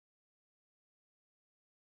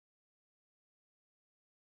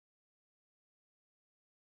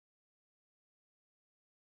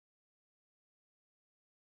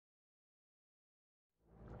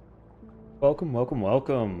Welcome, welcome,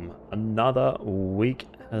 welcome. Another week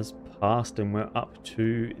has passed and we're up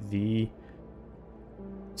to the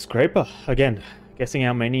Scraper. Again, guessing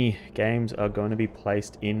how many games are going to be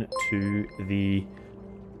placed into the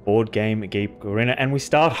Board Game Geek arena. And we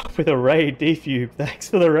start off with a raid. Dfube, thanks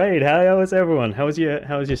for the raid. How is everyone? How was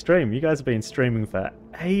your stream? You guys have been streaming for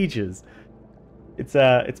ages.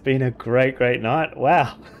 It's been a great night.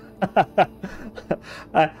 Wow.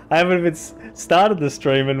 I haven't even started the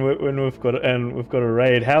stream and we've got a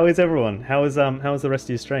raid. How is everyone? How is the rest of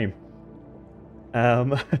your stream?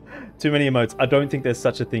 Too many emotes. I don't think there's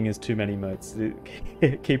such a thing as too many emotes.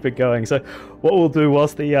 Keep it going. So what we'll do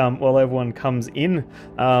while everyone comes in,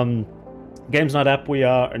 Games Night app, we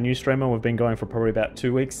are a new streamer. We've been going for probably about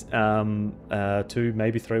 2 weeks, 2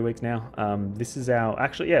 maybe 3 weeks now. This is our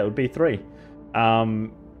it would be 3.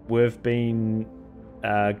 We've been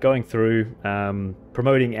going through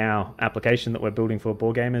promoting our application that we're building for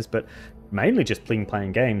board gamers, but mainly just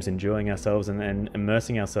playing games, enjoying ourselves and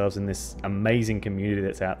immersing ourselves in this amazing community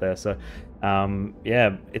that's out there. So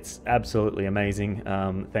yeah, it's absolutely amazing.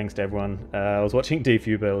 Thanks to everyone. I was watching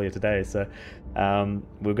Dfube earlier today, so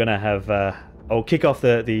we're gonna have I'll kick off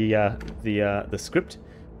the script.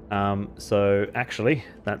 So actually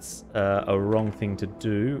that's a wrong thing to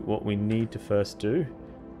do. What we need to first do,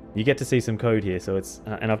 you get to see some code here, so it's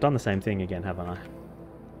and I've done the same thing again, haven't I?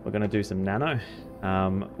 We're going to do some nano.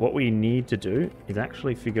 What we need to do is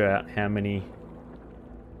actually figure out how many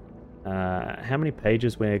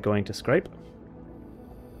pages we're going to scrape.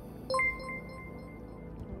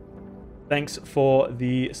 Thanks for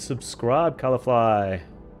the subscribe, Colorfly.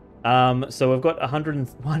 So we've got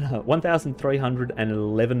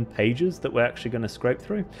 1,311 pages that we're actually going to scrape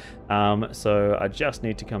through. So I just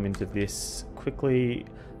need to come into this quickly.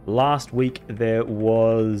 Last week there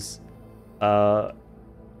was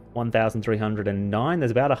 1,309.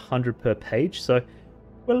 There's about 100 per page, so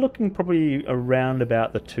we're looking probably around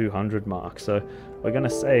about the 200 mark. So we're going to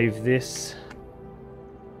save this.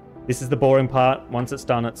 This is the boring part. Once it's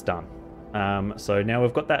done, it's done. So now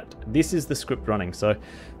we've got that. This is the script running. So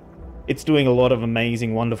it's doing a lot of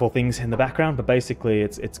amazing, wonderful things in the background, but basically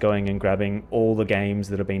it's going and grabbing all the games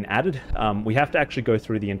that have been added. We have to actually go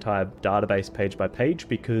through the entire database page by page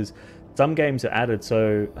because some games are added.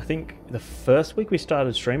 So I think the first week we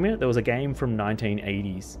started streaming it, there was a game from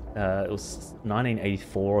 1980s. It was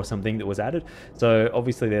 1984 or something that was added. So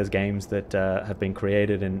obviously there's games that have been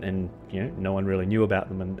created and you know, no one really knew about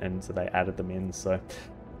them, and so they added them in. So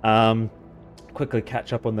quickly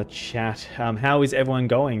catch up on the chat. How is everyone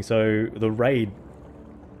going? So the raid,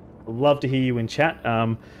 love to hear you in chat.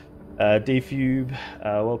 Dfube,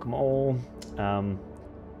 welcome all.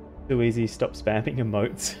 Too easy, stop spamming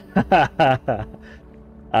emotes.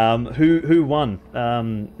 Who won?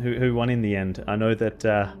 Who won in the end? I know that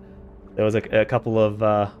there was a couple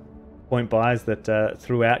of point buys that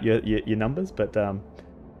threw out your numbers, but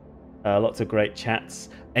lots of great chats.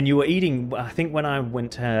 And you were eating, I think when I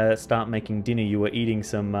went to start making dinner, you were eating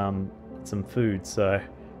some food. So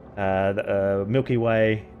the Milky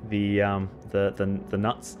Way, the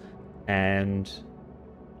nuts, and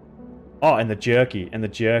the jerky.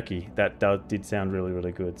 That did sound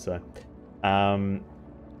really good. So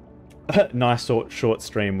nice short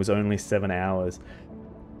stream, was only 7 hours.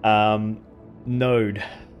 Node.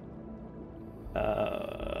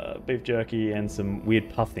 Beef jerky and some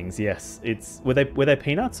weird puff things. Yes, were they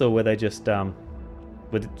peanuts or were they just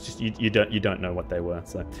you don't know what they were.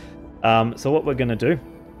 So so what we're gonna do,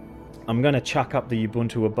 I'm gonna chuck up the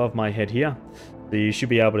Ubuntu above my head here. So you should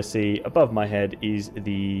be able to see above my head is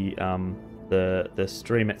the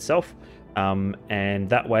stream itself, and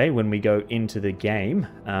that way when we go into the game,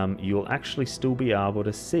 you'll actually still be able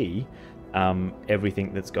to see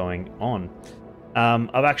everything that's going on.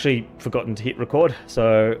 I've actually forgotten to hit record,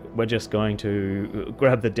 so we're just going to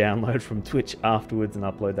grab the download from Twitch afterwards and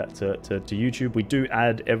upload that to YouTube. We do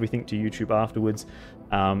add everything to YouTube afterwards,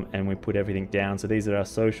 and we put everything down. So these are our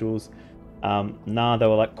socials. They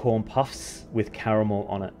were like corn puffs with caramel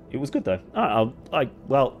on it. It was good though.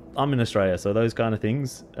 Well, I'm in Australia, so those kind of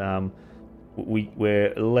things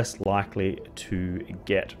we're less likely to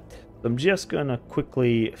get. I'm just going to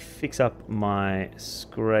quickly fix up my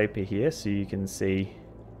scraper here so you can see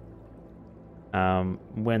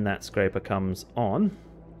when that scraper comes on.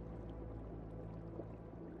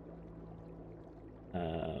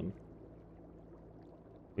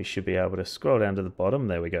 We should be able to scroll down to the bottom.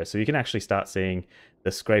 There we go. So you can actually start seeing the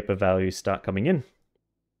scraper values start coming in.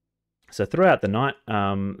 So throughout the night,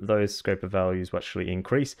 those scraper values will actually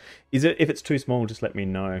increase. If it's too small, just let me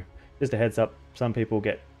know. Just a heads up, some people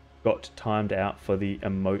got timed out for the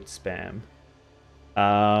emote spam.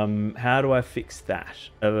 How do I fix that?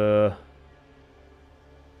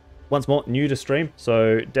 Once more, new to stream,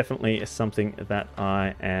 so definitely something that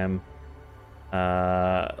I am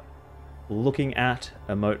looking at.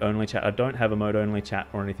 Emote only chat. I don't have emote only chat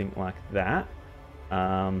or anything like that.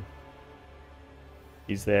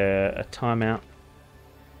 Is there a timeout?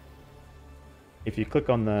 If you click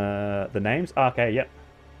on the names, okay, yep.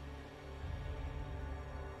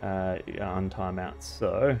 Untimeout.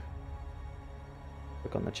 So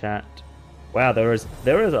click on the chat. Wow, there is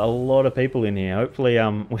a lot of people in here. Hopefully,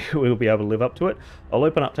 we'll be able to live up to it. I'll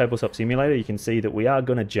open up Tabletop Simulator. You can see that we are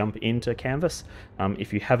going to jump into Canvas.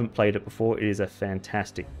 If you haven't played it before, it is a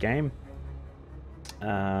fantastic game.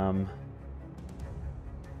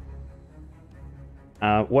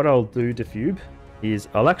 What I'll do, Dfube, is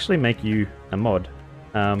I'll actually make you a mod,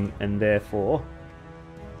 and therefore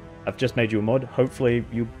I've just made you a mod. Hopefully,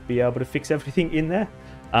 you'll be able to fix everything in there.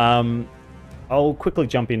 I'll quickly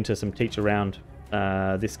jump into some teach around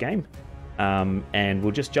this game, and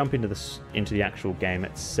we'll just jump into the actual game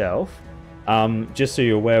itself. Just so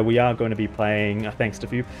you're aware, we are going to be playing. Thanks to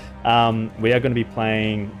you. We are going to be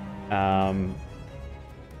playing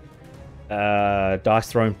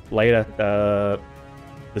Dice Throne later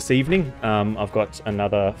this evening. I've got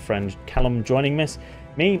another friend, Callum, joining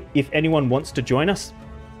me. If anyone wants to join us,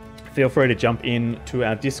 feel free to jump in to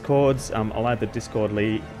our Discords. I'll add the Discord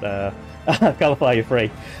lead. Calify, you're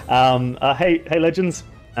free. Hey, legends.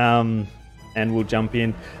 And we'll jump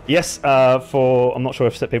in. Yes, I'm not sure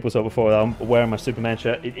if people saw it before, I'm wearing my Superman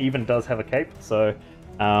shirt. It even does have a cape, so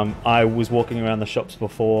I was walking around the shops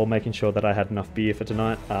before, making sure that I had enough beer for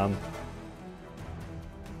tonight.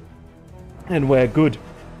 And we're good.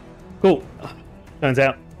 Cool. Turns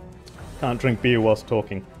out, can't drink beer whilst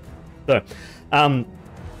talking. So,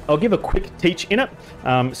 I'll give a quick teach in it.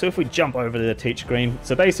 So if we jump over to the teach screen,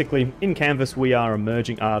 so basically in Canvas we are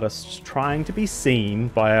emerging artists trying to be seen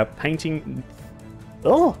by painting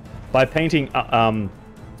 3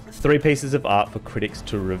 pieces of art for critics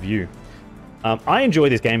to review. I enjoy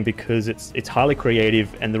this game because it's highly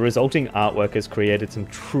creative, and the resulting artwork has created some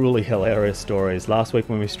truly hilarious stories. Last week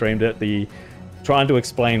when we streamed it, trying to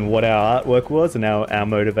explain what our artwork was and our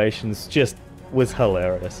motivations just was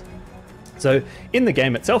hilarious. So in the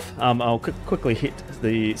game itself, I'll quickly hit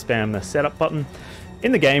the setup button.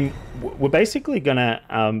 In the game, we're basically going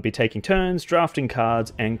to be taking turns, drafting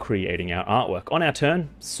cards, and creating our artwork. On our turn,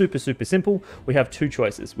 super simple, we have 2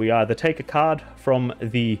 choices. We either take a card from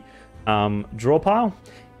the draw pile.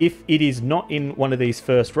 If it is not in one of these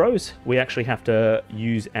first rows, we actually have to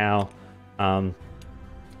use our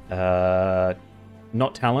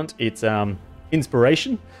not talent, it's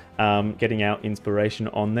inspiration. Getting our inspiration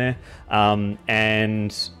on there,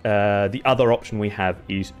 and the other option we have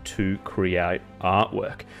is to create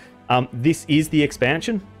artwork. This is the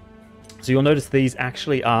expansion, so you'll notice these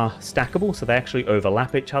actually are stackable, so they actually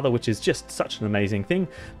overlap each other, which is just such an amazing thing.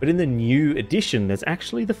 But in the new edition, there's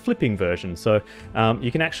actually the flipping version, so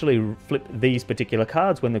you can actually flip these particular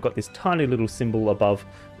cards when they've got this tiny little symbol above,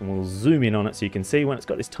 and we'll zoom in on it so you can see when it's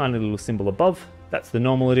got this tiny little symbol above. That's the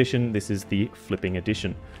normal edition. This is the flipping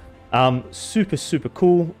edition. Super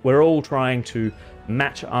cool. We're all trying to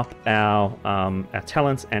match up our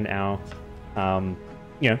talents and our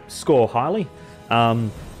score highly.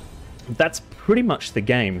 That's pretty much the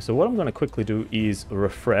game. So what I'm going to quickly do is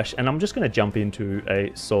refresh, and I'm just going to jump into a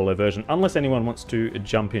solo version, unless anyone wants to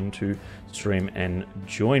jump into stream and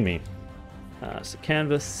join me. So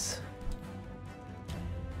Canvas.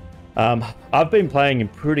 I've been playing in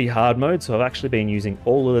pretty hard mode, so I've actually been using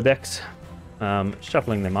all of the decks,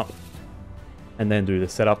 shuffling them up, and then do the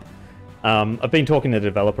setup. I've been talking to the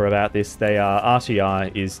developer about this.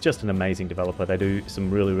 RTI is just an amazing developer. They do some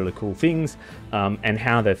really cool things, and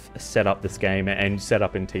how they've set up this game and set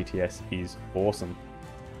up in TTS is awesome.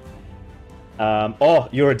 Oh,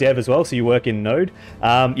 you're a dev as well, so you work in Node.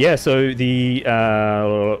 Yeah, so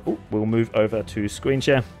we'll move over to screen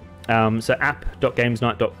share. So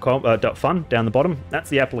app.gamesnight.fun down the bottom, that's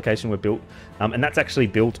the application we've built, and that's actually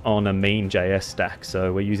built on a mean.js stack,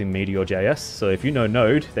 so we're using Meteor.js. So if you know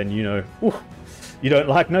Node, then you know, you don't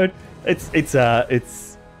like Node. It's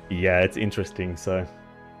interesting. So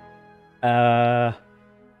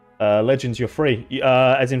Legends, you're free,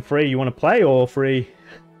 as in free, you want to play, or free?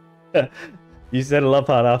 You said a love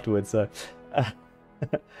heart afterwards, so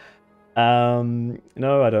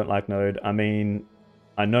no, I don't like Node. I mean,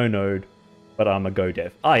 I know Node, but I'm a Go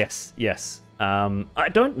dev. Ah, yes. I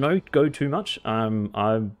don't know Go too much.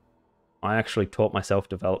 I actually taught myself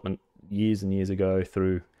development years and years ago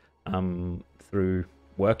through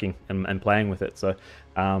working and playing with it. So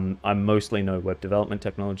I mostly know web development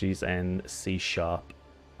technologies and C#,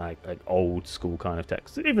 like old school kind of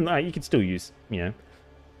text. Even though you can still use, you know,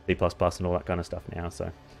 C++ and all that kind of stuff now.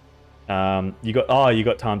 So you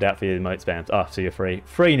got timed out for your emote spams. Oh, so you're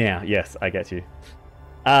free now. Yes, I get you.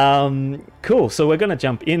 Cool. So we're gonna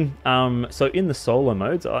jump in. So in the solo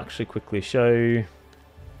modes, I'll actually quickly show.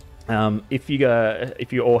 If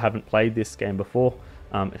you all haven't played this game before,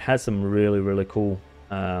 it has some really cool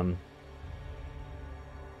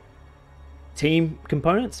team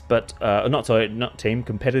components, but not team,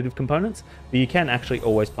 competitive components, but you can actually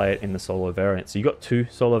always play it in the solo variant. So you got two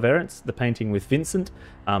solo variants, the painting with Vincent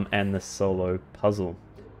and the solo puzzle.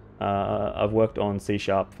 I've worked on C#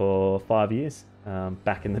 for 5 years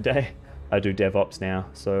back in the day. I do DevOps now,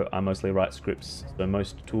 so I mostly write scripts. So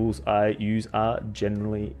most tools I use are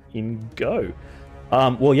generally in Go.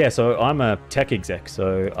 Well, yeah, so I'm a tech exec,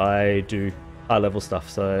 so I do high-level stuff.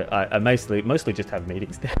 So I mostly just have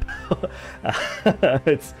meetings now.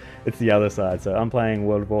 It's the other side. So I'm playing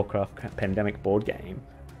World of Warcraft Pandemic board game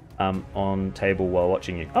on table while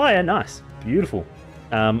watching you. Oh yeah, nice, beautiful.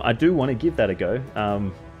 I do want to give that a go.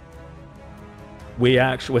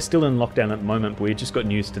 We're still in lockdown at the moment, but we just got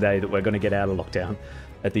news today that we're going to get out of lockdown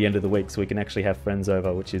at the end of the week, so we can actually have friends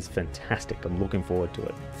over, which is fantastic. I'm looking forward to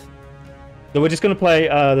it. So we're just going to play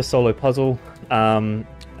the solo puzzle, and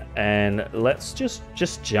let's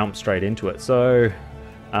just jump straight into it. So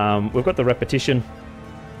we've got the repetition.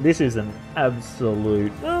 This is an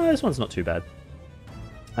absolute... this one's not too bad.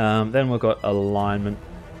 Then we've got alignment.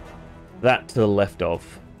 That to the left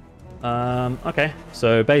of. Okay,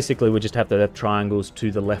 so basically we just have the triangles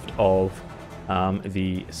to the left of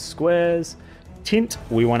the squares. Tint,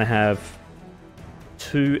 we want to have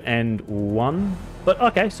 2 and 1, but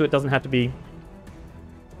okay, so it doesn't have to be,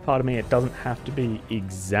 pardon me, it doesn't have to be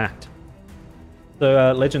exact.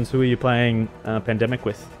 So Legends, who are you playing Pandemic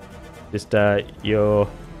with? Just you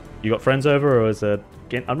got friends over, or is it,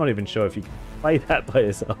 again, I'm not even sure if you can play that by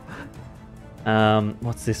yourself.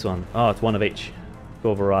 What's this one? Oh, it's one of each.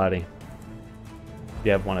 Or variety. You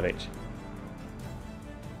have one of each.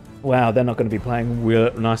 Wow, they're not going to be playing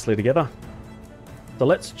real nicely together. So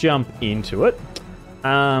let's jump into it.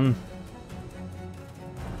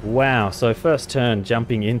 Wow, so first turn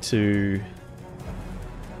jumping into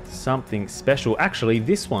something special. Actually,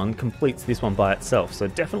 this one completes this one by itself. So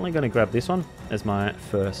definitely going to grab this one as my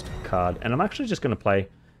first card. And I'm actually just going to play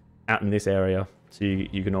out in this area so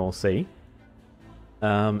you can all see.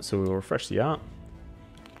 So we'll refresh the art.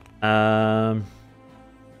 I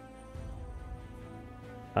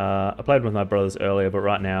played with my brothers earlier, but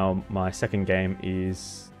right now my second game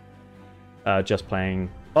is just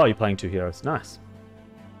playing... Oh, you're playing 2 heroes. Nice.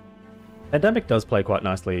 Pandemic does play quite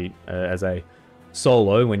nicely as a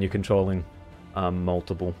solo when you're controlling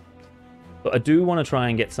multiple. But I do want to try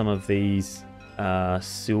and get some of these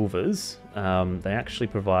silvers. They actually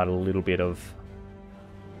provide a little bit of...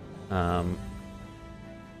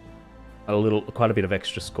 quite a bit of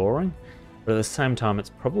extra scoring, but at the same time it's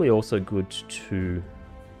probably also good to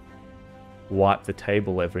wipe the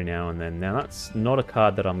table every now and then. Now that's not a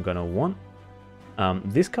card that I'm going to want.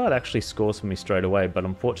 This card actually scores for me straight away, but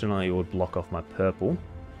unfortunately it would block off my purple.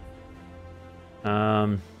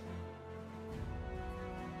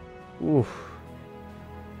 Oof.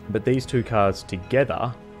 But these two cards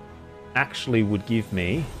together actually would give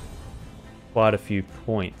me quite a few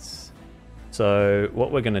points. So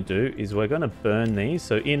what we're going to do is we're going to burn these.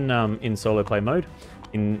 So in solo play mode,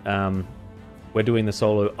 we're doing the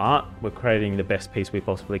solo art. We're creating the best piece we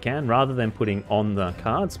possibly can, rather than putting on the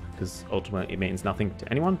cards, because ultimately it means nothing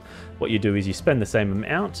to anyone. What you do is you spend the same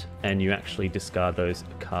amount and you actually discard those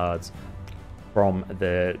cards from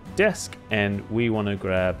the desk, and we want to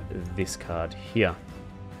grab this card here.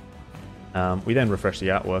 We then refresh the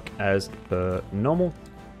artwork as per normal.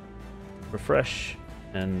 Refresh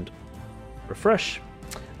and refresh.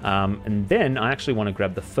 And then I actually want to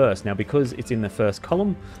grab the first. Now, because it's in the first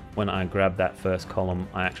column, when I grab that first column,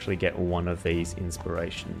 I actually get one of these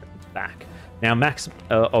inspiration back. Now, max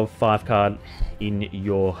of 5 card in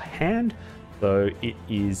your hand, so it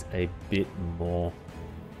is a bit more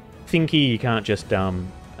thinky. You can't just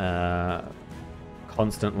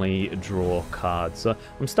constantly draw cards. So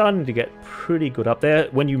I'm starting to get pretty good up there.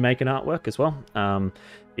 When you make an artwork as well,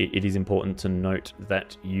 it is important to note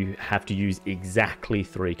that you have to use exactly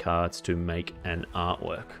 3 cards to make an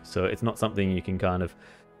artwork. So it's not something you can kind of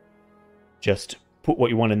just put what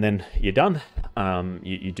you want and then you're done.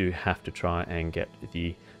 You do have to try and get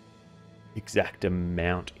the exact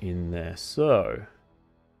amount in there. So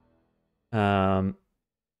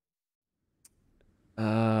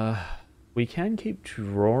we can keep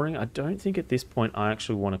drawing. I don't think at this point I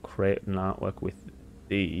actually want to create an artwork with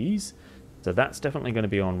these. So that's definitely going to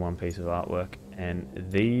be on one piece of artwork, and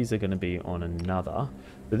these are going to be on another.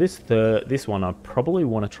 So this one I probably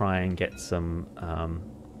want to try and get some.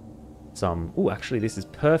 Oh, actually, this is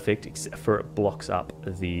perfect, except for it blocks up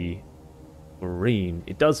the green.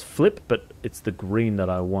 It does flip, but it's the green that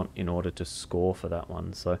I want in order to score for that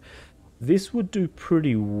one. So this would do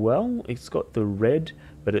pretty well. It's got the red,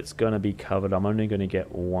 but it's going to be covered. I'm only going to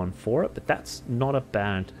get one for it, but that's not a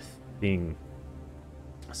bad thing.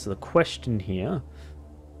 So the question here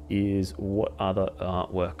is, what other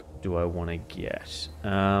artwork do I want to get?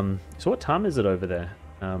 So what time is it over there?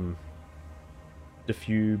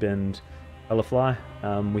 Dfube and Elafly,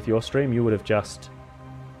 with your stream, you would have just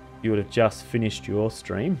finished your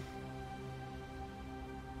stream.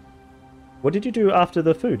 What did you do after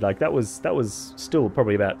the food? Like that was still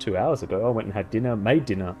probably about 2 hours ago. I went and had dinner, made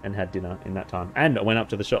dinner, and had dinner in that time, and I went up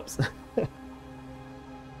to the shops.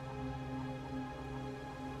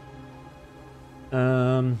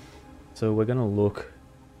 So we're gonna look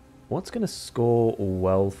what's gonna score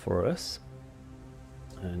well for us.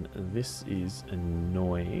 And this is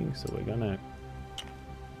annoying, so we're gonna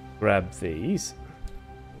grab these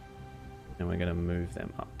and we're gonna move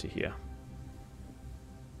them up to here.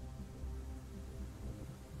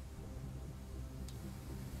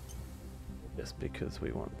 Just because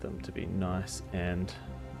we want them to be nice and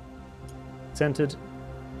centered.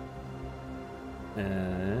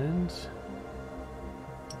 And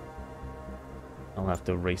I'll have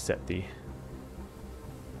to reset the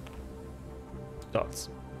dots.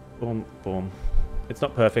 Boom, boom. It's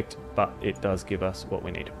not perfect, but it does give us what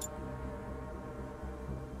we need.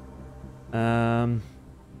 In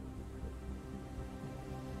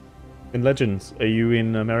Legends, are you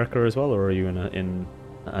in America as well, or are you in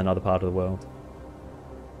another part of the world?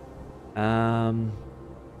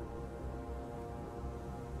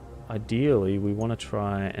 Ideally, we want to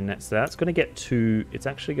try, and that's going to get two. It's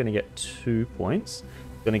actually going to get 2 points.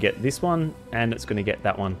 Going to get this one, and it's going to get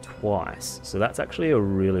that one twice. So that's actually a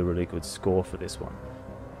really, really good score for this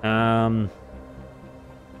one.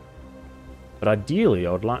 But ideally,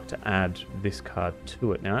 I would like to add this card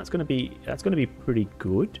to it. Now that's going to be pretty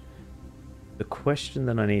good. The question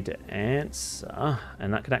that I need to answer,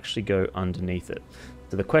 and that could actually go underneath it.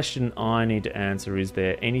 So the question I need to answer is,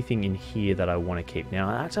 there anything in here that I want to keep?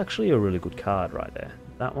 Now that's actually a really good card right there.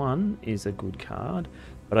 That one is a good card.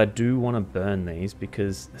 But I do want to burn these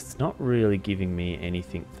because it's not really giving me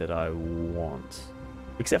anything that I want.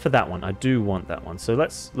 Except for that one. I do want that one. So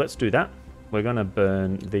let's do that. We're going to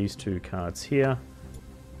burn these 2 cards here.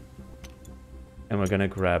 And we're going to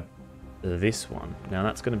grab this one. Now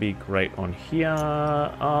that's going to be great on here.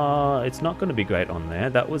 It's not going to be great on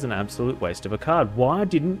there. That was an absolute waste of a card. Why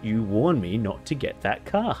didn't you warn me not to get that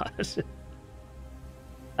card?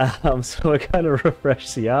 So we're going to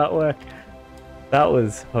refresh the artwork. That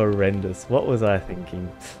was horrendous. What was I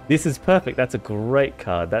thinking? This is perfect. That's a great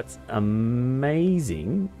card. That's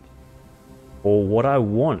amazing for what I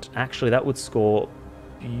want. Actually, that would score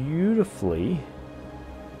beautifully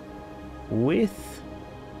with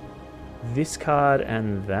this card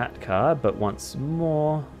and that card. But once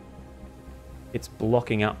more, it's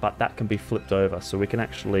blocking up, but that can be flipped over. So we can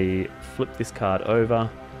actually flip this card over.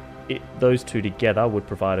 Those two together would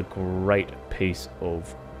provide a great piece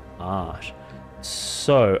of art.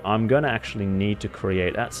 So I'm going to actually need to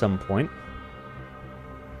create at some point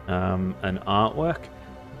an artwork.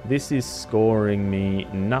 This is scoring me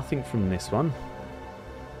nothing from this one.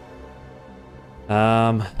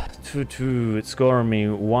 It's scoring me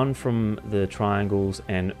 1 from the triangles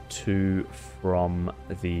and 2 from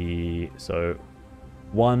the... So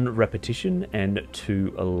 1 repetition and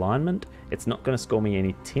 2 alignment. It's not going to score me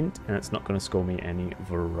any tint, and it's not going to score me any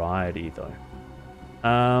variety though.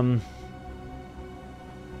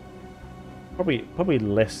 Probably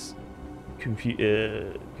less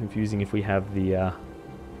confusing if we have the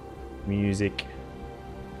music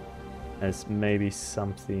as maybe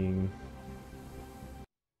something.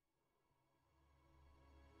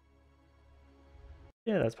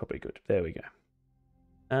 Yeah, that's probably good. There we go.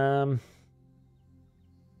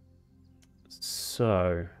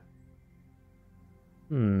 So,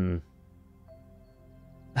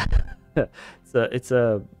 it's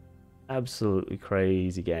a absolutely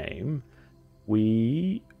crazy game.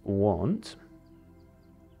 We want...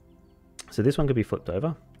 So this one could be flipped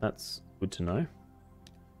over. That's good to know.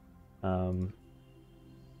 So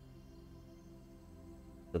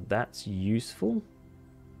that's useful,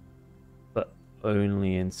 but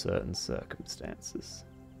only in certain circumstances.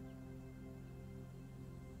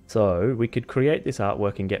 So we could create this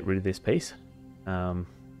artwork and get rid of this piece. And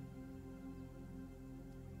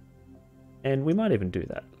we might even do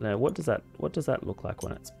that. Now, what does that look like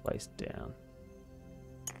when it's placed down?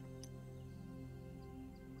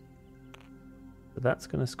 So that's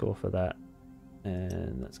going to score for that,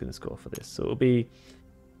 and that's going to score for this. So it'll be,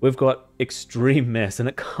 we've got extreme mess, and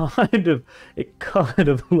it kind of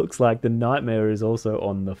looks like the nightmare is also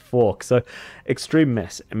on the fork. So extreme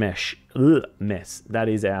mess. That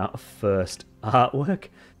is our first artwork.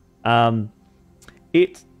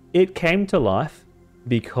 It came to life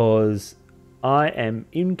because I am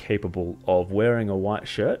incapable of wearing a white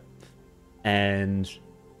shirt and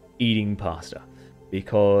eating pasta,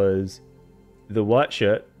 because the white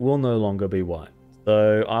shirt will no longer be white.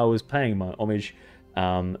 So I was paying my homage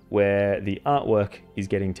where the artwork is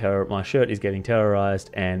getting my shirt is getting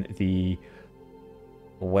terrorized, and the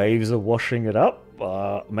waves are washing it up.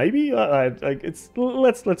 Maybe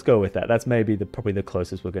let's go with that. That's maybe probably the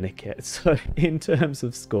closest we're going to get. So in terms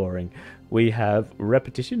of scoring, we have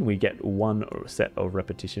repetition. We get 1 set of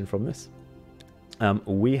repetition from this.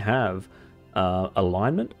 We have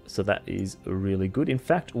alignment, so that is really good. In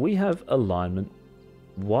fact, we have alignment.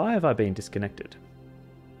 Why have I been disconnected?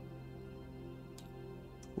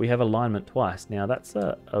 We have alignment twice. Now that's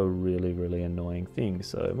a really annoying thing.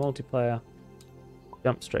 So multiplayer,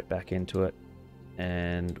 jump straight back into it,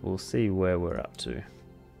 and we'll see where we're up to.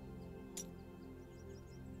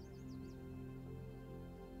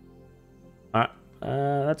 Alright,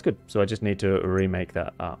 that's good. So I just need to remake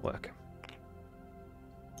that artwork.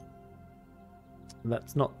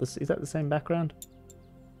 That's not this. Is that the same background?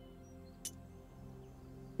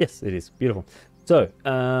 Yes, it is. Beautiful. So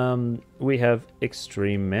we have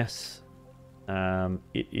extreme mess.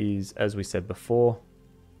 It is, as we said before,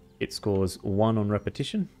 it scores 1 on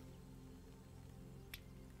repetition.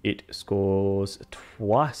 It scores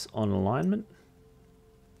twice on alignment.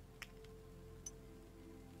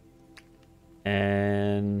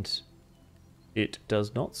 And it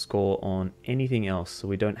does not score on anything else. So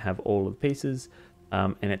we don't have all of the pieces.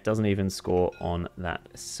 And it doesn't even score on that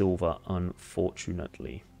silver,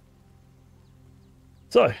 unfortunately.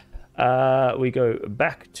 So we go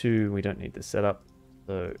back to, we don't need the setup.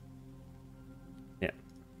 So yeah.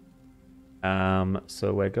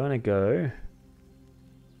 So we're going to go.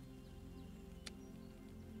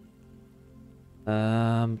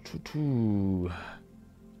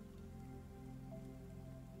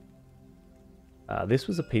 This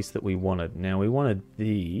was a piece that we wanted. Now we wanted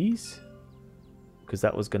these, because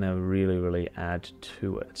that was going to really add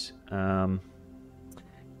to it.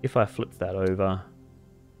 If I flip that over,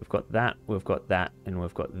 we've got that, and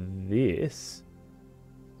we've got this.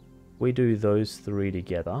 We do those 3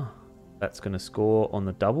 together. That's going to score on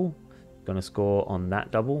the double. Going to score on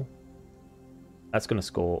that double. That's going to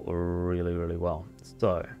score really well.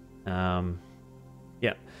 So,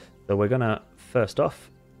 yeah. So we're going to, first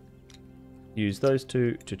off, use those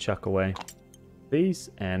 2 to chuck away these,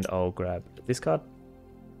 and I'll grab this card.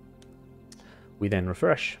 We then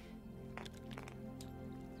refresh.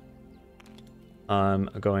 I'm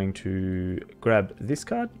going to grab this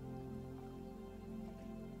card,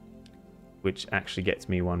 which actually gets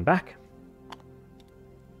me 1 back.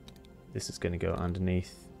 This is going to go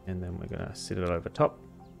underneath, and then we're going to sit it over top.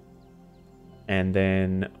 And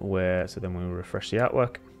then we refresh the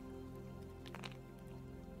artwork.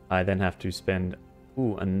 I then have to spend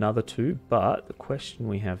another 2, but the question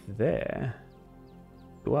we have there,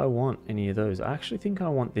 do I want any of those? I actually think I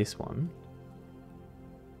want this one.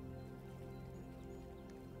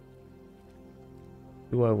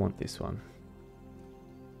 Do I want this one?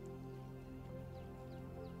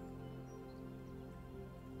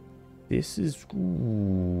 This is...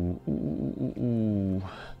 No,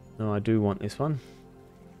 I do want this one.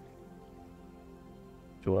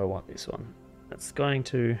 Do I want this one? That's going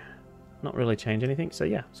to not really change anything. So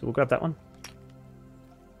yeah, so we'll grab that one.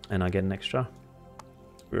 And I get an extra.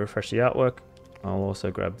 We refresh the artwork. I'll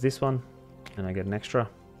also grab this one, and I get an extra.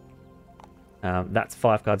 That's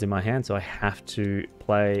 5 cards in my hand, so I have to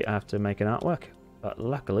make an artwork. But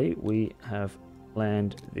luckily, we have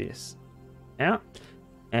planned this out,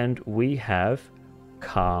 and we have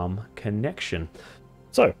Calm Connection.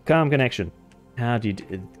 So, Calm Connection. How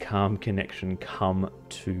did Calm Connection come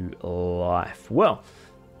to life? Well,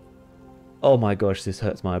 oh my gosh, this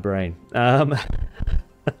hurts my brain.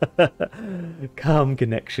 Calm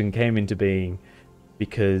Connection came into being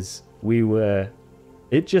because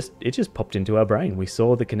it just popped into our brain. We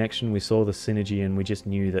saw the connection, we saw the synergy, and we just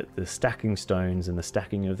knew that the stacking stones and the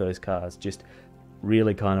stacking of those cards just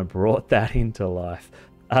really kind of brought that into life.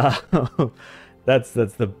 That's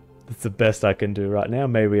the That's the best I can do right now.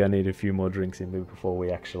 Maybe I need a few more drinks in me before we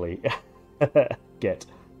actually get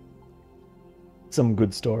some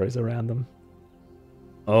good stories around them.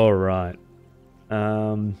 All right.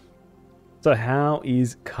 So how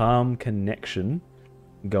is Calm Connection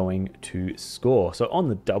going to score? So on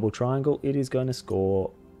the double triangle, it is going to score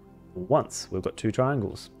once. We've got 2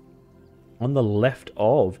 triangles. On the left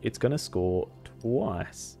of, it's going to score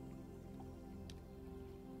twice.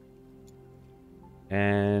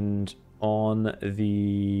 And on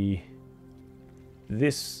the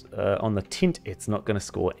on the tint, it's not going to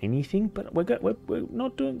score anything, but we're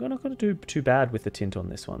not going to do too bad with the tint on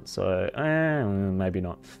this one. So maybe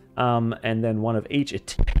not. And then one of each.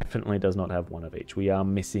 It definitely does not have one of each. We are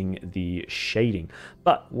missing the shading.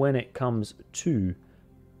 But when it comes to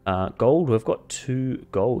gold, we've got 2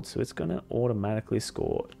 gold, so it's going to automatically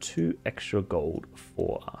score 2 extra gold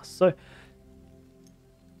for us. So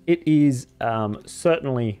it is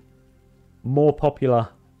certainly more popular.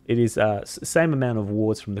 It is same amount of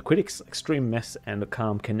awards from the critics. Extreme Mess and the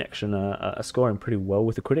Calm Connection are scoring pretty well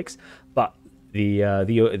with the critics, but the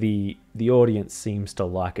audience seems to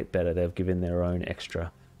like it better. They've given their own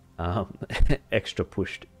extra extra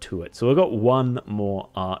push to it. So we've got 1 more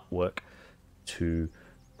artwork to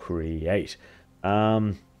create.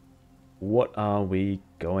 What are we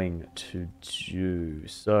going to do?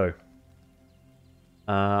 So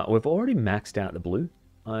we've already maxed out the blue.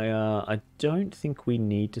 I don't think we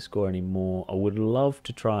need to score any more. I would love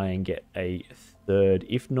to try and get a 3rd,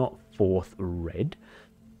 if not 4th red.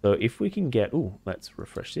 So if we can get... Oh, let's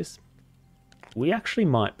refresh this. We actually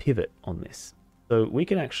might pivot on this. So we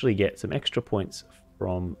can actually get some extra points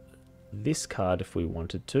from this card if we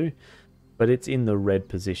wanted to. But it's in the red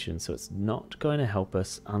position, so it's not going to help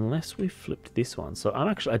us unless we flipped this one. So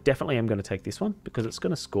I definitely am going to take this one because it's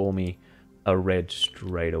going to score me a red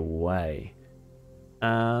straight away.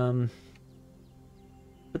 But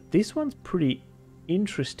this one's pretty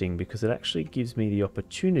interesting because it actually gives me the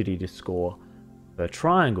opportunity to score the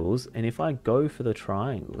triangles, and if I go for the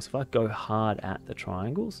triangles, if I go hard at the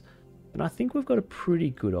triangles, then I think we've got a pretty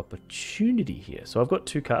good opportunity here. So I've got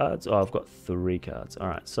 2 cards. Oh, I've got 3 cards. All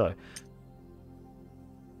right, so I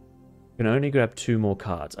can only grab 2 more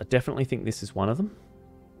cards. I definitely think this is one of them.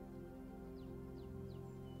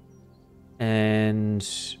 And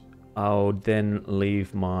I'll then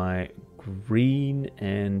leave my green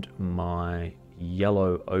and my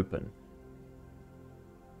yellow open.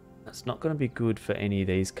 That's not going to be good for any of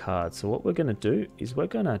these cards. So what we're going to do is we're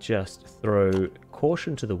going to just throw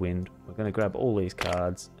caution to the wind. We're going to grab all these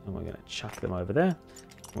cards and we're going to chuck them over there.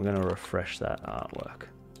 We're going to refresh that artwork.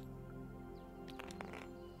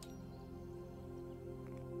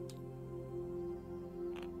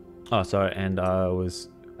 Oh, sorry, and I was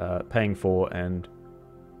paying for and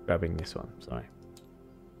grabbing this one, sorry.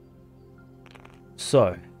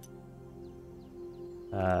 So,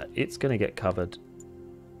 it's going to get covered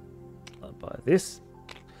by this.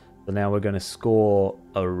 So now we're going to score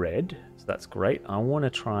a red, so that's great. I want to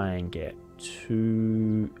try and get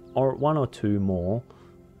 1 or 2 more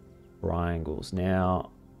triangles. Now,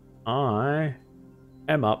 I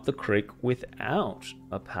am up the creek without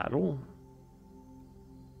a paddle.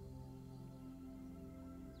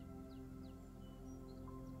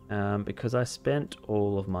 Because I spent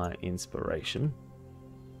all of my inspiration.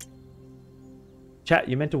 Chat,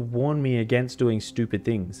 you meant to warn me against doing stupid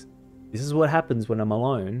things. This is what happens when I'm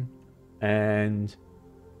alone and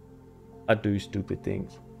I do stupid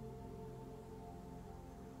things.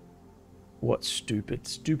 What stupid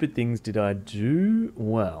things did I do?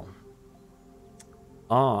 Well,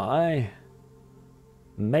 I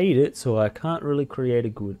made it so I can't really create a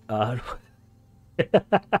good art.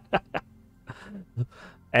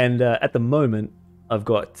 And at the moment, I've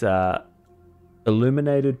got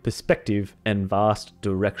illuminated perspective and vast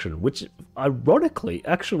direction, which ironically,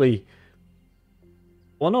 actually,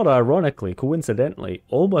 well, not ironically, coincidentally,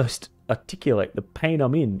 almost articulate the pain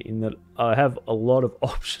I'm in that I have a lot of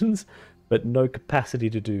options, but no capacity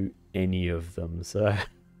to do any of them. So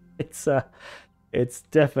it's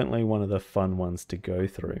definitely one of the fun ones to go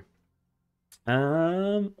through.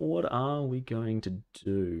 What are we going to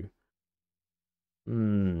do?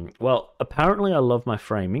 Well, apparently I love my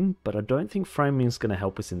framing, but I don't think framing is going to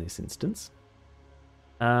help us in this instance.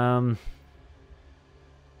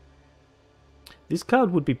 This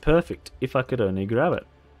card would be perfect if I could only grab it.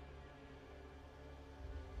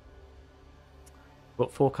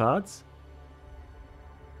 Got 4 cards.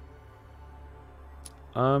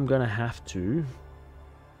 I'm going to have to...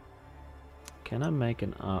 Can I make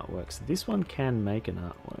an artwork? So this one can make an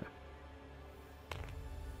artwork.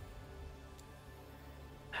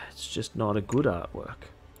 It's just not a good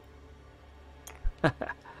artwork.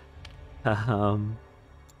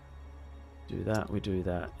 Do that, we do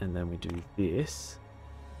that, and then we do this.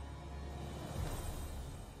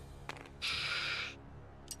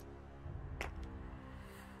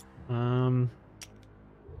 I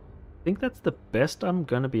think that's the best I'm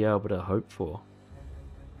going to be able to hope for.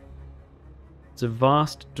 It's a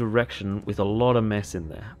vast direction with a lot of mess in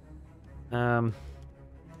there.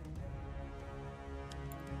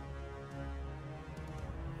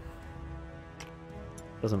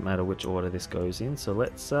 Doesn't matter which order this goes in, so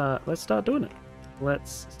let's start doing it.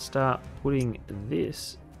 Let's start putting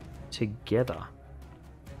this together.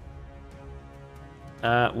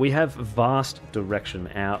 We have vast direction,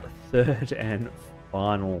 our third and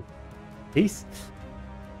final piece.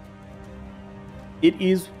 It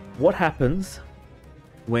is what happens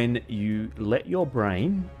when you let your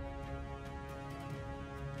brain...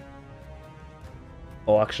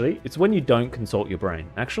 Oh, actually, it's when you don't consult your brain.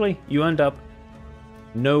 Actually, you end up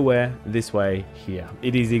nowhere this way here.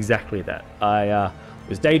 It is exactly that. I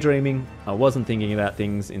was daydreaming. I wasn't thinking about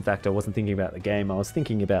things. In fact, I wasn't thinking about the game. I was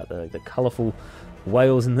thinking about the colourful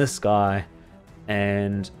whales in the sky,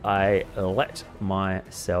 and I let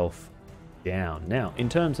myself down. Now, in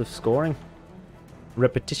terms of scoring,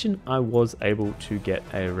 repetition, I was able to get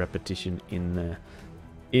a repetition in there.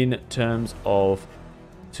 In terms of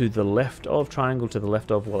to the left of, triangle to the left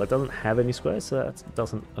of, well, it doesn't have any squares, so that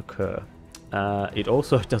doesn't occur. It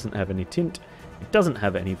also doesn't have any tint, it doesn't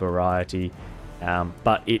have any variety,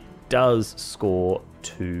 but it does score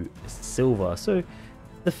 2 silver. So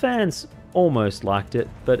the fans almost liked it,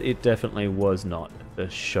 but it definitely was not the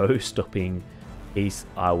show-stopping piece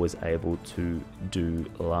I was able to do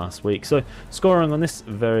last week. So scoring on this,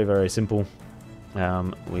 very, very simple.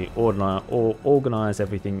 We organize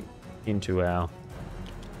everything into our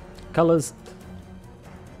colors,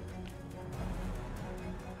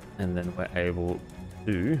 and then we're able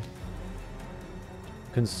to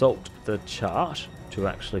consult the chart to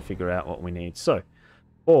actually figure out what we need. So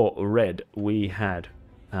for red, we had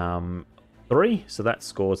 3, so that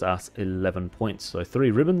scores us 11 points. So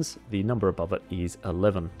 3 ribbons, the number above it is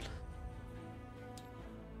 11.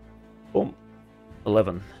 Boom,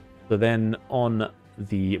 11. So then on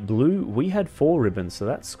the blue, we had 4 ribbons, so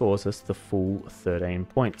that scores us the full 13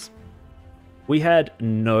 points. We had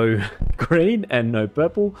no green and no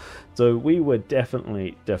purple, so we were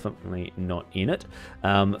definitely not in it.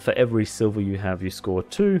 For every silver you have, you score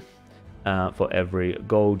 2. For every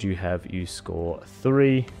gold you have, you score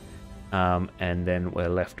 3. And then we're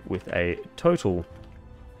left with a total.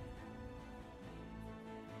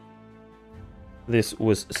 This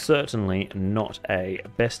was certainly not a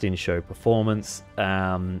best in show performance.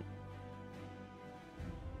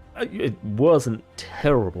 It wasn't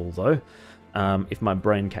terrible though. If my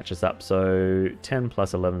brain catches up, so 10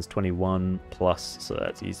 plus 11 is 21 plus, so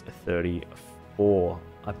that is 34.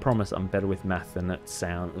 I promise I'm better with math than I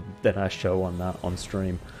show on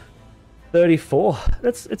stream. 34.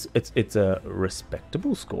 It's a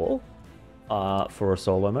respectable score for a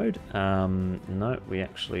solo mode. No, we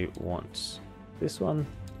actually want this one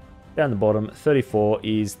down the bottom. 34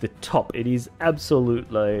 is the top. It is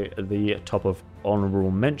absolutely the top of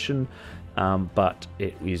honorable mention, but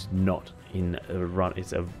it is not in a run.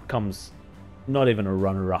 Comes not even a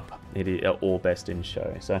runner-up. It is all best in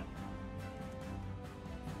show. So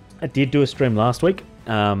I did do a stream last week,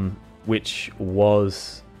 which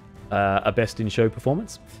was a best in show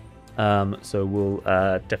performance. So we'll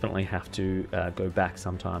definitely have to go back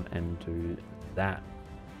sometime and do that.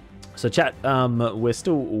 So chat, we're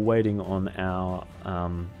still waiting on our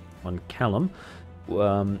on Callum.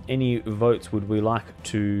 Any votes would we like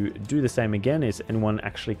to do the same again? Is anyone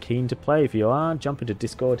actually keen to play? If you are, jump into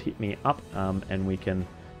Discord, hit me up, and we can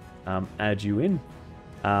add you in.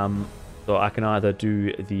 So I can either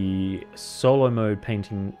do the solo mode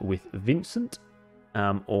painting with Vincent,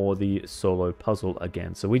 or the solo puzzle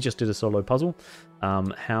again. So we just did a solo puzzle.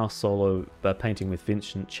 How solo painting with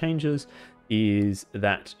Vincent changes is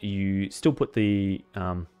that you still put the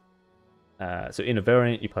so in a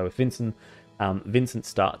variant you play with Vincent. Vincent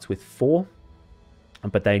starts with 4,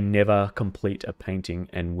 but they never complete a painting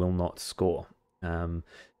and will not score.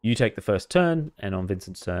 You take the first turn, and on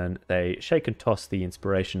Vincent's turn, they shake and toss the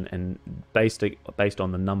inspiration, and based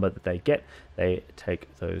on the number that they get, they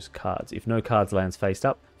take those cards. If no cards lands face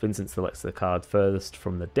up, Vincent selects the card furthest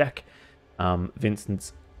from the deck.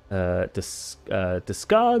 Vincent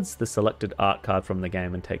discards the selected art card from the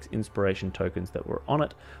game and takes inspiration tokens that were on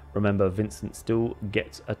it. Remember, Vincent still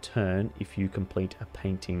gets a turn if you complete a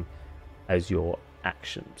painting as your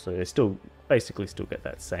action. So they basically still get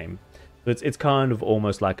that same It's kind of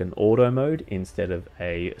almost like an auto mode instead of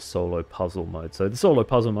a solo puzzle mode. So the solo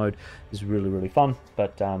puzzle mode is really fun.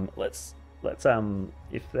 But let's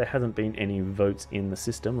if there hasn't been any votes in the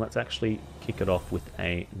system, let's actually kick it off with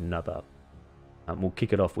another. We'll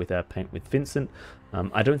kick it off with our Paint with Vincent.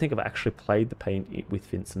 I don't think I've actually played the Paint with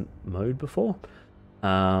Vincent mode before,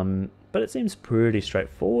 but it seems pretty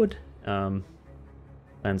straightforward.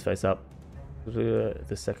 Lands face up.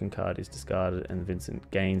 The second card is discarded and Vincent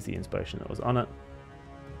gains the inspiration that was on it.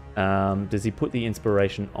 Does he put the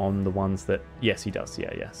inspiration on the ones that... Yes, he does.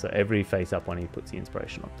 Yeah. So every face up one he puts the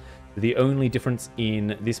inspiration on. The only difference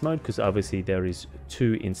in this mode, because obviously there is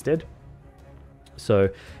 2 instead. So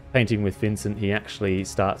Painting with Vincent, he actually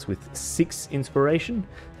starts with 6 inspiration.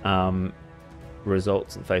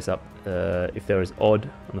 Results and face up. If there is odd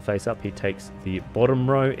on the face up, he takes the bottom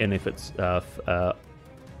row, and if it's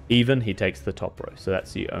even, he takes the top row. So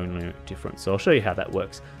that's the only difference. So I'll show you how that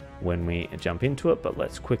works when we jump into it, but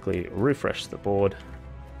let's quickly refresh the board.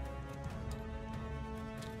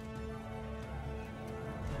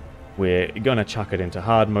 We're going to chuck it into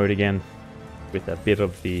hard mode again with a bit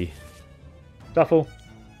of the shuffle.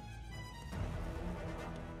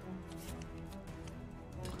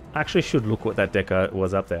 I actually should look what that deck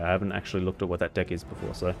was up there. I haven't actually looked at what that deck is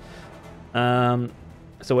before. So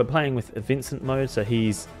we're playing with Vincent mode, so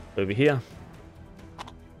he's over here.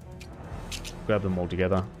 Grab them all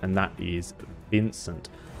together, and that is Vincent.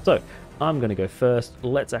 So I'm going to go first.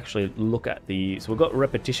 Let's actually look at the... So we've got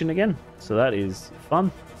repetition again, so that is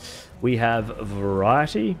fun. We have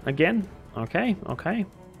variety again. Okay.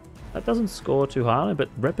 That doesn't score too highly, but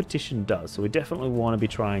repetition does. So we definitely want to be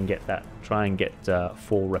try and get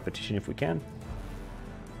 4 repetition if we can.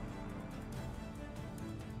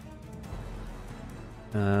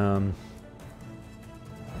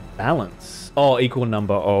 Balance. Oh, equal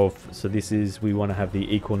number of... So this is... We want to have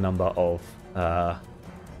the equal number of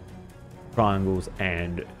triangles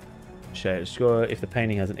and shaded score. If the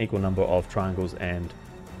painting has an equal number of triangles and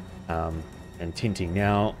tinting.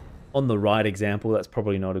 Now, on the right example, that's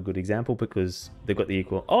probably not a good example because they've got the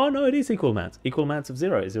equal... Oh, no, it is equal amounts. Equal amounts of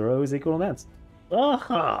 0. 0 is equal amounts.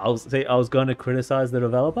 I was going to criticize the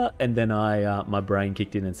developer, and then my brain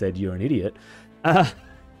kicked in and said, you're an idiot.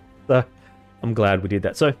 So I'm glad we did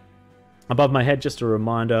that. So above my head, just a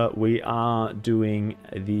reminder, we are doing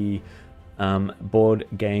the Board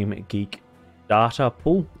Game Geek data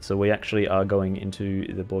pool. So we actually are going into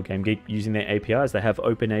the Board Game Geek using their APIs. They have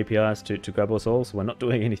open APIs to grab us all, so we're not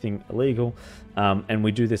doing anything illegal. And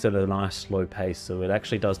we do this at a nice slow pace. So it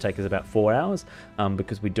actually does take us about 4 hours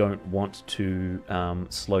because we don't want to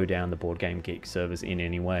slow down the Board Game Geek servers in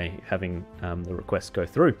any way, having the requests go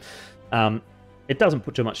through. It doesn't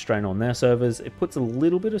put too much strain on their servers. It puts a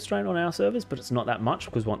little bit of strain on our servers, but it's not that much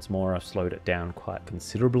because once more I've slowed it down quite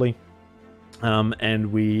considerably.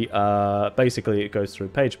 And we basically, it goes through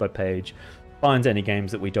page by page, finds any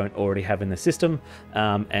games that we don't already have in the system,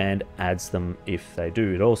 and adds them if they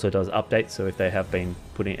do. It also does updates, so if they have been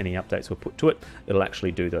putting any updates were put to it, it'll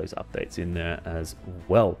actually do those updates in there as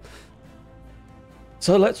well.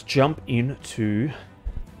 So let's jump into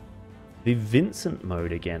the Vincent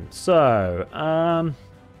mode again. So,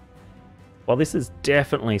 well, this is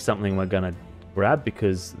definitely something we're going to grab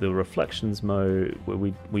because the reflections mode,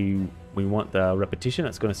 we want the repetition.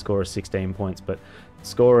 It's going to score us 16 points, but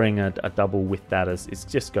scoring a double with that is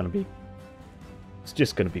just going to be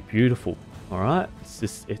beautiful. All right,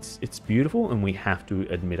 it's beautiful, and we have to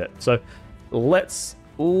admit it. So let's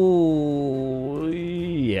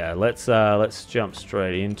let's jump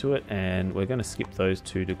straight into it, and we're going to skip those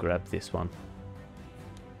 2 to grab this one.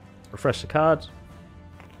 Refresh the card,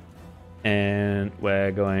 and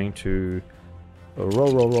we're going to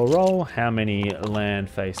roll. How many land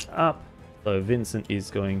face up? So Vincent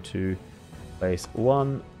is going to face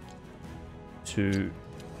 1, 2,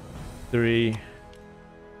 3,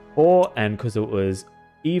 4, and because it was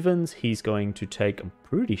evens, he's going to take, I'm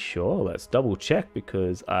pretty sure, let's double check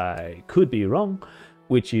because I could be wrong,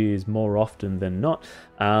 which is more often than not.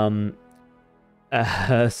 If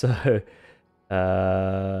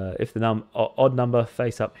the odd number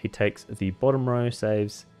face up, he takes the bottom row,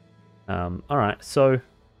 saves. All right, so,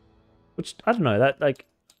 which I don't know,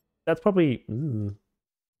 that's probably.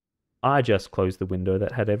 I just closed the window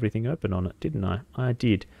that had everything open on it, didn't I? I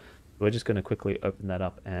did. We're just going to quickly open that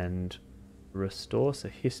up and restore. So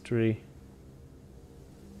history.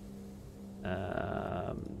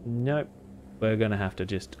 Nope. We're going to have to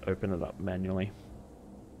just open it up manually,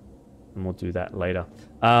 and we'll do that later.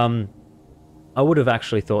 I would have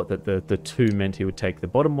actually thought that the 2 meant he would take the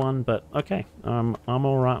bottom one, but okay, I'm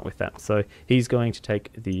all right with that. So he's going to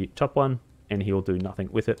take the top one, and he'll do nothing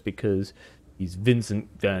with it because he's Vincent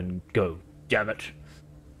Van Gogh. Damn it.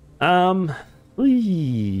 What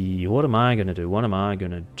am I gonna do? What am I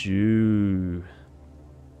gonna do?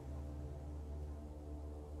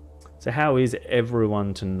 So how is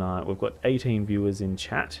everyone tonight? We've got 18 viewers in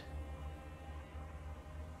chat.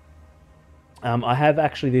 I have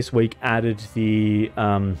actually this week added the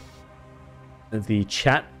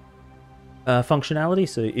chat functionality.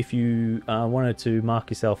 So if you wanted to mark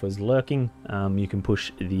yourself as lurking, you can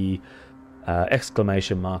push the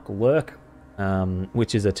exclamation mark lurk,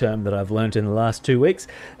 which is a term that I've learned in the last 2 weeks.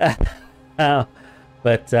 Yeah,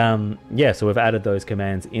 so we've added those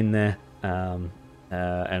commands in there.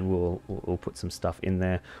 And we'll put some stuff in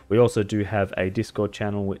there. We also do have a Discord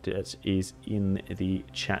channel which is in the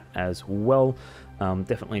chat as well.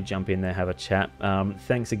 Definitely jump in there, have a chat.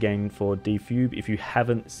 Thanks again for Dfube. If you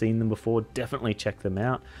haven't seen them before, definitely check them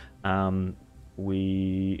out. I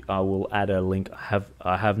will add a link.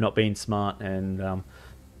 I have not been smart and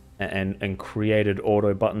created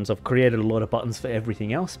auto buttons. I've created a lot of buttons for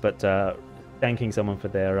everything else, but thanking someone for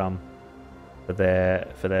their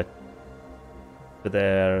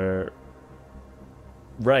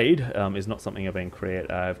raid is not something I've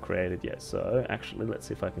created yet. So actually, let's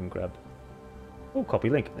see if I can grab. Oh,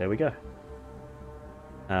 copy link. There we go.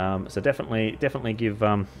 So definitely give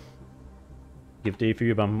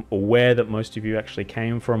Dfube. I'm aware that most of you actually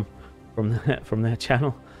came from their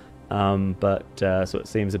channel, so it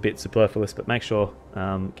seems a bit superfluous. But make sure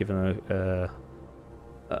give them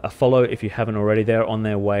a follow if you haven't already. They're on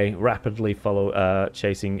their way, rapidly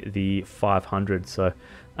chasing the 500. So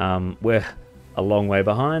we're a long way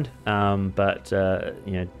behind, but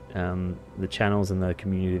the channels and the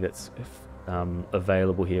community that's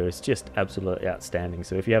available here is just absolutely outstanding.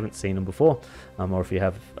 So if you haven't seen them before, or if you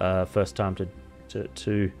have first time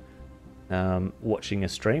to watching a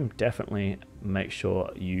stream, definitely make sure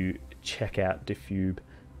you check out Dfube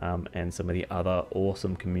and some of the other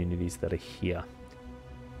awesome communities that are here.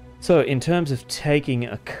 So in terms of taking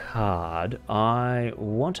a card, I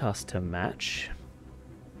want us to match,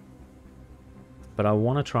 but I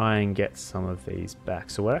want to try and get some of these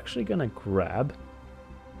back. So we're actually going to grab.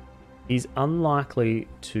 He's unlikely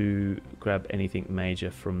to grab anything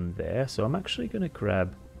major from there, so I'm actually going to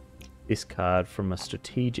grab this card from a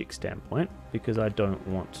strategic standpoint because I don't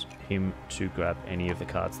want him to grab any of the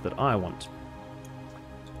cards that I want.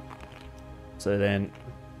 So then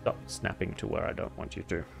stop snapping to where I don't want you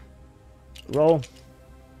to. Roll.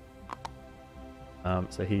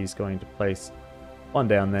 So he's going to place one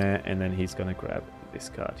down there, and then he's going to grab this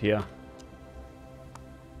card here.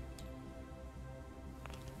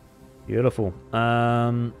 Beautiful.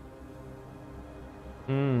 I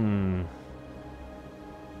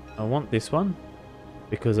want this one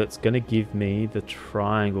because it's going to give me the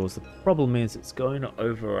triangles. The problem is it's going to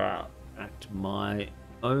overact my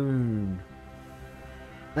own.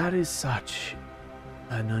 That is such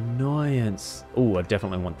an annoyance. Oh, I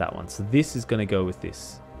definitely want that one. So this is going to go with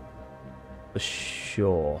this for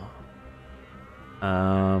sure.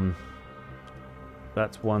 That's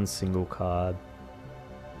one single card.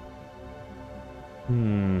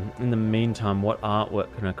 In the meantime, what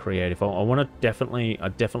artwork can I create? If I want to definitely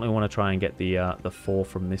want to try and get the 4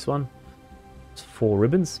 from this one. It's 4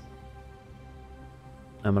 ribbons.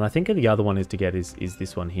 And I think the other one is to get is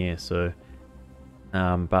this one here. So.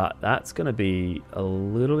 But that's going to be a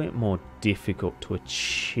little bit more difficult to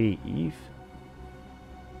achieve.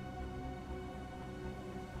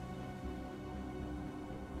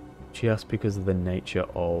 Just because of the nature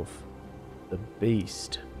of the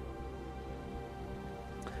beast.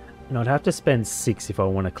 And I'd have to spend 6 if I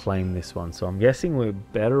want to claim this one. So I'm guessing we're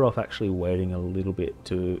better off actually waiting a little bit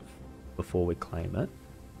before we claim it.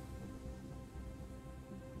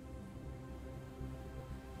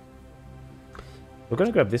 We're going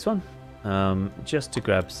to grab this one, just to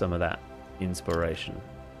grab some of that inspiration.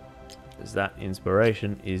 Because that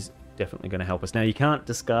inspiration is definitely going to help us. Now, you can't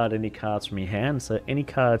discard any cards from your hand, so any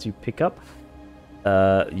cards you pick up,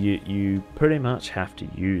 you pretty much have to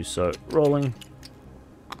use. So, rolling.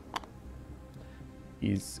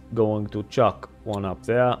 He's going to chuck one up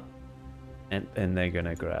there, and they're going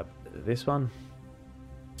to grab this one.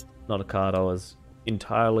 Not a card I was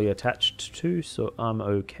entirely attached to, so I'm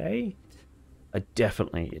okay. I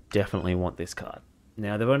definitely want this card.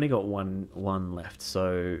 Now, they've only got one left,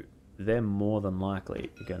 so they're more than likely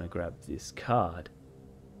going to grab this card.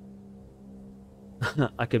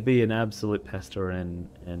 I could be an absolute pester and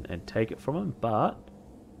take it from them, but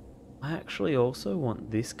I actually also want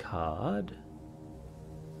this card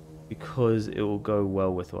because it will go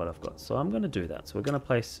well with what I've got. So I'm going to do that. So we're going to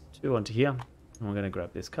place 2 onto here, and we're going to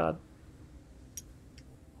grab this card.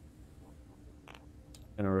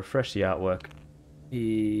 going to refresh the artwork.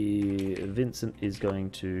 Vincent is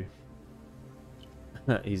going to...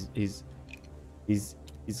 he's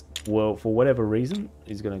well, for whatever reason,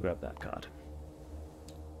 he's going to grab that card.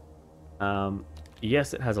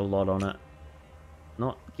 Yes, it has a lot on it.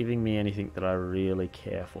 Not giving me anything that I really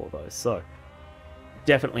care for, though. So,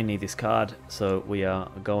 definitely need this card. So, we are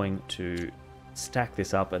going to stack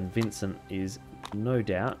this up, and Vincent is no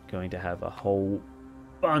doubt going to have a whole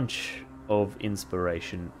bunch of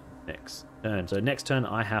inspiration next turn. So, next turn,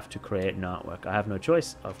 I have to create an artwork. I have no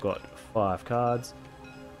choice. I've got 5 cards.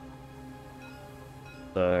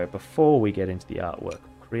 So, before we get into the artwork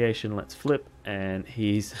creation, let's flip, and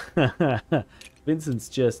he's Vincent's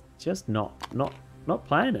just not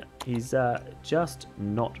playing it. He's just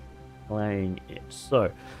not playing it.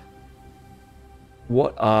 So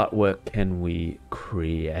what artwork can we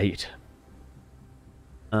create?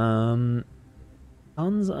 Tons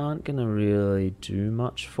aren't gonna really do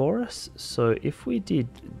much for us, so if we did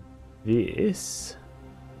this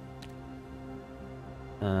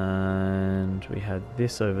and we had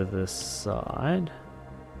this over the side,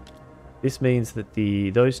 this means that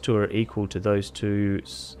those two are equal to those two,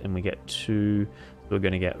 and we get 2. We're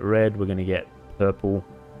going to get red, we're going to get purple.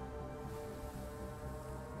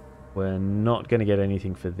 We're not going to get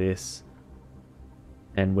anything for this,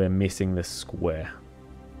 and we're missing the square.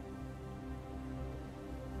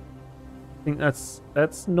 I think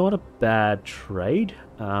that's not a bad trade,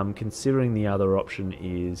 considering the other option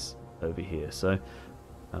is over here. So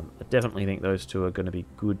I definitely think those two are going to be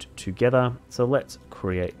good together. So let's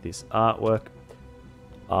create this artwork.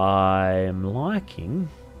 I'm liking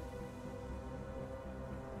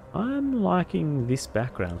this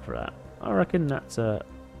background for that. I reckon that's a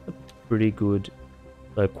pretty good.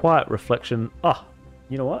 So quiet reflection. Oh,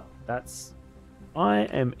 you know what? I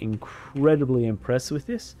am incredibly impressed with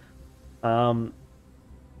this. How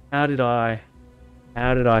did I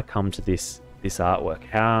come to this artwork?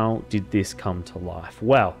 How did this come to life?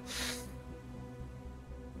 Well,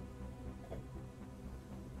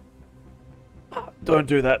 don't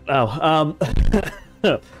do that. Oh,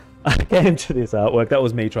 I came to this artwork. That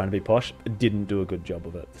was me trying to be posh. Didn't do a good job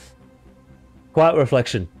of it. Quiet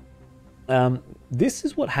reflection. This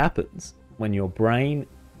is what happens when your brain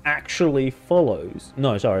actually follows.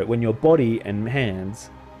 No, sorry. When your body and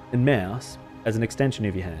hands and mouse, as an extension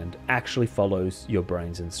of your hand, actually follows your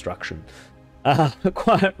brain's instruction.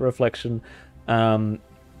 Quiet reflection.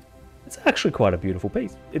 It's actually quite a beautiful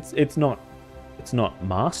piece. It's not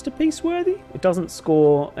masterpiece worthy. It doesn't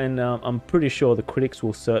score, and I'm pretty sure the critics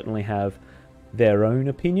will certainly have their own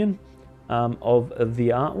opinion of the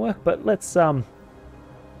artwork. But let's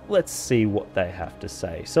see what they have to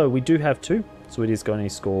say. So we do have 2, so it is going to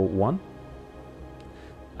score 1.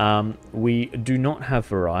 We do not have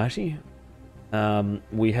variety.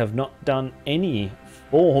 We have not done any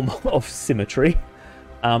form of symmetry,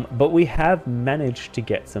 but we have managed to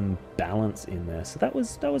get some balance in there. So that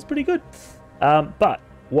was pretty good. But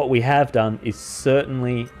what we have done is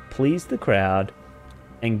certainly pleased the crowd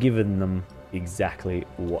and given them exactly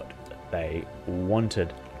what they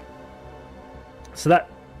wanted. So that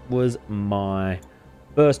was my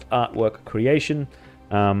first artwork creation.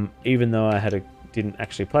 Even though I didn't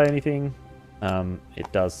actually play anything,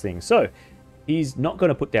 it does things. So he's not going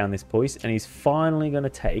to put down this piece, and he's finally going to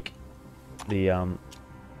take the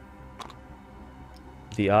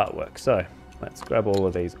artwork. So let's grab all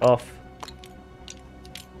of these off.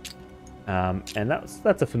 And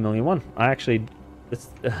that's a familiar one. I actually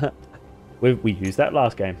we used that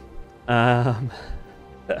last game.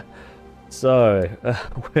 So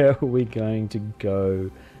where are we going to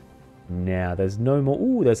go now? There's no more.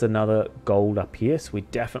 Ooh, there's another gold up here. So we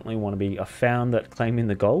definitely want to be. I found that claiming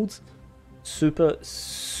the golds, super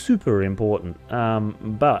important.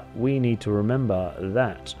 But we need to remember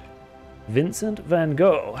that Vincent van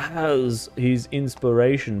Gogh has his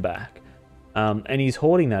inspiration back. And he's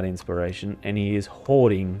hoarding that inspiration, and he is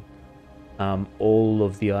hoarding all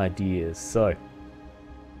of the ideas. So,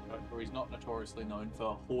 he's not notoriously known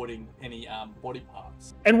for hoarding any body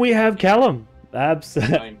parts. And we have Callum.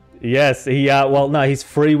 Absolutely. Yes, well, no, he's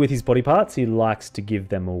free with his body parts. He likes to give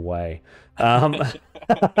them away. So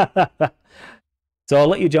I'll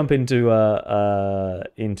let you jump into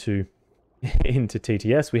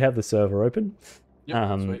TTS. We have the server open.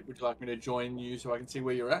 Yep, sweet. Would you like me to join you so I can see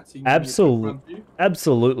where you're at? So you can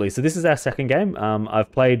absolutely. So this is our second game.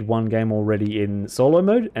 I've played one game already in solo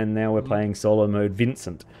mode, and now we're playing solo mode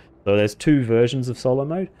Vincent. So there's 2 versions of solo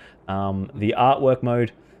mode. The artwork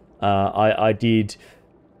mode, I did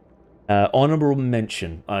Honorable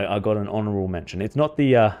mention. I got an honorable mention. It's not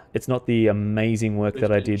the amazing work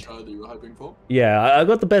that I did. Show that you were hoping for. Yeah, I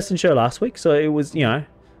got the best in show last week, so it was, you know,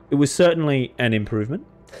 it was certainly an improvement,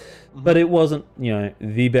 but it wasn't, you know,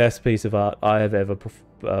 the best piece of art I have ever put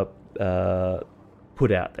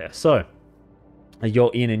out there. So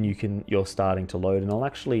you're in and you're starting to load, and I'll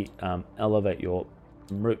actually elevate your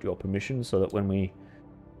permission so that when we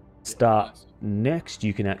start next,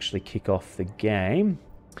 you can actually kick off the game.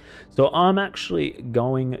 So I'm actually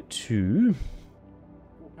going to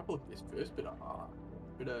have a look at this first bit of art.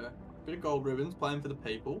 Bit of gold ribbons playing for the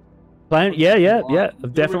people. Yeah,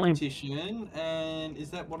 definitely. Repetition, and is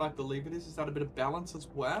that what I believe it is? Is that a bit of balance as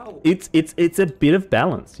well? It's a bit of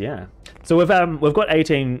balance, yeah. So we've got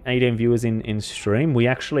 18 viewers in stream. We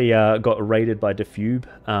actually got rated by Dfube.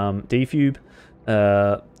 Dfube.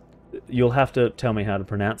 You'll have to tell me how to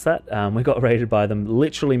pronounce that. We got rated by them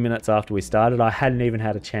literally minutes after we started. I hadn't even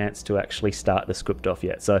had a chance to actually start the script off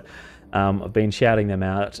yet. So I've been shouting them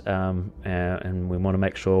out, and we want to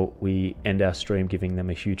make sure we end our stream giving them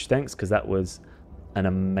a huge thanks, because that was an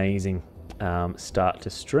amazing start to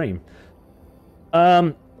stream.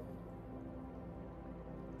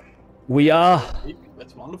 We are...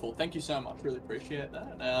 That's wonderful. Thank you so much. Really appreciate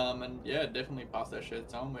that. And yeah, definitely pass that shared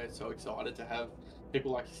zone. We're so excited to have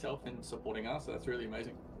people like yourself in supporting us. So that's really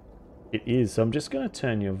amazing. It is. So I'm just going to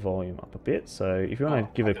turn your volume up a bit. So if you want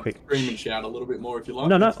to give a quick... Scream and shout a little bit more if you like.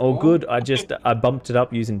 No, all good. I bumped it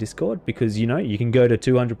up using Discord because, you know, you can go to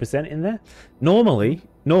 200% in there. Normally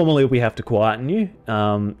we have to quieten you,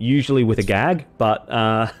 usually with a gag, but...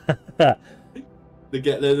 the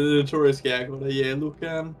notorious gag. Yeah, look,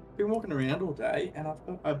 been walking around all day, and I've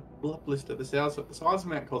got a block list of the size of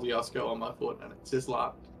Mount Kosciuszko on my foot, and it's just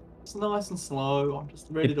like, it's nice and slow. I'm just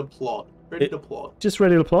ready to plod. Just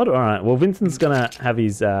ready to plod? All right. Well, Vincent's gonna have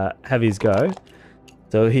his go.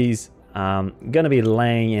 So he's gonna be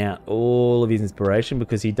laying out all of his inspiration,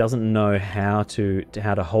 because he doesn't know how to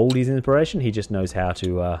hold his inspiration. He just knows how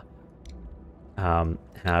to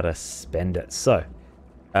spend it. So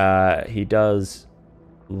he does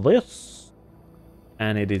this,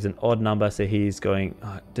 and it is an odd number. So he's going.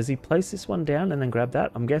 Does he place this one down and then grab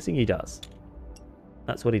that? I'm guessing he does.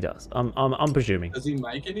 That's what he does. I'm presuming. Does he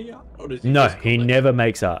make any art? Or does he no, he never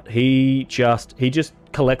makes art. He just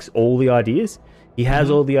collects all the ideas. He has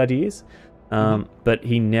all the ideas, but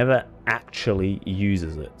he never actually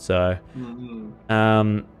uses it. So,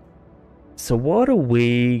 so what are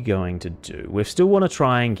we going to do? We still want to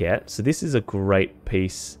try and get. So this is a great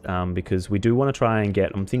piece, because we do want to try and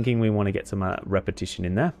get. I'm thinking we want to get some repetition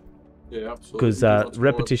in there. Yeah, absolutely. Because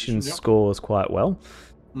repetition scores quite well.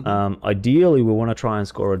 Ideally, we want to try and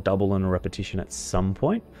score a double and a repetition at some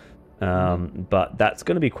point, but that's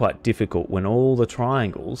going to be quite difficult when all the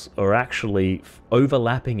triangles are actually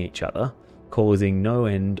overlapping each other, causing no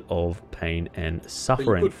end of pain and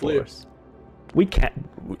suffering for us. We can't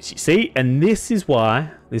see, and this is why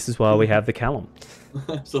we have the Callum.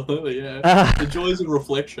 Absolutely, yeah. The joys of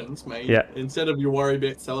reflections, mate. Yeah. Instead of your worry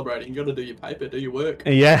about celebrating, you got to do your paper, do your work.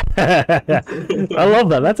 Yeah. I love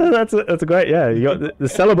that. That's a great. Yeah. You got the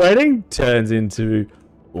celebrating turns into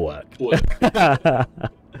work.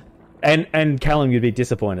 And Callum, you'd be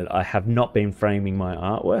disappointed. I have not been framing my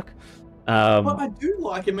artwork. Well, I do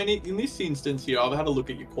like. I mean, in this instance here, I've had a look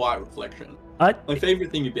at your quiet reflection. My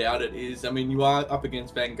favourite thing about it is, I mean, you are up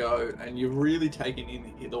against Van Gogh, and you're really taking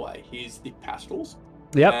in the way his thick pastels.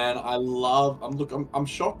 Yep. And I love. I'm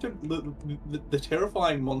shocked at the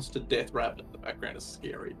terrifying monster death rabbit in the background is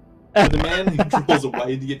scary. The man who draws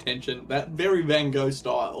away the attention, that very Van Gogh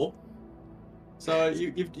style. So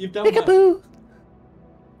you've done that.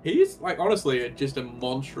 He is, like, honestly just a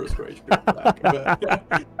monstrous creature.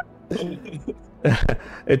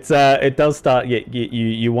 It does start. Yeah,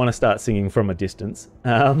 you want to start singing from a distance.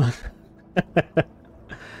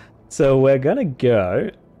 So we're gonna go.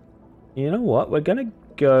 You know what? We're gonna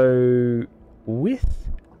go with.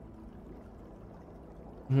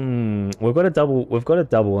 We've got a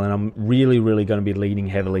double, and I'm really going to be leaning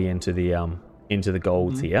heavily into the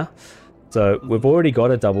golds here. So we've already got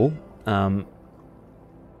a double, and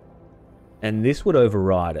this would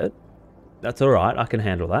override it. That's all right. I can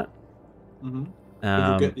handle that.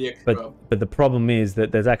 But the problem is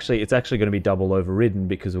that it's actually going to be double overridden,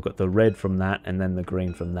 because we've got the red from that and then the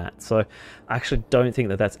green from that. So I actually don't think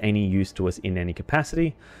that that's any use to us in any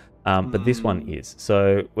capacity. But this one is.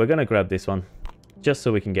 So we're going to grab this one just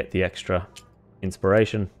so we can get the extra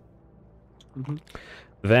inspiration.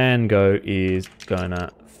 Van Gogh is going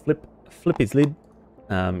to flip his lid.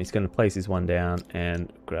 He's going to place his one down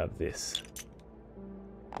and grab this.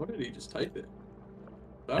 What did he just take there?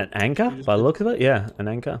 An anchor, by the look of it, yeah, an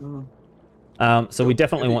anchor. So we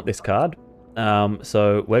definitely want this card.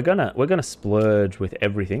 So we're gonna splurge with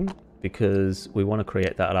everything because we want to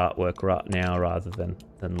create that artwork right now rather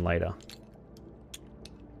than later.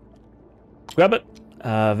 Grab it.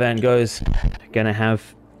 Van Gogh's gonna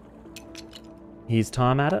have his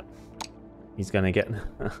time at it. He's gonna get.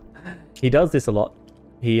 He does this a lot.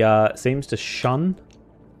 He seems to shun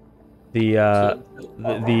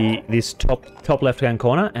this top left hand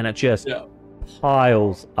corner, and it just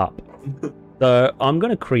piles up. So I'm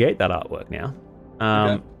gonna create that artwork now.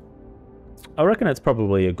 Okay. I reckon it's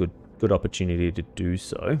probably a good opportunity to do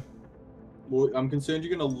so. Well, I'm concerned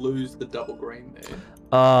you're gonna lose the double green there.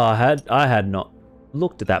 Oh, I had not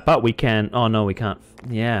looked at that, but we can. Oh no, we can't.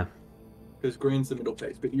 Yeah. Because green's the middle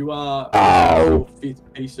piece, but you are your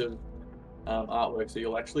fifth piece of artwork, so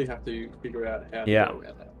you'll actually have to figure out how to go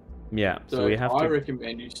around that. Yeah. So we have I to.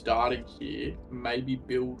 recommend you starting here, maybe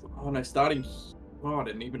build. Oh no, starting. Oh, I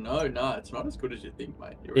didn't even know. No, it's not as good as you think,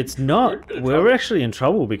 mate. It's not. We're actually in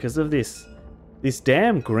trouble because of this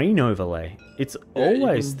damn green overlay. It's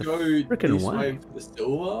always the freaking way. For the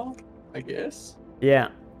silver, I guess. Yeah.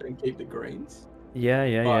 And keep the greens. Yeah.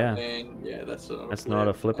 Then, that's not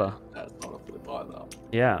a flipper. That's not a flip either.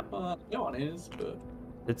 Yeah. No one is, but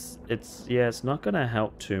it's not gonna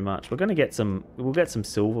help too much. We'll get some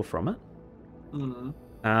silver from it.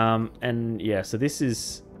 And yeah, so this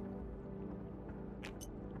is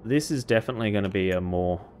definitely going to be a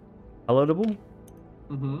more palatable.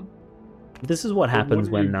 This is what happens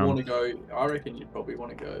when want to go. I reckon you probably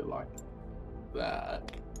want to go like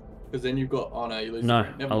that, because then you've got. Oh no, you lose. No, the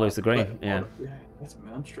green. I'll lose the green. Yeah, that's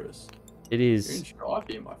monstrous. It You're in is. strife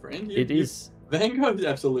here, my friend. It is. Van Gogh's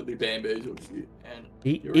absolutely bamboozled you, and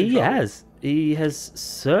he has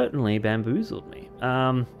certainly bamboozled me.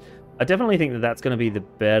 I definitely think that's going to be the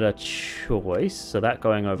better choice. So that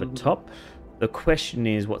going over top. The question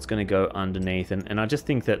is what's going to go underneath, and I just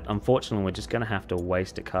think that unfortunately we're just going to have to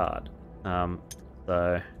waste a card. So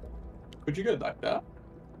could you go like that?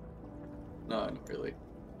 No, not really.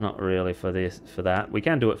 Not really for that. We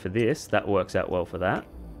can do it for this. That works out well for that,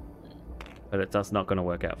 but it does not going to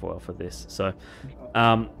work out well for this. So,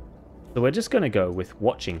 so we're just going to go with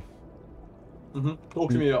watching.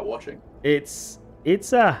 Talk to me about watching. It's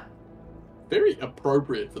very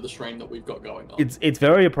appropriate for the stream that we've got going on. It's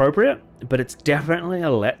very appropriate, but it's definitely a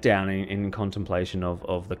letdown in contemplation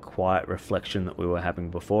of the quiet reflection that we were having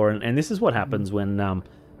before. And this is what happens when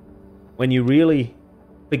you really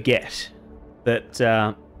forget that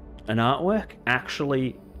an artwork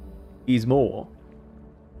actually is more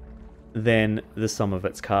than the sum of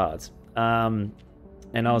its cards. And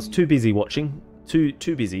I was too busy watching,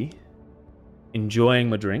 too busy enjoying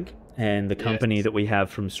my drink and the company that we have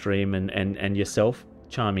from stream and yourself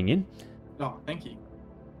chiming in. Oh, thank you.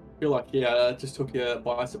 I feel like just took you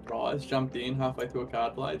by surprise, jumped in halfway through a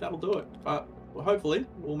card play. That'll do it. But hopefully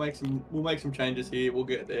we'll make some changes here. We'll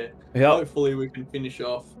get there. Yep. Hopefully we can finish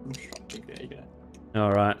off. There you go.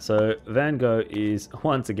 All right. So Van Gogh is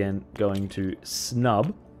once again going to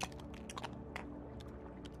snub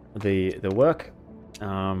the work.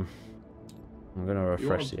 I'm gonna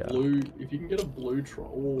refresh the blue. If you can get a blue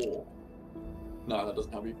troll. No, that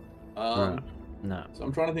doesn't help you. Right. No. So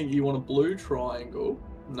I'm trying to think. You want a blue triangle?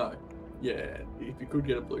 No. Yeah. If you could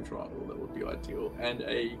get a blue triangle, that would be ideal. And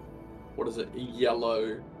a A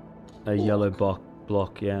yellow. Yellow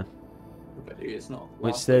block. Yeah. But it's not.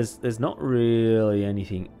 Which there's not really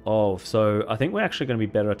anything of. So I think we're actually going to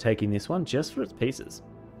be better at taking this one just for its pieces.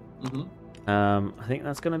 I think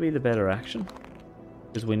that's going to be the better action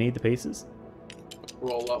because we need the pieces.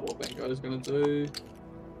 Roll up what Van Gogh's going to do.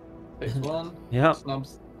 Takes one. Yeah.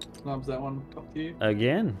 Snubs that one up to you.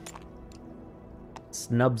 Again.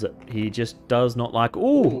 Snubs it. He just does not like...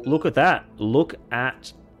 Ooh, look at that. Look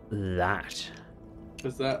at that.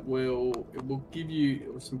 Because it will give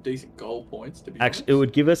you some decent gold points, to be honest. It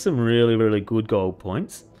would give us some really, really good gold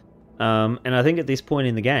points. And I think at this point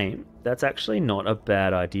in the game, that's actually not a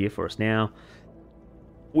bad idea for us. Now,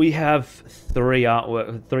 we have three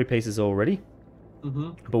pieces already.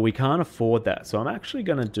 But we can't afford that, so I'm actually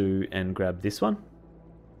gonna do and grab this one,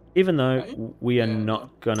 even though we are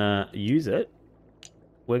not gonna use it.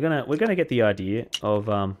 We're gonna get the idea of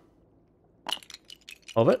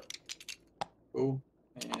it. Oh,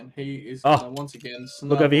 and he is gonna once again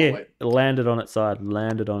snub. Look over here. It landed on its side.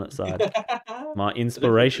 My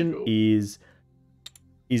inspiration cool. is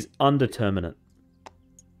undeterminate.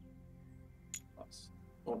 Nice.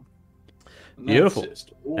 Oh. Beautiful.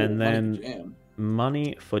 Ooh, and then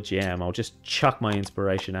money for jam. I'll just chuck my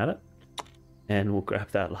inspiration at it, and we'll grab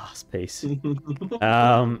that last piece.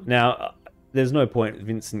 Now, there's no point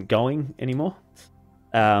Vincent going anymore,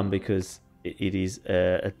 because it is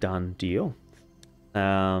a done deal.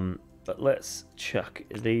 But let's chuck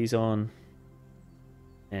these on.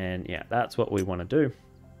 And yeah, that's what we want to do.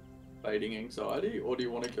 Fading anxiety, or do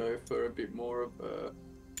you want to go for a bit more of a...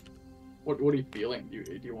 What are you feeling?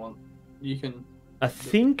 Do you want... You can... I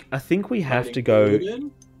think we have to go...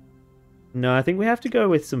 No, I think we have to go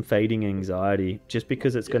with some fading anxiety, just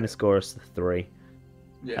because it's going to score us the 3.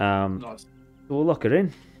 Yeah, nice. We'll lock it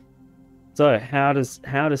in. So, how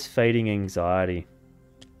does fading anxiety...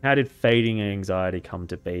 How did fading anxiety come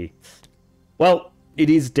to be? Well, it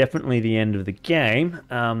is definitely the end of the game,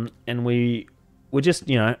 and we were just,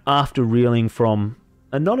 after reeling from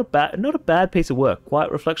not a bad piece of work.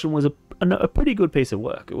 Quiet Reflection was a pretty good piece of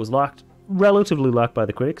work. It was relatively liked by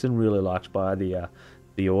the critics and really liked by the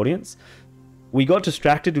audience. We got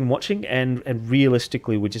distracted in watching, and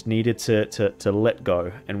realistically, we just needed to let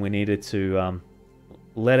go, and we needed to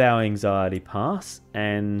let our anxiety pass,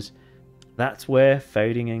 and that's where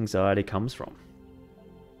fading anxiety comes from.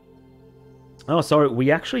 Oh, sorry,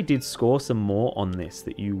 we actually did score some more on this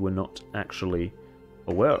that you were not actually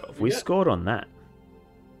aware of. We scored on that.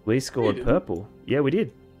 We scored purple. Yeah, we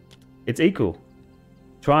did. It's equal.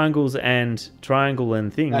 Triangle and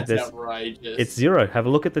thing. That's outrageous. It's 0. Have a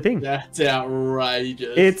look at the thing. That's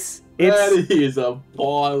outrageous. That is a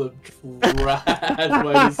pile of trash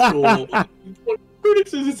way to score.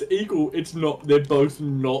 Critics says it's equal. It's not. They're both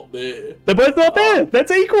not there. They're both not there.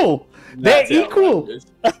 That's equal. They're equal.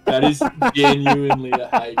 That is genuinely a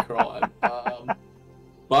hate crime.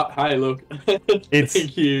 But hey, look.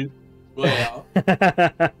 Thank you. Wow.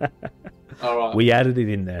 All right. We added it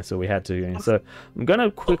in there, so we had to. So I'm going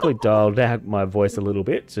to quickly dial down my voice a little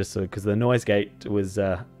bit, just so because the noise gate was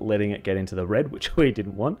letting it get into the red, which we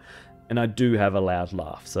didn't want, and I do have a loud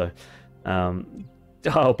laugh, so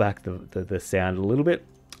dial back the sound a little bit.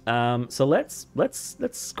 So let's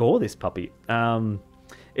score this puppy.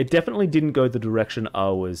 It definitely didn't go the direction I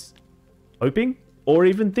was hoping or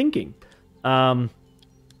even thinking.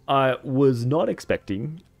 I was not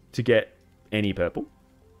expecting to get any purple.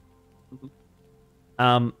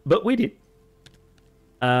 But we did.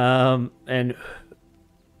 And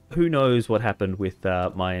who knows what happened with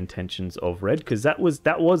my intentions of red, because that was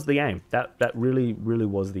the aim. That really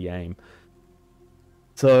was the aim.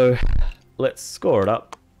 So let's score it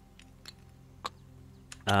up.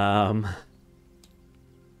 Am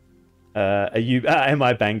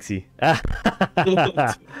I Banksy?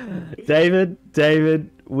 David,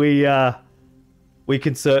 we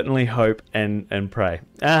can certainly hope and pray.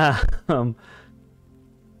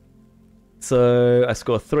 So I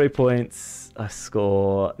score 3 points. I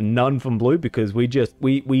score none from blue because we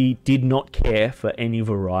did not care for any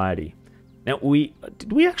variety. Now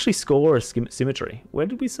did we actually score a symmetry? Where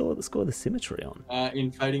did we score the symmetry on?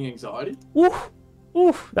 In Fading Anxiety.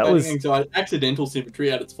 Oof, that was anxiety, accidental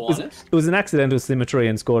symmetry at its finest. It was an accidental symmetry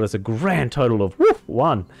and scored us a grand total of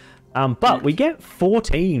 1. But we get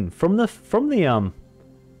 14 from the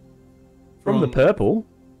purple.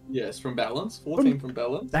 Yes, from balance. 14 from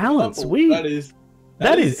balance. Balance.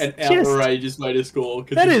 That is an outrageous way to score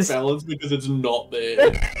because it's balanced because it's not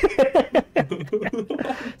there.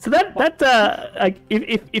 So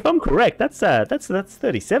if I'm correct, that's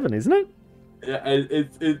 37, isn't it? Yeah,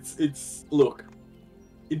 it's look.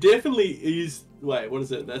 It definitely is. Wait, what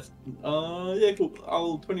is it? That's yeah,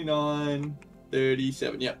 cool. 29,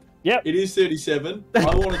 37. Yep. Yep. It is 37.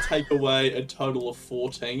 I want to take away a total of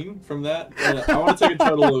 14 from that. I want to take a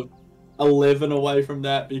total of 11 away from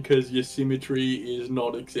that because your symmetry is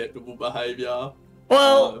not acceptable behavior.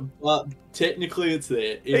 Well, but technically it's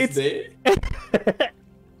there. It's there.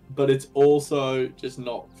 But it's also just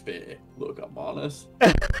not fair. Look, I'm honest.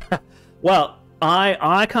 Well,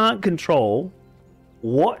 I can't control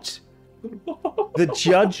what the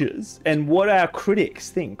judges and what our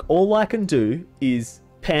critics think. All I can do is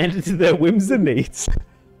pander to their whims and needs.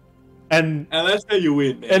 And that's how you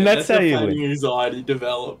win, man. And that's how you win. Anxiety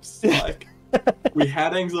develops. Like, we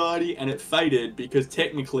had anxiety and it faded because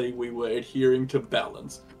technically we were adhering to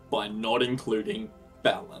balance by not including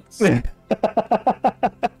balance.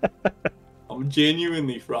 I'm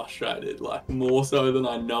genuinely frustrated, like more so than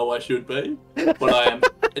I know I should be, but I am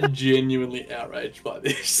genuinely outraged by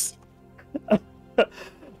this.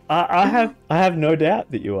 I have no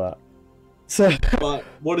doubt that you are. So, but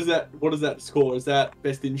what is that score? Is that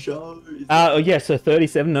best in show? Yeah, so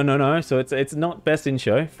 37. No. So it's not best in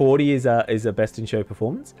show. 40 is a best in show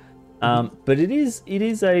performance. But it is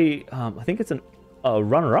a I think it's a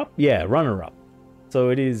runner up. Yeah, runner up. So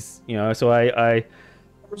it is, so I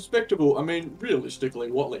respectable. I mean,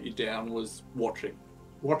 realistically, what let you down was watching.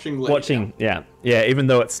 Yeah. Even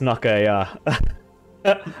though it snuck a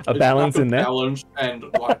A balance in there. Balance and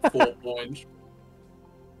like 4 points.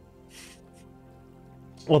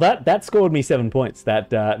 Well, that scored me 7 points.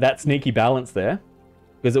 That sneaky balance there,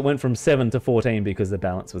 because it went from 7 to 14 because the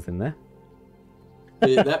balance was in there.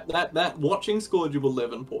 Yeah, that watching scored you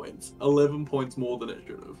 11 points. 11 points more than it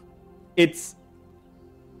should have. It's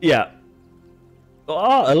yeah.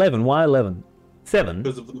 Oh, 11. Why 11? 7.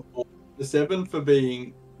 Because of the 7 for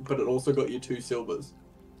being, but it also got you 2 silvers.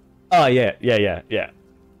 Oh yeah.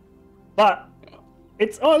 But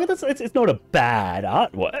it's not a bad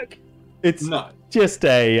artwork. It's just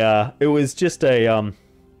it was just a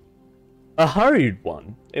hurried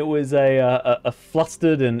one. It was a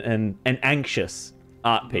flustered and anxious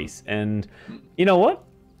art piece. And you know what?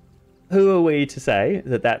 Who are we to say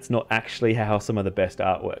that that's not actually how some of the best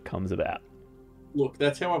artwork comes about? Look,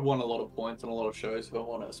 that's how I've won a lot of points on a lot of shows, if I'm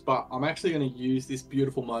honest. But I'm actually going to use this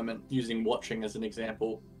beautiful moment, using watching as an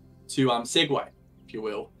example, to segue, if you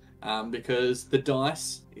will. Because the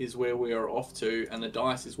dice is where we are off to, and the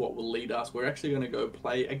dice is what will lead us. We're actually going to go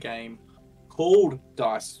play a game called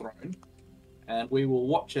Dice Thrown, and we will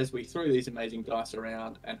watch as we throw these amazing dice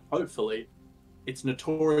around, and hopefully it's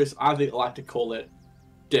notorious, I like to call it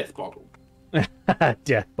Death Boggle.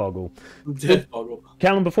 Death Boggle. Death Boggle.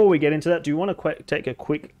 Callum, before we get into that, do you want to take a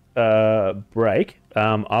quick break?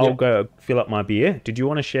 I'll go fill up my beer. Did you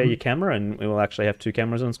want to share your camera, and we will actually have 2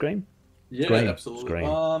 cameras on screen? Yeah, absolutely.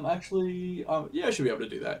 Yeah, I should be able to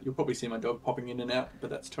do that. You'll probably see my dog popping in and out, but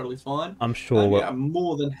that's totally fine. I'm sure. Yeah, I'm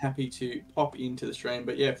more than happy to pop into the stream.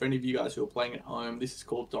 But yeah, for any of you guys who are playing at home, this is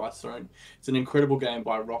called Dice Throne. It's an incredible game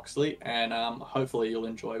by Roxley, and hopefully you'll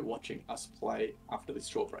enjoy watching us play after this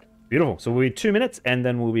short break. Beautiful. So we'll be 2 minutes, and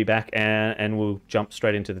then we'll be back, and we'll jump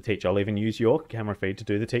straight into the teach. I'll even use your camera feed to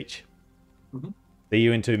do the teach. See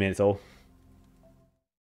you in 2 minutes, all.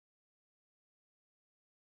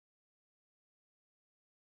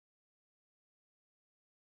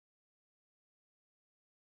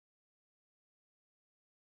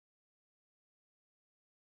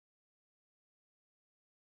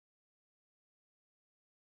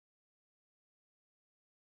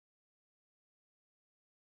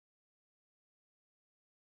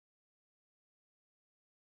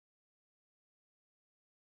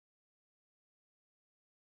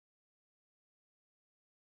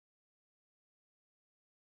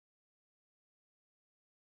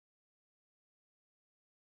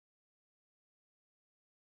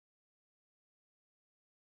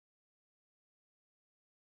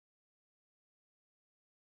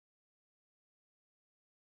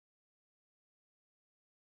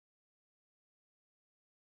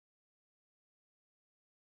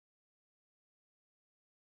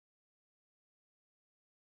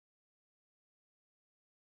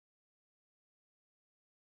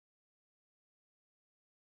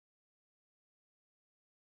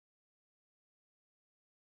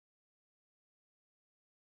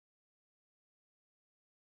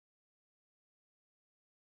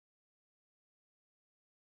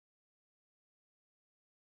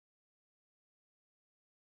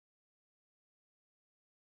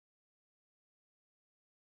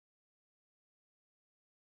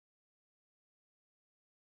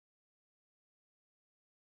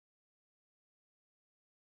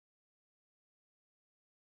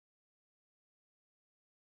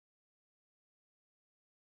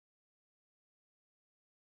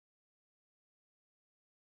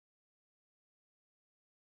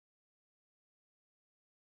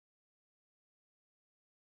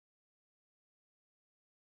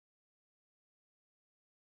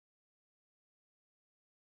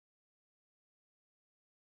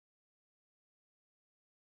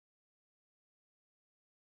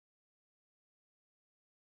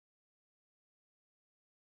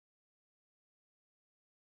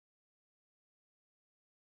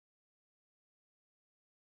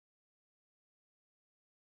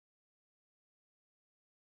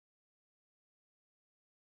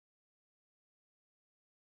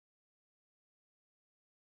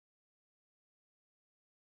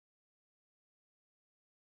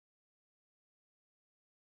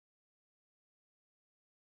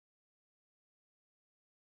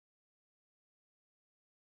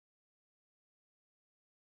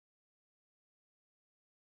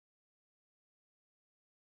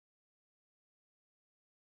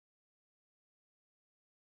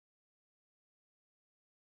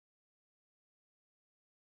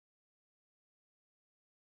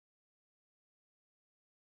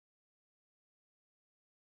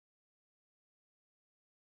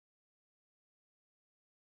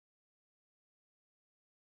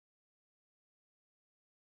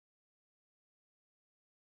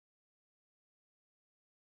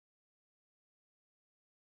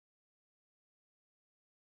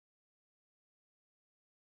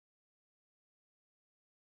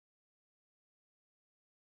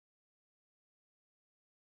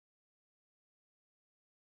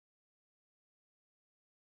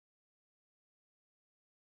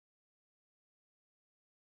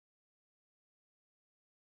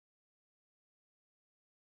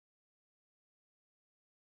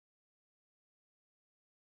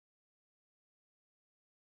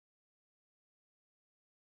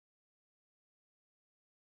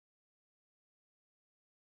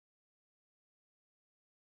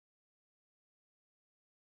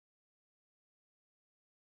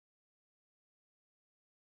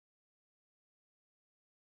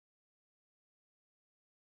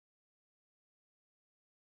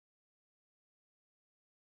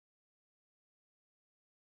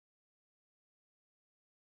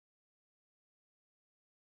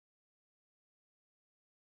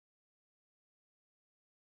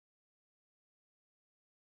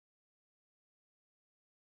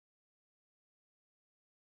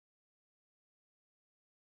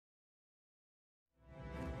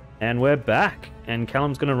 And we're back, and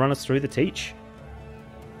Callum's going to run us through the teach.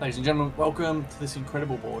 Ladies and gentlemen, welcome to this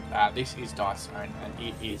incredible board. This is Dice Zone, and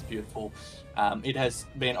it is beautiful. It has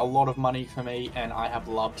been a lot of money for me, and I have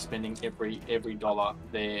loved spending every dollar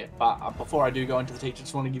there. But before I do go into the teach, I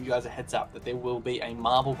just want to give you guys a heads up that there will be a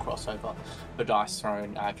Marvel crossover for Dice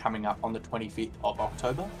Throne coming up on the 25th of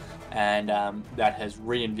October, and that has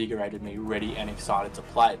reinvigorated me, ready and excited to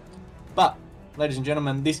play. But, ladies and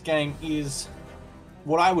gentlemen, this game is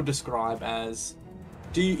what I would describe as,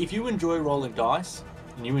 if you enjoy rolling dice,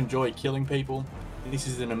 and you enjoy killing people, this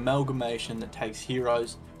is an amalgamation that takes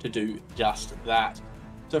heroes to do just that.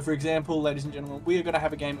 So for example, ladies and gentlemen, we are going to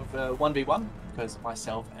have a game of 1v1 because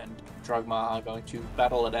myself and Drugma are going to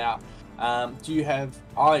battle it out.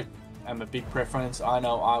 I am a big preference. I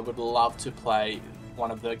know I would love to play one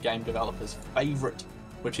of the game developers' favorite,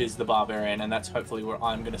 which is the Barbarian, and that's hopefully where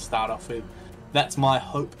I'm going to start off with. That's my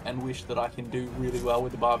hope and wish, that I can do really well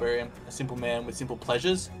with the Barbarian, a simple man with simple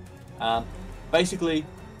pleasures. Basically,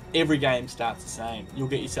 every game starts the same. You'll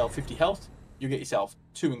get yourself 50 health, you'll get yourself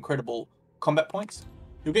 2 incredible combat points,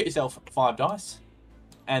 you'll get yourself 5 dice,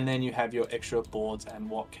 and then you have your extra boards and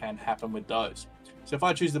what can happen with those. So if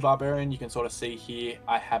I choose the Barbarian, you can sort of see here,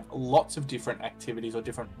 I have lots of different activities or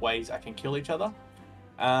different ways I can kill each other.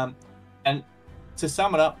 And to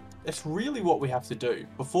sum it up, that's really what we have to do.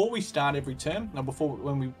 Before we start every turn,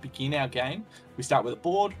 when we begin our game, we start with a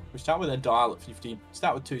board, we start with a dial at 50,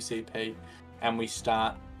 start with 2 CP, and we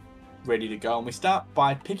start ready to go. And we start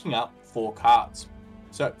by picking up 4 cards.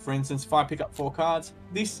 So for instance, if I pick up 4 cards,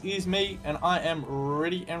 this is me and I am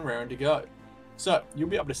ready and raring to go. So you'll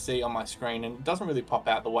be able to see on my screen, and it doesn't really pop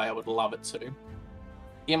out the way I would love it to.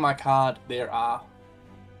 In my card, there are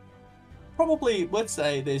probably, let's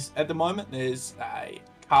say at the moment, there's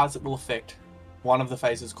cards that will affect one of the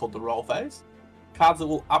phases called the roll phase, cards that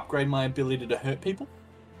will upgrade my ability to hurt people,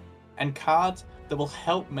 and cards that will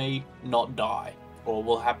help me not die, or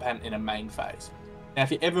will happen in a main phase. Now,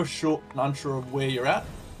 if you're ever short and unsure of where you're at,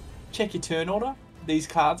 check your turn order. These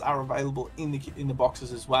cards are available in the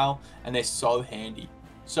boxes as well, and they're so handy.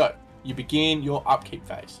 So, you begin your upkeep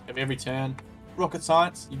phase of every turn. Rocket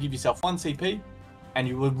science, you give yourself 1 CP, and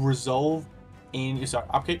you will resolve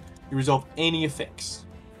upkeep, you resolve any effects.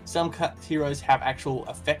 Some heroes have actual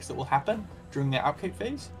effects that will happen during their upkeep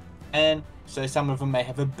phase, and so some of them may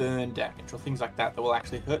have a burn damage or things like that that will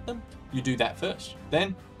actually hurt them. You do that first.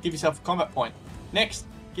 Then give yourself a combat point. Next,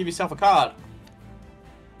 give yourself a card,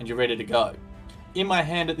 and you're ready to go. In my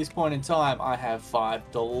hand at this point in time, I have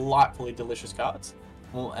 5 delightfully delicious cards,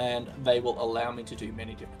 and they will allow me to do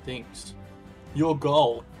many different things. Your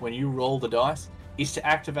goal when you roll the dice is to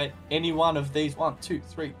activate any one of these 1, 2,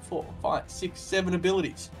 3, 4, 5, 6, 7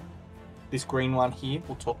 abilities. This green one here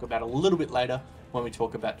we'll talk about a little bit later when we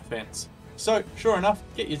talk about defense. So, sure enough,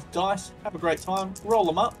 get your dice, have a great time, roll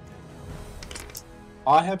them up.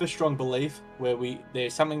 I have a strong belief where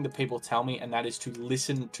there's something that people tell me, and that is to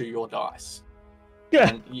listen to your dice. Yeah.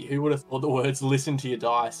 And who would have thought the words "listen to your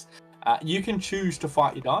dice"? You can choose to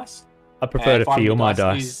fight your dice. I prefer to feel my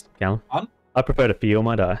dice, Callum. I prefer to feel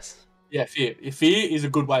my dice. Yeah, fear. Fear is a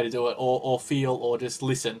good way to do it, or feel, or just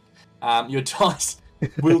listen. Your dice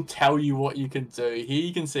will tell you what you can do. Here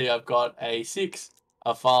you can see I've got a 6,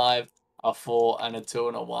 a 5, a 4, and a 2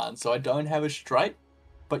 and a 1. So I don't have a straight,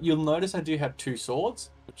 but you'll notice I do have 2 swords,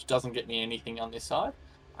 which doesn't get me anything on this side.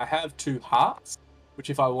 I have 2 hearts, which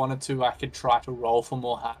if I wanted to, I could try to roll for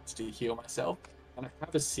more hearts to heal myself. And I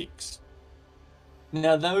have a 6.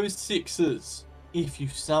 Now those 6s, if you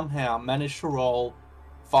somehow manage to roll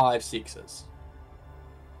 5 6s,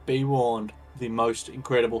 be warned, the most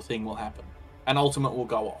incredible thing will happen. An ultimate will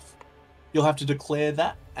go off. You'll have to declare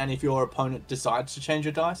that, and if your opponent decides to change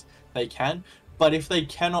your dice, they can. But if they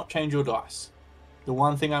cannot change your dice, the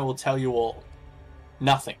one thing I will tell you all,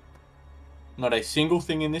 nothing. Not a single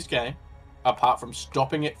thing in this game, apart from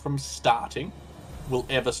stopping it from starting, will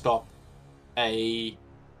ever stop a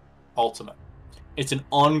ultimate. It's an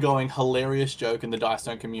ongoing hilarious joke in the Dice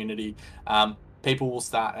Zone community. People will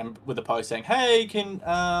start with a post saying, "Hey, can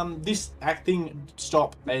this thing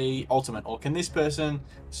stop a ultimate?" Or "Can this person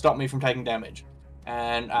stop me from taking damage?"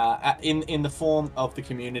 And in the form of the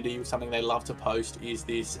community, something they love to post is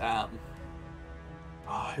this.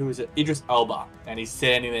 Who is it? Idris Elba, and he's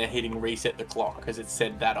standing there hitting reset the clock because it's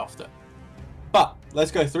said that often. But let's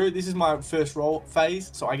go through. This is my first roll phase,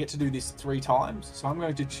 so I get to do this 3 times. So I'm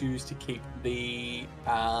going to choose to keep the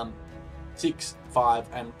 6, 5,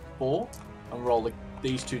 and 4. And roll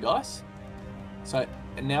these 2 dice. So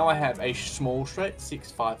and now I have a small straight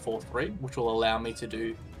 6, 5, 4, 3, which will allow me to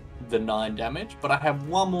do the 9 damage. But I have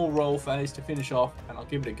one more roll phase to finish off, and I'll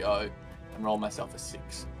give it a go and roll myself a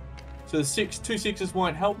 6. So the two sixes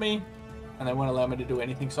won't help me, and they won't allow me to do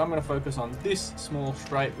anything. So I'm going to focus on this small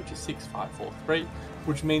straight, which is 6, 5, 4, 3,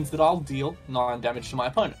 which means that I'll deal 9 damage to my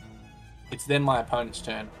opponent. It's then my opponent's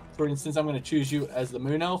turn. For instance, I'm going to choose you as the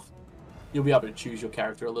Moon Elf. You'll be able to choose your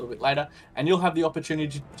character a little bit later, and you'll have the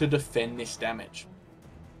opportunity to defend this damage.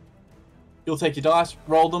 You'll take your dice,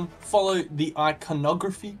 roll them, follow the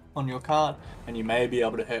iconography on your card, and you may be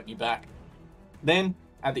able to hurt me back. Then,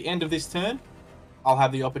 at the end of this turn, I'll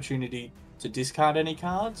have the opportunity to discard any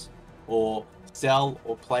cards, or sell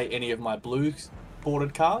or play any of my blue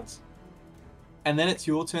bordered cards. And then it's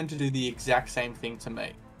your turn to do the exact same thing to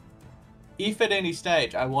me. If at any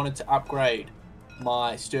stage I wanted to upgrade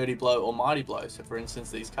my Sturdy Blow or Mighty Blow, so for instance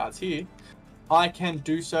these cards here, I can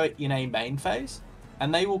do so in a main phase,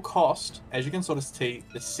 and they will cost, as you can sort of see,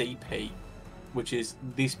 the CP, which is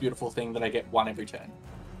this beautiful thing that I get 1 every turn.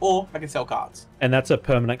 Or I can sell cards. And that's a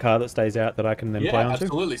permanent card that stays out that I can then play onto? Yeah,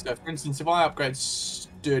 absolutely. So for instance, if I upgrade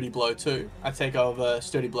Sturdy Blow 2, I take over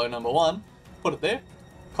Sturdy Blow number 1, put it there,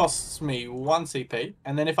 costs me 1 CP,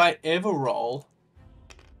 and then if I ever roll,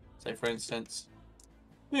 say for instance,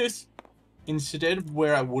 this, instead of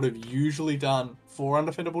where I would have usually done 4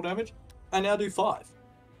 undefendable damage, I now do 5.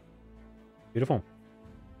 Beautiful.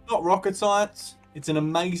 Not rocket science. It's an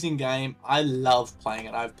amazing game. I love playing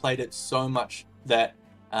it. I've played it so much that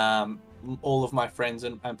all of my friends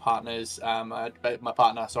and partners, my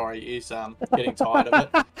partner, sorry, is getting tired of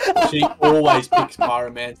it. She always picks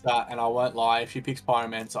Pyromancer, and I won't lie, if she picks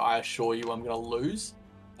Pyromancer, I assure you I'm going to lose.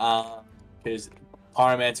 Because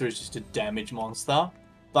Pyromancer is just a damage monster.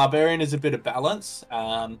 Barbarian is a bit of balance,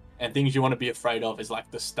 and things you want to be afraid of is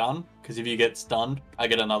like the stun, because if you get stunned, I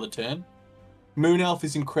get another turn. Moon Elf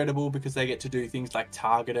is incredible because they get to do things like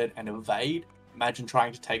targeted and evade. Imagine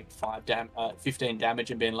trying to take 15 damage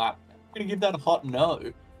and being like, I'm going to give that a hot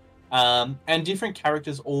no. And different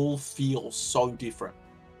characters all feel so different.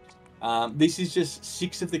 This is just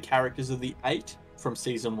 6 of the characters of the 8 from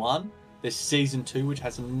Season 1. There's Season 2, which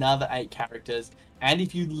has another 8 characters. And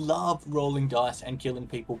if you love rolling dice and killing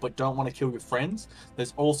people but don't want to kill your friends,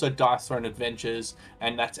 there's also Dice Throne Adventures,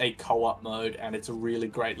 and that's a co-op mode, and it's a really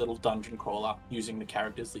great little dungeon crawler using the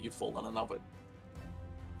characters that you've fallen in love with.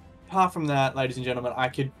 Apart from that, ladies and gentlemen, I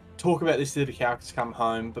could talk about this till the characters come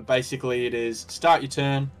home, but basically it is start your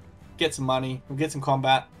turn, get some money, get some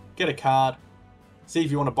combat, get a card, see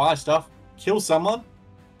if you want to buy stuff, kill someone,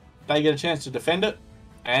 they get a chance to defend it,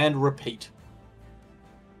 and repeat.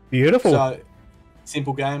 Beautiful. So,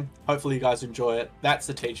 simple game. Hopefully you guys enjoy it. That's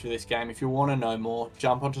the teach for this game. If you want to know more,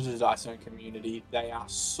 jump onto the Dice Zone community. They are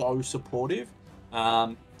so supportive.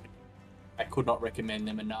 I could not recommend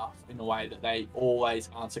them enough in the way that they always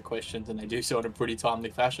answer questions, and they do so in a pretty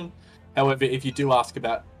timely fashion. However, if you do ask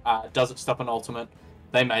about does it stop an ultimate,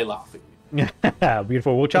 they may laugh at you.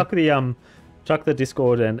 Beautiful. We'll chuck the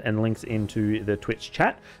Discord and links into the Twitch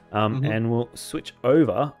chat, and we'll switch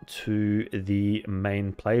over to the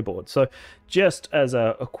main playboard. So just as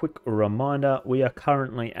a quick reminder, we are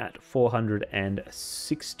currently at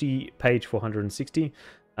 460, page 460.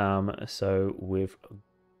 So we've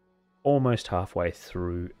almost halfway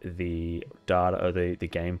through the data, or the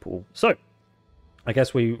game pool. So I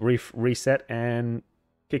guess we reset and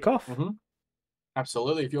kick off.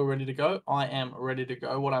 Absolutely. If you're ready to go, I am ready to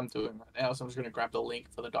go. What I'm doing right now is I'm just going to grab the link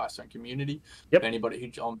for the Dice Zone community. Yep. If anybody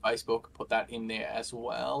who's on Facebook, put that in there as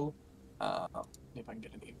well. If I can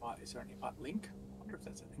get an invite, is there an invite link? I wonder if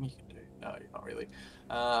that's a thing you can do. No, not really.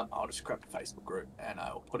 I'll just grab the Facebook group and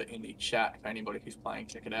I'll put it in the chat for anybody who's playing.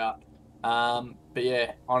 Check it out. But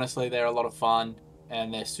yeah, honestly, they're a lot of fun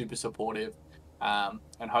and they're super supportive.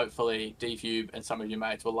 And hopefully Dfube and some of your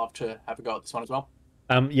mates will love to have a go at this one as well.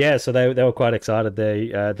 Yeah, so they were quite excited.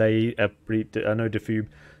 They are pretty. I know Dfube,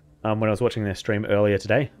 when I was watching their stream earlier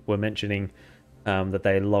today, were mentioning that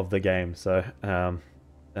they love the game. So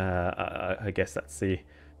I guess we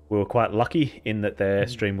were quite lucky in that their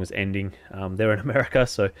stream was ending. They're in America,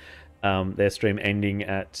 so their stream ending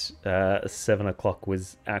at 7 o'clock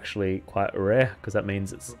was actually quite rare, because that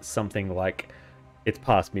means it's something like it's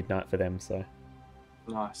past midnight for them. So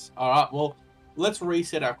nice. All right. Well, let's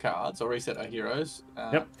reset our cards, or reset our heroes.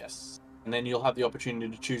 Yep. Yes. And then you'll have the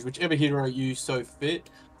opportunity to choose whichever hero you so fit.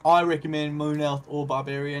 I recommend Moon Elf or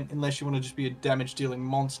Barbarian, unless you want to just be a damage-dealing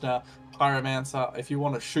monster. Pyromancer. If you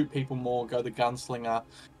want to shoot people more, go the Gunslinger.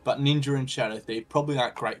 But Ninja and Shadow Thief probably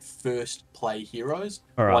aren't great first-play heroes.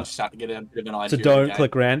 All right. Once you start to get a bit of an idea. So don't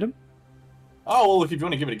click random? Oh, well, if you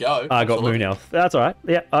want to give it a go. I got Moon Elf. That's all right.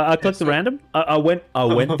 Yeah, I clicked the random. I went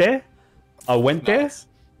there. I went there. Nice.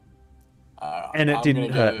 And it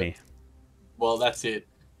didn't hurt me. Well, that's it.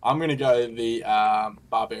 I'm going to go the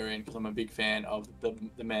Barbarian because I'm a big fan of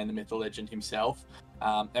the man, the myth, the legend himself.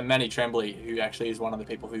 And Manny Tremblay, who actually is one of the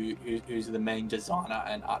people who's the main designer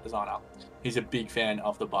and art designer. He's a big fan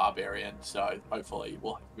of the Barbarian, so hopefully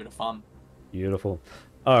we'll have a bit of fun. Beautiful.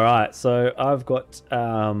 All right, so I've got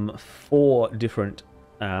 4 different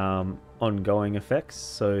ongoing effects.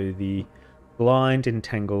 So the blind,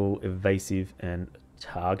 entangle, evasive, and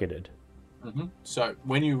targeted. So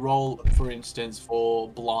when you roll, for instance, for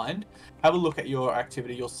blind, have a look at your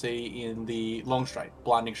activity. You'll see in the long straight,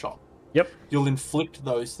 blinding shot. Yep. You'll inflict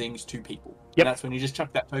those things to people. Yep. And that's when you just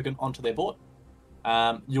chuck that token onto their board.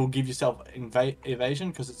 You'll give yourself evasion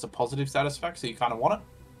because it's a positive status effect, so you kind of want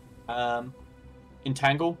it.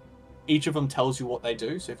 Entangle. Each of them tells you what they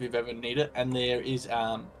do, so if you've ever need it. And there is,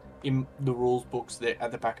 in the rules books,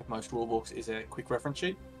 at the back of most rule books, is a quick reference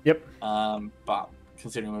sheet. Yep. But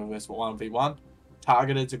considering we're versus 1v1,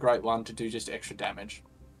 targeted's a great one to do just extra damage.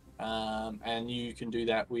 And you can do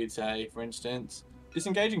that with, say, for instance,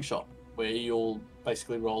 disengaging shot, where you'll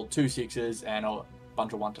basically roll 2 6s and a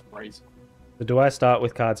bunch of 1 to 3s. So do I start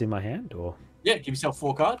with cards in my hand, or? Yeah, give yourself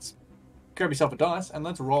 4 cards, grab yourself a dice, and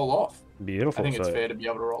let's roll off. Beautiful. I think it's fair to be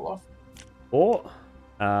able to roll off. 4.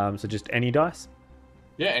 So just any dice?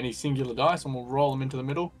 Yeah, any singular dice, and we'll roll them into the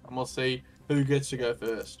middle, and we'll see who gets to go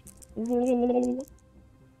first.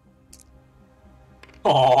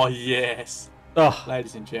 Oh, yes. Oh.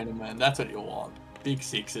 Ladies and gentlemen, that's what you want. Big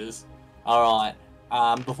 6s. All right.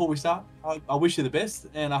 Before we start, I wish you the best,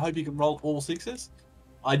 and I hope you can roll all 6s.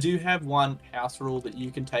 I do have one house rule that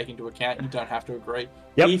you can take into account. You don't have to agree.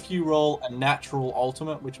 Yep. If you roll a natural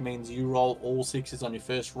ultimate, which means you roll all 6s on your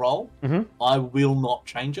first roll, I will not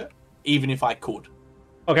change it, even if I could.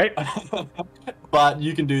 Okay. But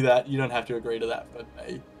you can do that. You don't have to agree to that for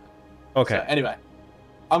me. Okay. So anyway,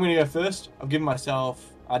 I'm going to go first. I've given myself...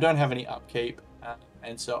 I don't have any upkeep,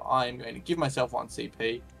 and so I'm going to give myself 1 CP.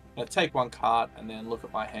 I'm going to take 1 card and then look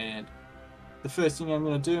at my hand. The first thing I'm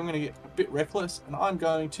going to do, I'm going to get a bit reckless, and I'm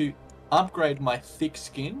going to upgrade my thick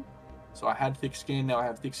skin. So I had thick skin, now I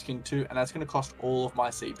have thick skin 2, and that's going to cost all of my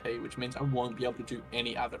CP, which means I won't be able to do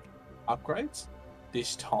any other upgrades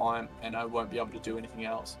this time, and I won't be able to do anything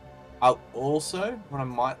else. What I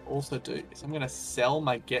might also do is I'm going to sell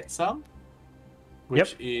my Get Some,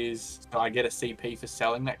 which is, so I get a CP for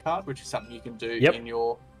selling that card, which is something you can do in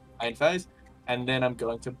your main phase, and then I'm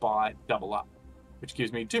going to buy Double Up, which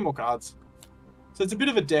gives me 2 more cards. So it's a bit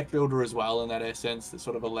of a deck builder as well in that essence that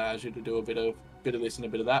sort of allows you to do a bit of this and a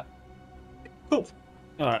bit of that. Cool.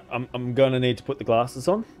 All right, I'm going to need to put the glasses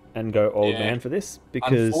on and go old man for this,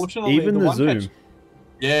 because even the zoom...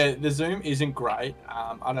 Yeah, the zoom isn't great.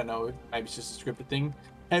 I don't know, maybe it's just a scripted thing.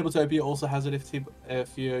 Tabletopia also has it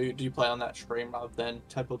if you do play on that stream rather than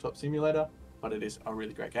Tabletop Simulator, but it is a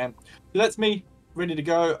really great game. So that's me, ready to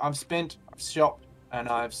go. I've spent, I've shopped, and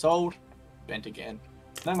I've sold, spent again.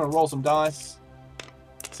 Now I'm going to roll some dice,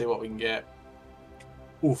 see what we can get.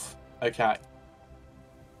 Oof, okay.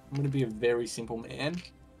 I'm going to be a very simple man.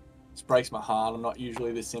 This breaks my heart. I'm not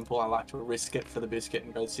usually this simple. I like to risk it for the biscuit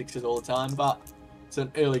and go 6s all the time, but it's an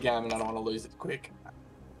early game and I don't want to lose it quick.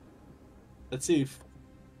 Let's see if...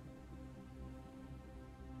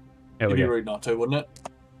 It'd be rude not to, wouldn't it?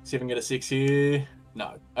 See if I can get a 6 here.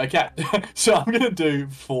 No. Okay. So I'm going to do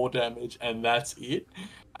 4 damage and that's it.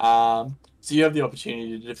 So you have the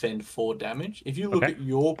opportunity to defend 4 damage. If you look at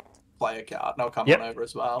your player card, and I'll come on over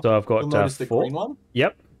as well. So I've got notice 4. The green one.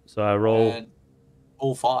 Yep. So I roll... And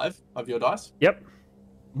all 5 of your dice. Yep.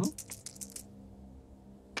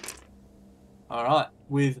 All right.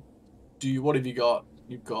 What have you got?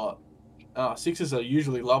 You've got 6s are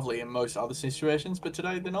usually lovely in most other situations, but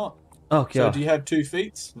today they're not. Oh, God. So do you have 2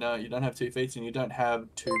 feats? No, you don't have 2 feats, and you don't have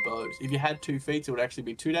 2 bows. If you had 2 feats, it would actually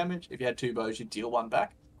be 2 damage. If you had 2 bows, you'd deal 1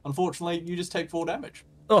 back. Unfortunately, you just take 4 damage.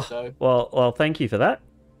 Oh, so, well, thank you for that.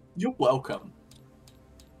 You're welcome.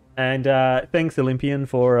 And thanks, Olympian,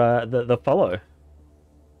 for the follow.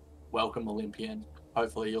 Welcome, Olympian.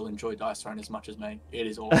 Hopefully you'll enjoy Dice Throne as much as me. It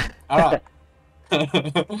is awesome. All right.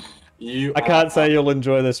 I can't say you'll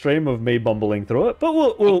enjoy the stream of me bumbling through it,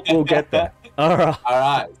 but we'll get there. All right. All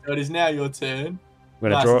right. So it is now your turn. I'm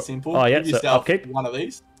gonna draw. And simple. Oh yeah. Give yourself so one of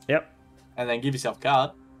these. Yep. And then give yourself a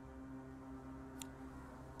card.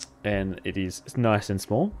 And it is nice and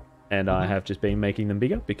small, and I have just been making them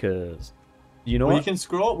bigger because you know you can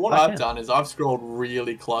scroll. What I've done is I've scrolled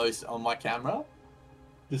really close on my camera,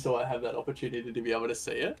 just so I have that opportunity to be able to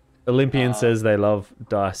see it. Olympian says they love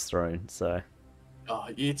Dice Throne, so. Oh,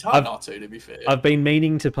 it's hard not to be fair. I've been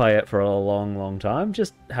meaning to play it for a long, long time,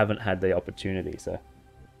 just haven't had the opportunity, so.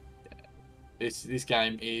 This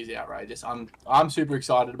game is outrageous. I'm super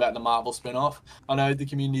excited about the Marvel spin-off. I know the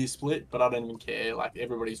community is split, but I don't even care. Like,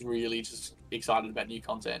 everybody's really just excited about new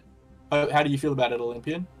content. How do you feel about it,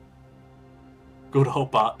 Olympian? Good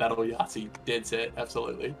old Battle Yahtzee. Dead set,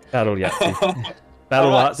 absolutely. Battle Yahtzee.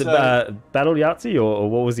 Battle Yahtzee, or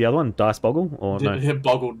what was the other one? Dice Boggle? Or no?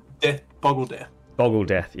 Boggle Death. Boggle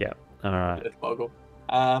Death, yeah. All right. Death Boggle.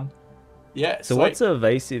 Yeah. So what's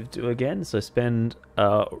evasive do again? So spend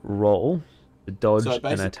a roll to dodge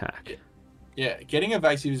an attack. Yeah, getting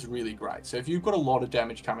evasive is really great. So if you've got a lot of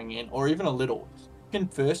damage coming in, or even a little, you can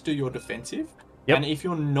first do your defensive. Yep. And if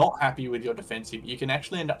you're not happy with your defensive, you can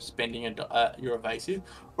actually end up spending your evasive.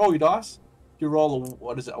 Roll your dice. You roll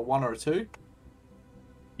a 1 or a 2.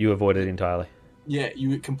 You avoid it entirely. Yeah,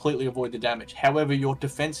 you completely avoid the damage. However, your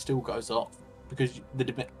defense still goes off because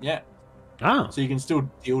so you can still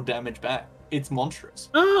deal damage back. It's monstrous.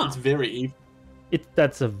 It's very evil.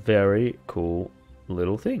 That's a very cool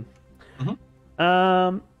little thing.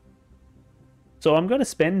 Mm-hmm. So I'm going to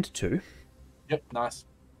spend 2. Yep, nice.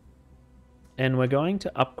 And we're going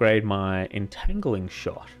to upgrade my entangling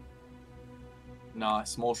shot. Nice,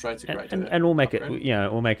 small straight's a great. And we'll make upgrade.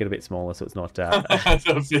 We'll make it a bit smaller so it's not. So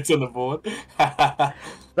it fits on the board.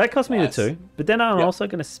 That cost me the 2, but then I'm also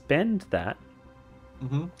going to spend that.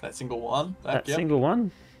 That single one. Single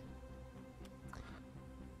one.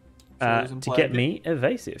 To get me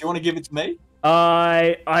evasive. Do you want to give it to me?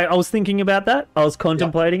 I was thinking about that. I was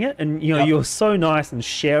contemplating it, and you're so nice and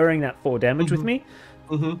sharing that 4 damage with me.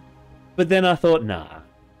 But then I thought, nah.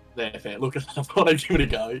 Fair. Look, I thought I'd give it a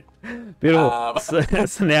go. Beautiful.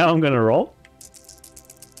 So now I'm going to roll.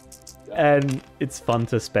 And it's fun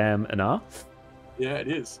to spam an R. Yeah, it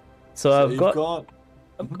is. So I've got...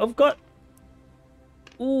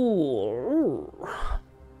 Ooh.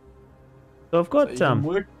 So I've got...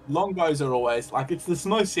 Longbows are always... Like, it's the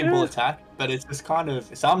most simple attack, but it's just kind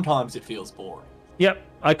of... Sometimes it feels boring. Yep.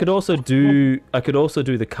 I could also do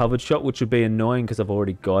the covered shot, which would be annoying because I've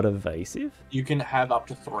already got evasive. You can have up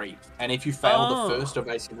to 3, and if you fail the first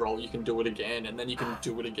evasive roll, you can do it again, and then you can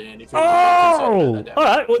do it again. If you're all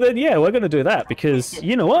right. Well then, yeah, we're gonna do that because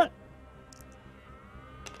you know what?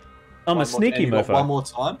 I'm a sneaky mofo. One more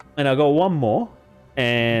time, and I got one more,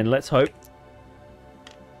 and let's hope.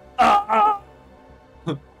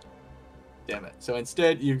 Damn it! So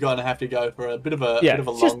instead, you're gonna have to go for a bit of a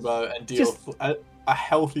longbow and deal a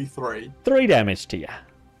healthy 3. 3 damage to you.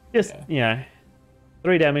 Just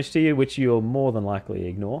 3 damage to you, which you'll more than likely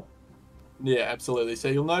ignore. Yeah, absolutely. So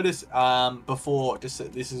you'll notice before, this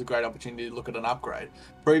is a great opportunity to look at an upgrade.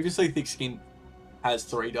 Previously, Thick Skin has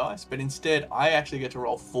 3 dice, but instead, I actually get to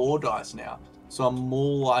roll 4 dice now. So I'm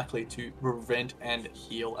more likely to prevent and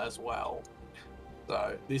heal as well.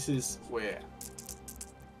 So this is where.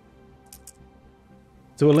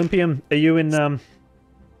 So Olympian, are you in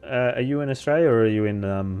Australia or are you in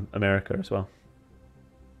America as well?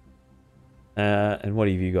 And what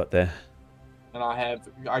have you got there? And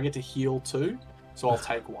I get to heal 2, so I'll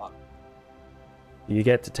take 1. You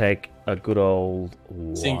get to take a good old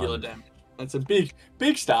 1. Singular damage. It's a big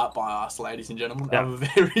start by us, ladies and gentlemen. Yep. A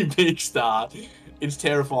very big start. It's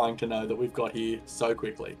terrifying to know that we've got here so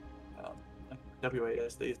quickly.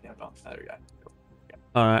 WASD is now done. There we go. Okay.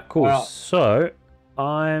 All right, cool. All right. So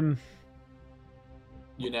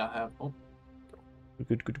you now have. Oh.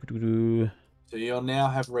 Good. So you'll now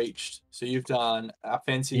have reached. So you've done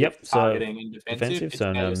offensive, targeting, and defensive.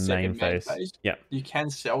 So now main phase. Yeah. You can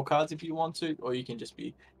sell cards if you want to, or you can just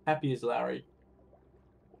be happy as Larry,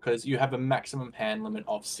 because you have a maximum hand limit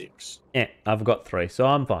of 6. Yeah, I've got 3, so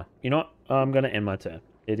I'm fine. You know what? I'm gonna end my turn.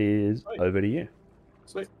 It is over to you.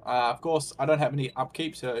 Sweet. Of course, I don't have any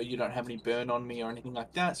upkeep, so you don't have any burn on me or anything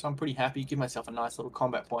like that, so I'm pretty happy. Give myself a nice little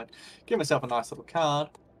combat point. Give myself a nice little card.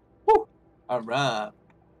 Woo! Alright.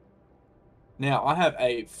 Now, I have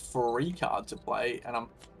a free card to play, and I'm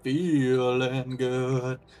feeling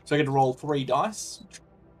good. So I get to roll 3 dice.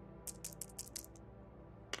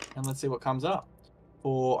 And let's see what comes up.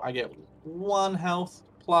 I get 1 health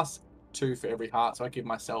plus 2 for every heart, so I give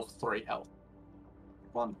myself 3 health.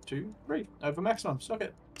 1, 2, 3. Over maximum. Suck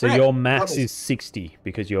it. So your max is 60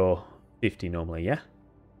 because you're 50 normally, yeah?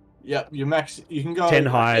 Yeah, your max. You can go 10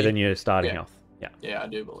 higher than your starting health. Yeah. Yeah, I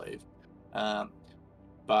do believe.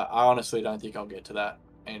 But I honestly don't think I'll get to that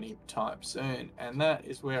anytime soon. And that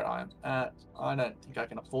is where I'm at. I don't think I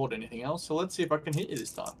can afford anything else. So let's see if I can hit you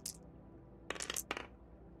this time.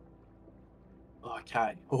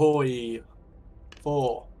 Okay.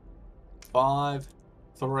 4, 5,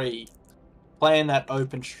 3. Playing that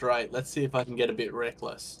open straight. Let's see if I can get a bit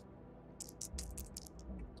reckless.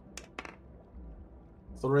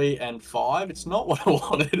 3 and 5. It's not what I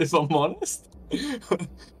wanted, if I'm honest.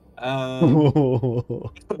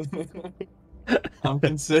 I'm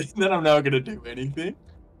concerned that I'm not going to do anything.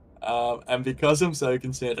 And because I'm so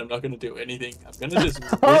concerned I'm not going to do anything, I'm going to just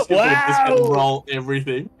risk it and roll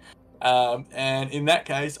everything. And in that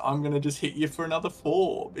case, I'm going to just hit you for another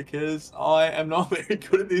 4 because I am not very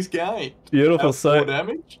good at this game. Beautiful. 4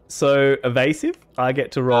 damage. So evasive, I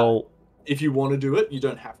get to roll. If you want to do it, you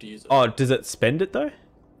don't have to use it. Oh, does it spend it though?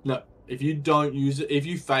 No. If you don't use it, if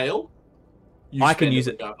you fail, I can use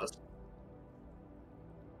it regardless.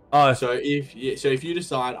 Oh, so if you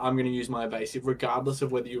decide I'm going to use my evasive, regardless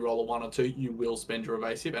of whether you roll a 1 or 2, you will spend your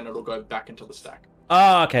evasive, and it'll go back into the stack.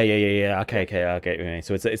 Oh, okay, yeah. Okay.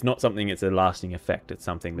 So it's not something. It's a lasting effect. It's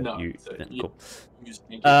something that cool.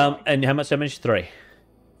 And how much damage? 3.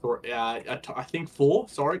 I think 4.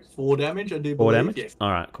 Sorry, 4 damage. I do. 4 damage. Yes.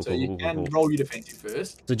 All right, cool. So you can roll your defensive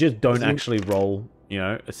first. So just don't actually roll.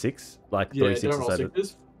 A 6, like 3 6s. Don't roll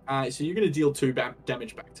 6s. So you're going to deal 2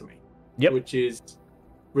 damage back to me. Yep. Which is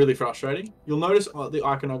really frustrating. You'll notice the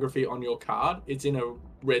iconography on your card. It's in a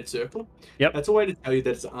red circle. Yep. That's a way to tell you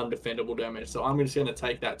that it's undefendable damage. So I'm just going to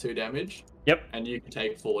take that 2 damage. Yep. And you can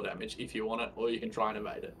take 4 damage if you want it, or you can try and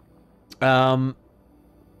evade it.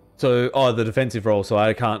 So, the defensive roll, so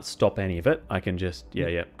I can't stop any of it. I can just,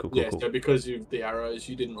 cool. So because of the arrows,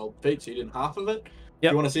 you didn't roll defeat, so you didn't half of it.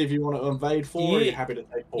 Yep. You want to see if you want to evade 4, or are you happy to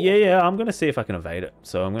take 4? Yeah, I'm going to see if I can evade it.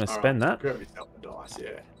 So I'm going to spend that. Grab yourself a dice,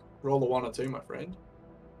 yeah. Roll a 1 or 2, my friend.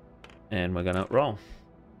 And we're going to roll.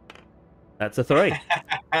 That's a 3.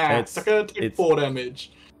 It's going to take 4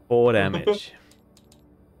 damage. 4 damage.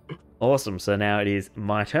 Awesome. So now it is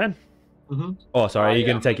my turn. Mm-hmm. Oh, sorry. Are you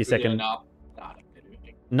going to take your second?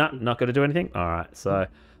 No, not going to do anything? All right. So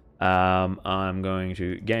I'm going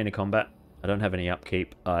to gain a combat. I don't have any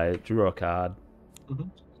upkeep. I draw a card.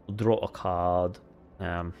 Mm-hmm. Draw a card.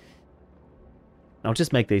 I'll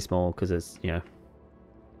just make these small because it's, Yeah,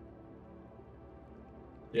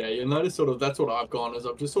 you'll notice sort of that's what I've gone is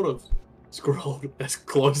I've just sort of scrolled as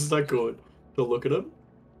close as I could to look at them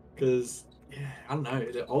because I don't know,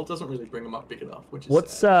 the alt doesn't really bring them up big enough. Which is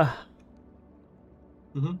what's Oh,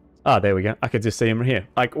 there we go. I could just see him here.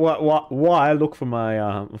 Like, why I look from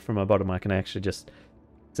my bottom, I can actually just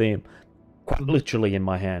see him quite literally in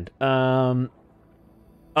my hand. All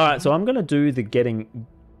right, so I'm gonna do the getting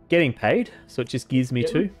paid. So it just gives me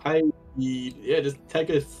 2. Yeah, just take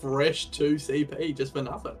a fresh 2 CP just for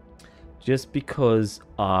nothing. Just because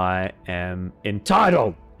I am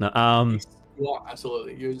entitled. No, You are,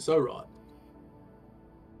 absolutely. You're so right.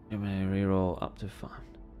 You may reroll up to 5.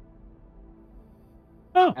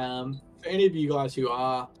 Oh. For any of you guys who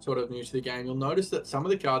are sort of new to the game, you'll notice that some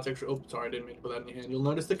of the cards actually... Oh, sorry, I didn't mean to put that in your hand. You'll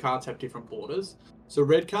notice the cards have different borders. So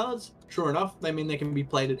red cards, sure enough, they mean they can be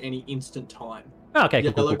played at any instant time. Oh, okay,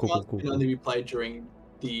 Yellow cool. cards can only be played during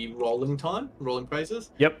the rolling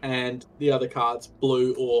phases. Yep. And the other cards,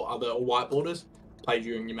 blue or white borders, play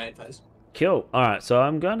during your main phase. Cool. All right, so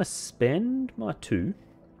I'm going to spend my 2.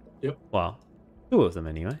 Yep. Well, 2 of them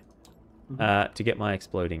anyway. Mm-hmm. To get my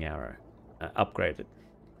exploding arrow upgraded.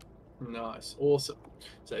 Nice. Awesome.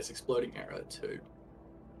 So it's exploding arrow 2.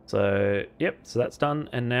 So, yep, so that's done.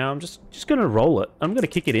 And now I'm just going to roll it. I'm going to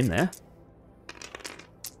kick it in there.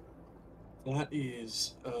 That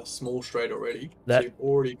is a small straight already. That... So you've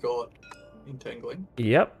already got entangling.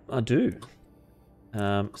 Yep, I do.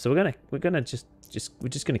 So we're gonna just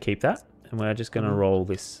gonna keep that, and we're just gonna roll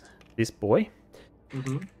this boy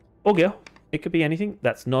or girl. It could be anything.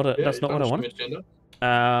 That's not what I want.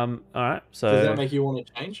 All right. So does that make you want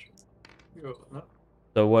to change? No.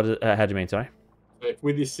 So what? How do you mean? Sorry. So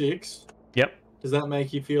with your 6. Yep. Does that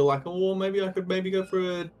make you feel like, oh, maybe I could go for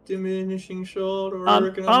a diminishing shot, or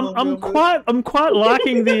I'm quite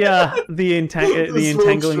liking the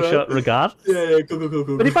entangling shot regard. Yeah,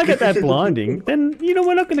 cool. But if I get that blinding, then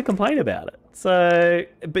we're not going to complain about it. So,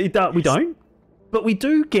 but we don't. But we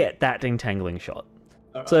do get that entangling shot.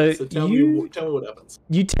 Right, so tell me what happens.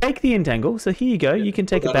 You take the entangle. So here you go. Yeah, you can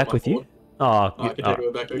take it back with you. Oh, I can take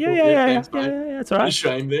it back. Yeah, that's all right.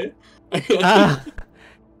 Shame there.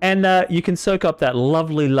 And you can soak up that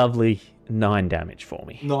lovely 9 damage for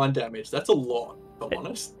me. 9 damage. That's a lot, if I'm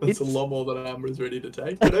honest. That's a lot more than Amber is ready to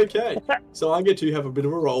take. But okay. So I get to have a bit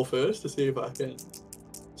of a roll first to see if I can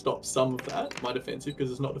stop some of that, my defensive, because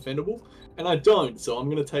it's not defendable. And I don't, so I'm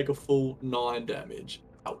going to take a full 9 damage.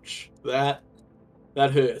 Ouch. That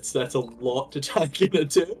hurts. That's a lot to take in a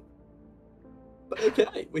turn. But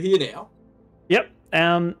okay, we're here now. Yep.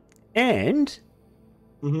 And...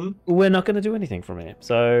 we're not going to do anything from here.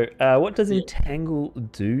 So, what does entangle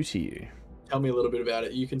do to you? Tell me a little bit about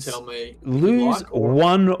it. You can tell me. Lose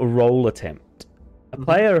 1 roll attempt. A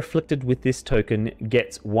player afflicted with this token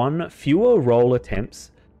gets 1 fewer roll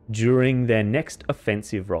attempts during their next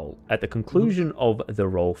offensive roll. At the conclusion of the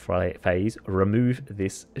roll phase, remove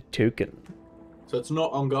this token. So it's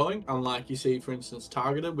not ongoing, unlike you see, for instance,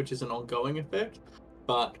 targeted, which is an ongoing effect.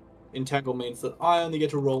 But entangle means that I only get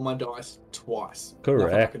to roll my dice twice.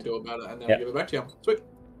 Correct. Nothing I can do about it, and then I give it back to you. Sweet.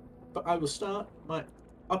 But I will start my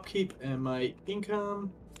upkeep and my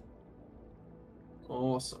income.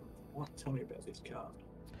 Awesome. Tell me about this card.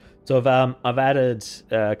 So I've added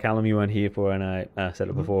Callum, you weren't here for, and I said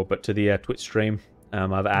it before, but to the Twitch stream,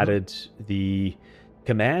 I've added the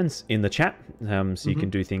commands in the chat, so you can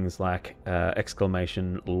do things like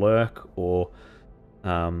exclamation lurk, or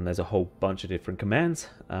there's a whole bunch of different commands,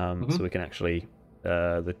 so we can actually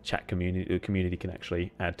the chat community can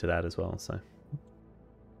actually add to that as well. So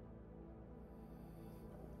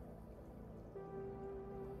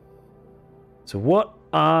what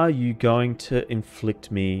are you going to inflict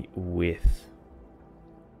me with?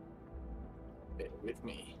 Bear with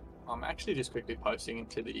me. I'm actually just quickly posting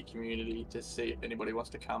into the community to see if anybody wants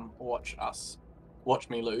to come watch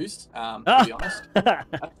me lose. To be honest,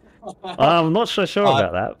 I'm not so sure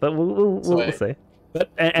about that, but we'll see. But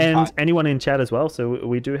and anyone in chat as well. So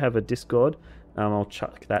we do have a Discord. I'll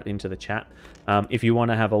chuck that into the chat. If you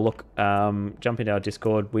want to have a look, jump into our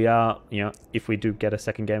Discord. We are, if we do get a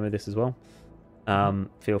second game of this as well,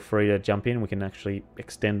 feel free to jump in. We can actually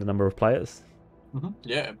extend the number of players.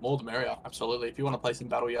 Yeah, more the merrier. Absolutely. If you want to play some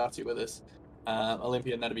Battle Yahtzee with us,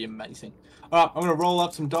 Olympian, that'd be amazing. All right, I'm going to roll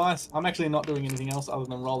up some dice. I'm actually not doing anything else other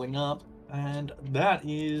than rolling up, and that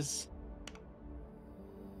is...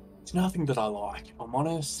 it's nothing that I like, if I'm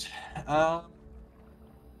honest.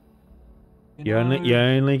 You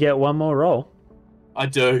only get one more roll. I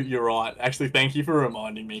do, you're right. Actually, thank you for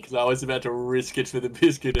reminding me, because I was about to risk it for the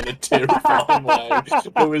biscuit in a terrifying way.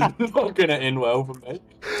 It was not going to end well for me.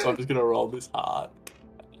 So I'm just going to roll this hard.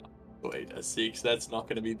 Wait, a 6. That's not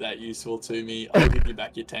going to be that useful to me. I'll give you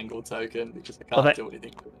back your Tangle token, because I can't do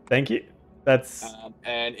anything with it. Thank you. That's...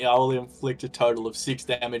 and I will inflict a total of 6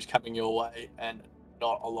 damage coming your way, and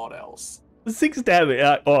not a lot else. 6 damage?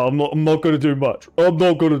 I'm not going to do much. I'm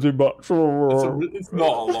not going to do much. It's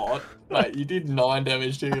not a lot. Mate, you did 9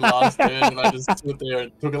 damage to your last turn, and I just stood there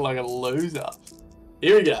and took it like a loser.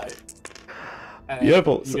 Here we go.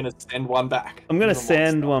 Beautiful. You're going to send one back. I'm going to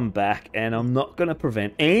send one back, and I'm not going to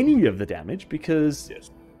prevent any of the damage because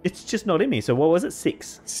it's just not in me. So what was it?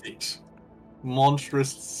 6? 6.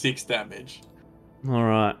 Monstrous 6 damage. All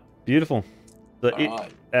right. Beautiful. So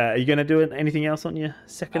are you going to do anything else on your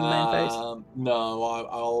second main phase?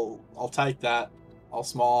 No, I'll take that. I'll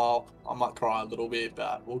smile. I might cry a little bit,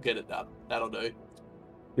 but we'll get it done. That'll do.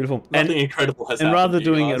 Beautiful. Nothing incredible has happened. And rather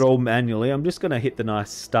doing it all manually, I'm just going to hit the nice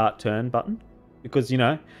start turn button because,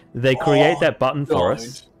 they create that button for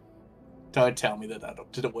us. Don't tell me that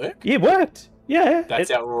did it work? Yeah, it worked. Yeah. That's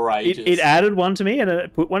outrageous. It added one to me and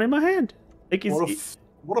it put one in my hand.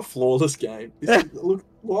 What a flawless game. Look,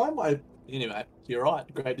 why am I... Anyway, you're right.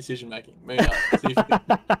 Great decision making. Moon up.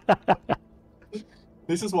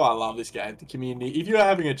 This is why I love this game. The community. If you're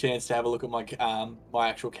having a chance to have a look at my my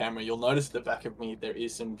actual camera, you'll notice at the back of me there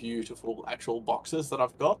is some beautiful actual boxes that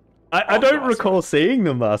I've got. I don't recall seeing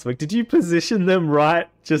them last week. Did you position them right,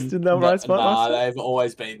 just in the right spot? Nah, they've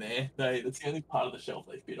always been there. That's the only part of the shelf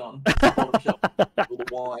they fit on. The bottom shelf, with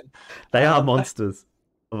the wine. They are monsters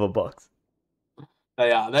of a box.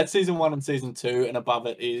 They are. That's season 1 and season 2, and above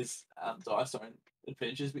it is Dice Zone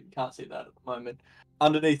Adventures, but you can't see that at the moment.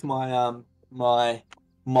 Underneath my my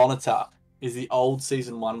monitor is the old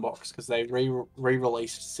season 1 box because they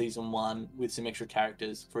re-released season 1 with some extra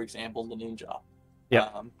characters. For example, the ninja. Yeah.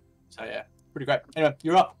 So yeah, pretty great. Anyway,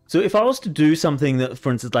 you're up. So if I was to do something that,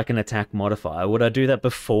 for instance, like an attack modifier, would I do that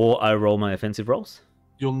before I roll my offensive rolls?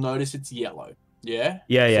 You'll notice it's yellow. Yeah?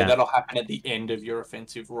 Yeah. So that'll happen at the end of your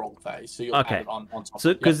offensive roll phase. So you'll have it on top.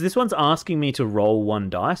 So, because this one's asking me to roll 1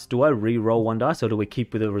 dice, do I re-roll 1 dice, or do we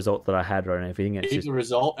keep with the result that I had or anything? Keep the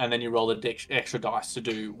result, and then you roll the extra dice to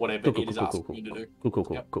do whatever it is asking you to do.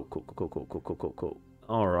 Cool.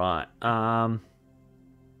 All right.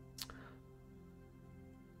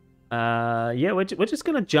 Yeah, we're just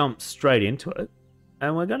gonna jump straight into it,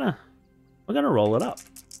 and we're gonna roll it up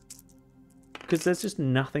because there's just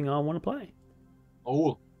nothing I want to play.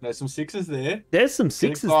 Oh, there's some 6s there. There's some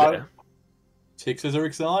 6s there. 6s are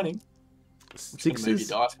exciting. 6s. Move your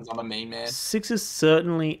dice because I'm a mean man. 6s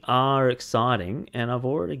certainly are exciting, and I've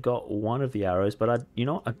already got one of the arrows, but I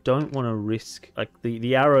don't want to risk. Like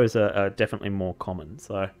the arrows are definitely more common,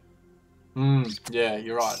 so. Yeah,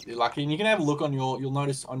 you're right. You're lucky, and you can have a look on your. You'll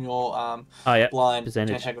notice on your blind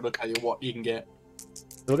percentage. I'll tell you what you can get.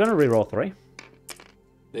 So we're gonna re-roll 3.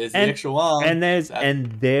 There's the extra one.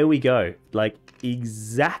 And there we go. Like,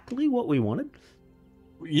 exactly what we wanted.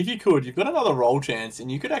 If you could, you've got another roll chance,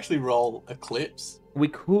 and you could actually roll Eclipse. We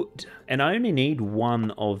could, and I only need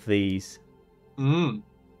one of these. Mm.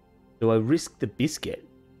 Do I risk the biscuit?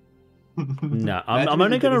 No, I'm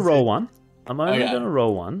only going to roll one. I'm only going to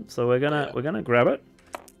roll one, so we're gonna grab it.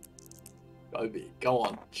 Go big, go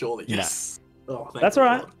on, surely. Yes. Oh, that's all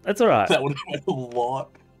right. That's all right. That would have been a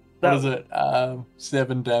lot. What is it?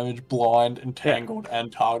 7 damage, blind, entangled,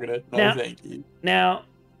 and targeted. No, thank you. Now,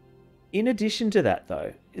 in addition to that,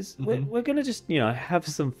 though, we're gonna just have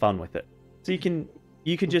some fun with it. So you can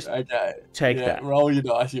just take that. Roll your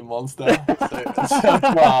dice, you monster. So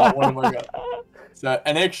far, what have I got? So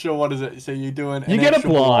an extra. What is it? So you're doing. You get a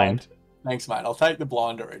blind. Thanks, mate. I'll take the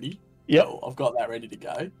blind already. Yep. Cool. I've got that ready to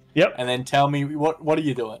go. Yep. And then tell me what are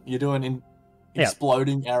you doing? You're doing an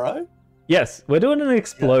exploding arrow. Yes, we're doing an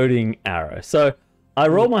exploding arrow. So I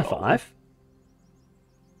roll my 5.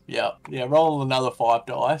 Yeah. Roll another 5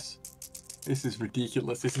 dice. This is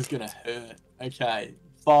ridiculous. This is gonna hurt. Okay,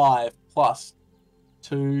 5 plus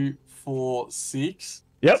 2, 4, 6.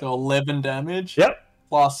 Yep. So 11 damage. Yep.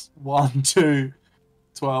 Plus 1, 2,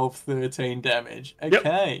 12, 13 damage.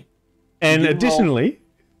 Okay. Yep. And additionally,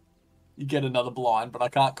 you get another blind, but I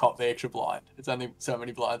can't cop the extra blind. It's only so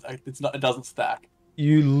many blinds. It doesn't stack.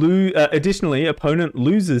 You lose. Additionally, opponent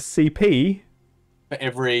loses CP for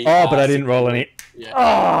every. Oh, but I didn't roll any. Yeah.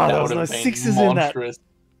 Oh, there was no 6s monstrous. In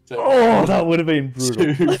that. So, that would have been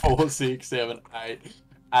brutal. 2, 4, 6, 7, 8.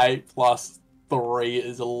 8 plus 3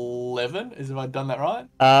 is 11. Have I done that right?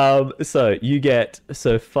 So you get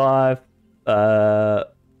 5.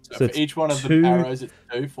 So for each one of the arrows, it's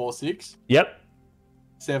 2, 4, 6. Yep.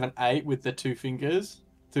 7, 8 with the 2 fingers,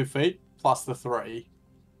 2 feet, plus the 3.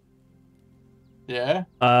 Yeah.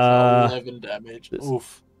 So 11 damage.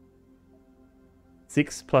 Oof.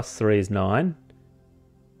 6 plus 3 is 9.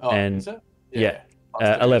 Oh, and is it? Yeah.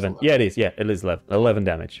 11. Yeah, it is. Yeah, it is 11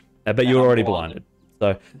 damage. But you're already blinded.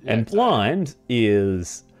 So blind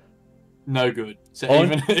is no good. So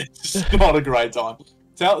even it's not a great time.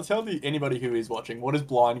 Tell anybody who is watching, what is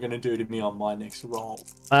blind going to do to me on my next roll?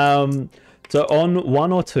 So on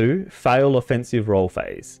 1 or 2, fail offensive roll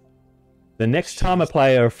phase. The next time a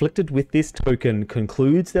player afflicted with this token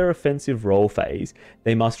concludes their offensive roll phase,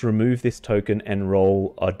 they must remove this token and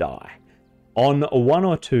roll a die. On 1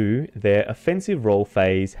 or 2, their offensive roll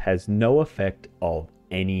phase has no effect of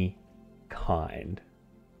any kind.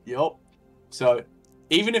 Yep. So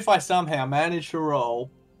even if I somehow manage to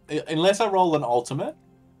roll, unless I roll an ultimate,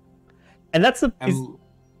 and that's a permanent.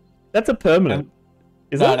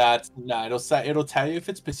 No, it'll tell you if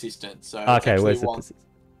it's persistent. So okay, where's the persistent?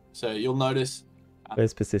 So you'll notice.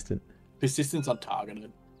 Where's persistent? Persistent's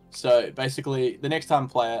untargeted. So basically, the next time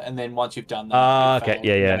player, and then once you've done that. Okay,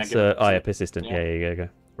 yeah. So persistent. Yeah, go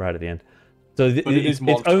right at the end. So it's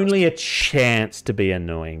only a chance to be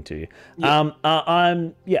annoying to you. Yeah.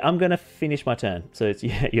 I'm gonna finish my turn. So it's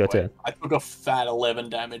your turn. I took a fat 11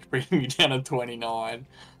 damage, bringing you down to 29.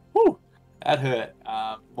 Whew. That hurt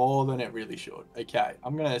more than it really should. Okay,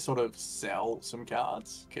 I'm going to sort of sell some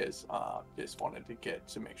cards because I just wanted to get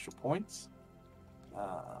some extra points.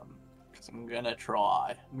 Because I'm going to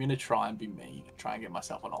try and be mean and try and get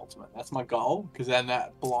myself an ultimate. That's my goal, because then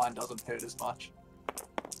that blind doesn't hurt as much.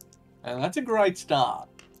 And that's a great start.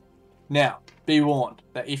 Now, be warned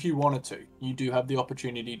that if you wanted to, you do have the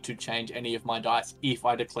opportunity to change any of my dice if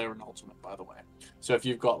I declare an ultimate, by the way. So if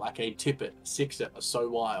you've got like a Tippet, a Sixer, a So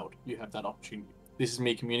Wild, you have that opportunity. This is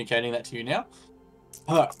me communicating that to you now.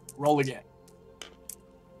 Roll again.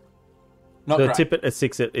 Not the great. Tippet, a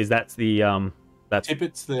Sixer, that's the that's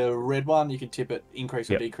Tippet's the red one. You can tip it,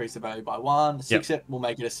 increase or decrease the value by 1. A Sixer will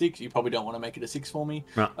make it a 6. You probably don't want to make it a 6 for me.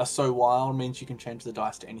 Right. A So Wild means you can change the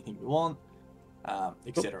dice to anything you want.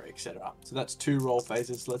 Etc. etc. So that's 2 roll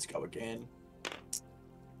phases. Let's go again.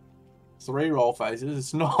 3 roll phases.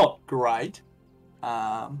 It's not great.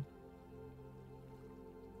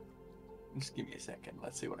 Just give me a second.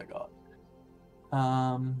 Let's see what I got.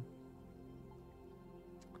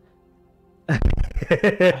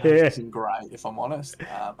 This isn't great, if I'm honest.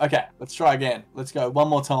 Okay, let's try again. Let's go one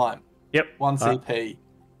more time. Yep. 1 CP.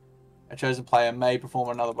 A chosen player may perform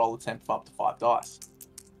another roll attempt for up to 5 dice.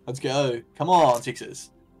 Let's go. Come on, Sixers.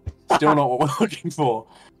 Still not what we're looking for.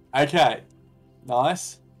 Okay.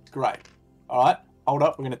 Nice. Great. All right. Hold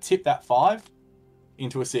up. We're going to tip that 5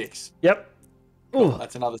 into a 6. Yep. Cool.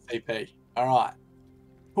 That's another CP. All right.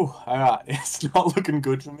 All right. It's not looking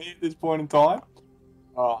good for me at this point in time.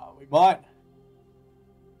 All right. We might.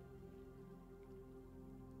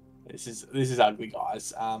 This is ugly,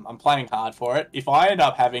 guys. I'm playing hard for it. If I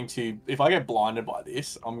get blinded by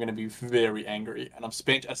this, I'm going to be very angry. And I've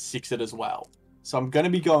spent a 6 as well. So I'm going to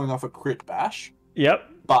be going off a crit bash. Yep.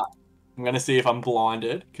 But I'm going to see if I'm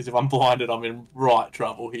blinded. Because if I'm blinded, I'm in right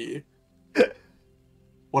trouble here.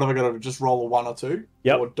 What have I got to just roll a 1 or 2?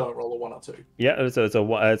 Yep. Or don't roll a 1 or 2? Yeah,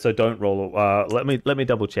 so don't roll. Let me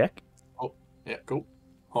double check. Oh, yeah, cool.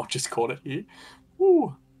 I just caught it here.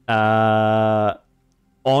 Woo.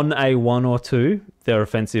 On a 1 or 2, their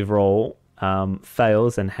offensive roll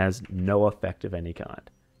fails and has no effect of any kind.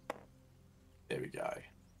 There we go.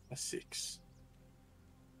 A 6.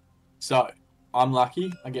 So, I'm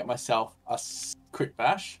lucky. I get myself a quick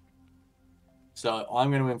bash. So,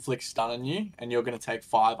 I'm going to inflict stun on you, and you're going to take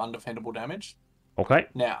 5 undefendable damage. Okay.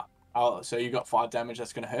 Now, so you got 5 damage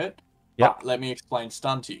that's going to hurt. Yep. But let me explain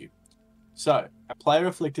stun to you. So, a player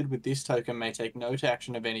afflicted with this token may take no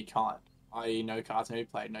action of any kind, i.e. no cards may be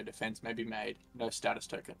played, no defense may be made, no status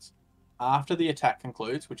tokens. After the attack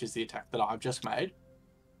concludes, which is the attack that I've just made,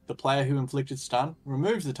 the player who inflicted stun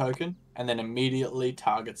removes the token and then immediately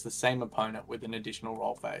targets the same opponent with an additional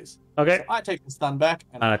roll phase. Okay. So I take the stun back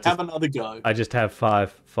and I have another go. I just have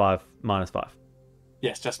 5 -5.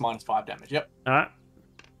 Yes, just -5 damage, yep. Alright.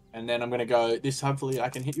 And then I'm going to go, hopefully I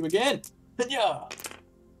can hit you again. Yeah.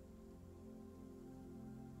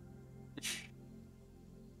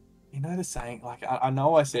 You know the saying, like, I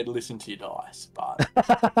know I said listen to your dice, but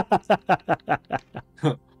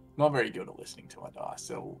not very good at listening to my dice,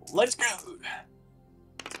 so let's go.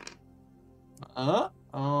 Alright,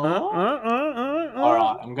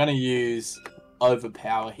 I'm going to use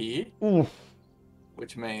Overpower here,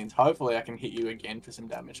 which means hopefully I can hit you again for some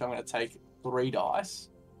damage. I'm going to take 3 dice,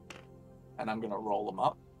 and I'm going to roll them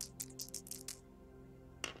up.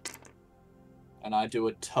 And I do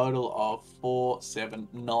a total of 4, 7,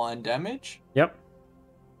 9 damage. Yep.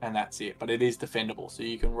 And that's it. But it is defendable, so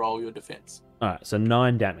you can roll your defense. Alright, so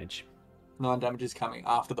 9 damage. 9 damage is coming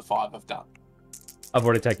after the 5 I've done. I've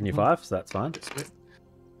already taken your 5, so that's fine.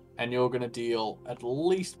 And you're going to deal at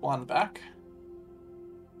least 1 back.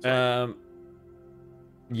 Yeah,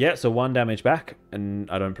 so 1 damage back, and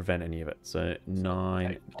I don't prevent any of it. So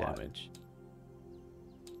 9 damage.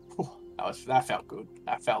 Whew, that felt good.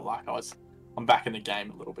 That felt like I'm back in the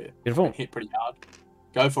game a little bit. Beautiful. Hit pretty hard.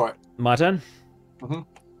 Go for it. My turn? Mm-hmm.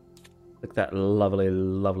 Click that lovely,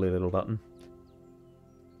 lovely little button.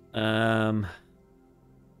 Let's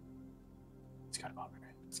go, Margaret.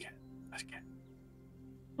 Let's get it.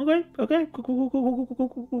 Okay.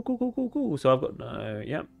 Cool. So I've got no.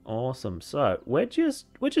 Yep. Awesome. So we're just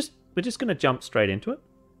gonna jump straight into it.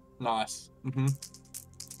 Nice. Mm-hmm.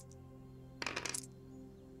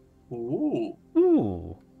 Ooh.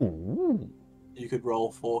 You could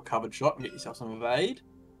roll 4 covered shot and get yourself some evade,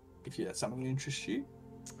 if that's something that interests you.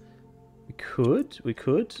 We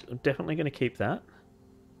could. I'm definitely going to keep that.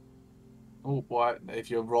 Oh, why? If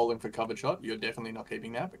you're rolling for covered shot, you're definitely not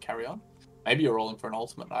keeping that, but carry on. Maybe you're rolling for an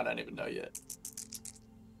ultimate, I don't even know yet.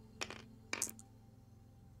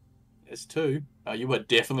 There's 2. You were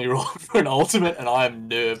definitely rolling for an ultimate, and I am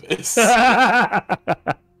nervous. So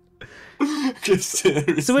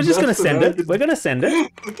we're just going to send it. We're going to send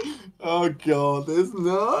it. Oh, God, there's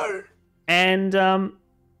no. And I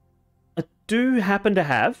do happen to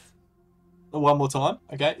have... One more time.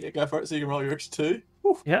 Okay, yeah, go for it. So you can roll your X2.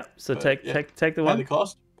 Oof. Yeah, so take the one. Pay the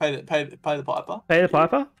cost. Pay the piper. Pay the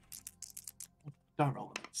piper. Don't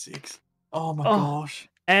roll it at 6. Oh, my gosh.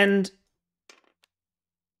 And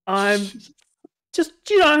I'm just,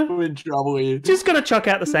 we're in trouble here. Just going to chuck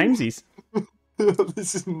out the samesies.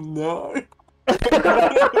 This is no. I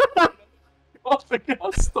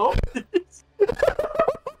can't stop this.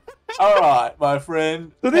 All right, my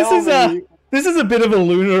friend. So this is a bit of a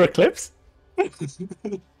lunar eclipse.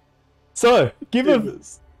 So give a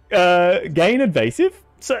gain evasive.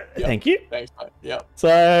 So thank you. Thanks, mate. Yep.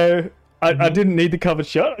 So I didn't need the covered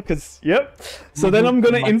shot because So then I'm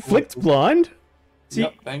gonna inflict blind. So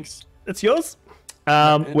yep. Thanks. It's yours.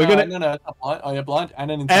 We're gonna no, it's not blind. Oh, you're blind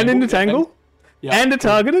and an entangle. And entangle. Yeah. And a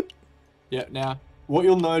targeted. Yeah. Now, what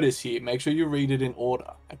you'll notice here, make sure you read it in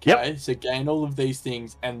order. Okay. Yep. So gain all of these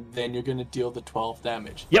things, and then you're going to deal the 12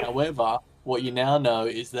 damage. Yep. However, what you now know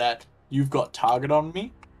is that you've got target on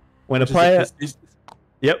me. When a player,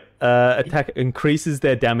 attack increases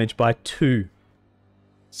their damage by 2.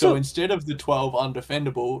 So instead of the 12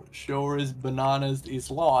 undefendable, sure as bananas is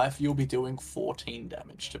life, you'll be doing 14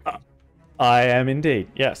 damage to me. I am indeed.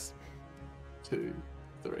 Yes. 2,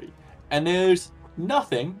 3. And there's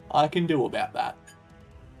nothing I can do about that.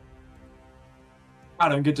 I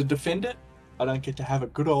don't get to defend it. I don't get to have a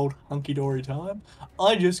good old hunky-dory time.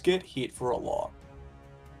 I just get hit for a lot.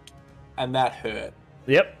 and that hurt.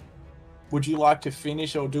 Yep. Would you like to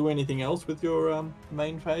finish or do anything else with your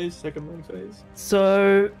main phase, second main phase?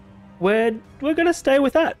 So we're gonna stay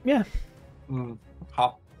with that. Yeah.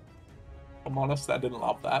 Huh. I'm honest, I didn't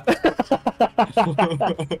love that.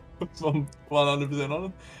 I'm 100%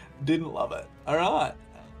 honest. Didn't love it. All right.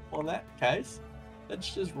 Well, in that case,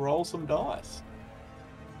 let's just roll some dice.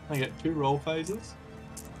 I get 2 roll phases.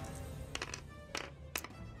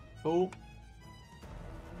 Cool.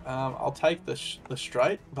 I'll take the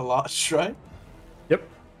straight, the last straight. Yep.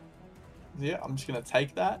 Yeah, I'm just gonna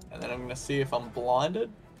take that, and then I'm gonna see if I'm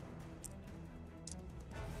blinded.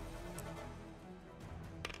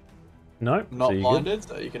 No, Not so blinded,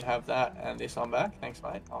 so you can have that and this one back. Thanks,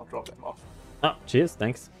 mate. I'll drop them off. Oh, cheers,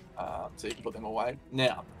 thanks. So you can put them away.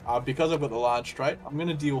 Now, because I've got the large straight, I'm going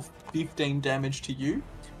to deal 15 damage to you.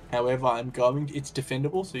 However, it's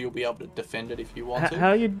defendable, so you'll be able to defend it if you want to.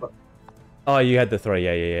 How you... Oh, you had the 3.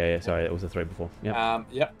 Yeah. Sorry, it was the 3 before. Yep.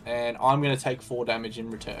 Yep. And I'm going to take 4 damage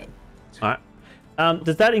in return. All right.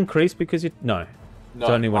 Does that increase because you... No. No,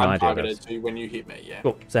 it's only when I'm I do targeted this. to when you hit me, yeah.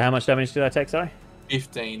 Cool. So how much damage did I take, sorry?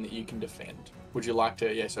 15 that you can defend. Would you like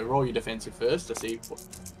to... Yeah, so roll your defensive first to see what...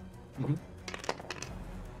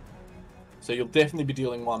 So you'll definitely be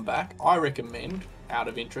dealing 1 back. I recommend, out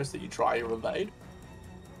of interest, that you try your evade.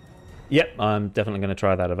 Yep, I'm definitely going to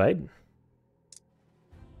try that evade.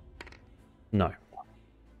 No.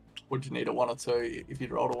 Would you need a 1 or 2? If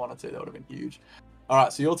you'd rolled a 1 or 2, that would have been huge. All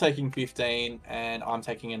right, so you're taking 15, and I'm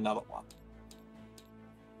taking another 1.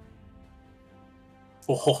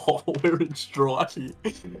 Oh, we're in strife here.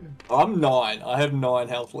 I'm 9. I have 9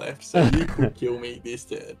 health left, so you could kill me this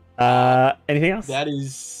turn. Anything else? That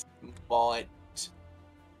is my...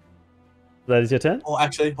 That is your turn? Oh,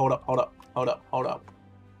 actually, hold up.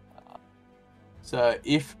 So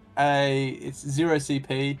if it's 0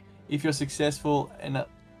 CP, if you're successful and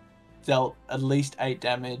dealt at least 8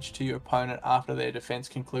 damage to your opponent after their defense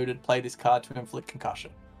concluded, play this card to inflict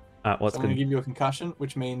concussion. What's so I'm going to give you a concussion,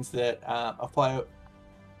 which means that a player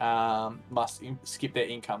must skip their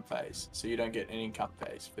income phase, so you don't get an income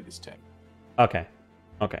phase for this turn. Okay,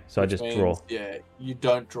 so I just draw. Yeah, you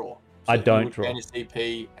don't draw. So I don't draw. Gain a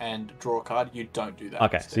CP and draw a card. You don't do that.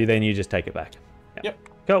 Okay, so then you just take it back. Yep.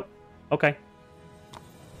 Cool. Okay.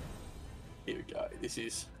 Here we go. This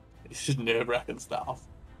is nerve-wracking stuff.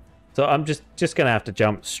 So I'm just gonna have to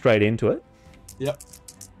jump straight into it. Yep.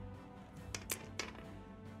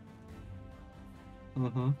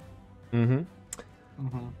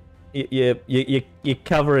 You're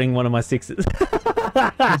covering one of my 6s.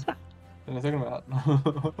 What am I talking about?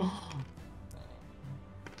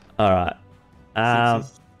 All right. And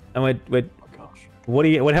we're oh gosh. What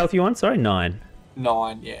health are you on? Sorry, 9.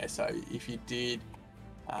 9. Yeah. So if you did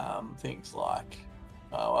things like,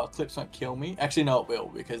 well, clips won't kill me. Actually, no, it will,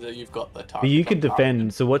 because you've got the target. But you can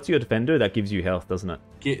defend. So what's your defender? That gives you health, doesn't it?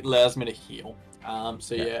 It allows me to heal.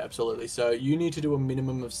 So yeah, absolutely. So you need to do a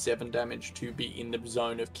minimum of 7 damage to be in the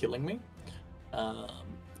zone of killing me.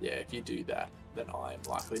 Yeah, if you do that, then I am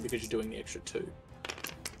likely, because you're doing the extra 2.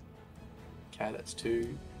 Okay, that's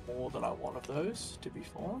 2 more than I want of those to be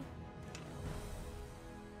fine.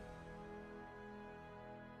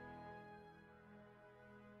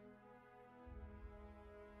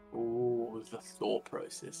 Ooh, the thought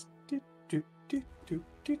process.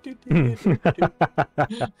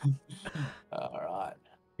 All right.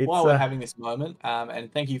 While we're having this moment,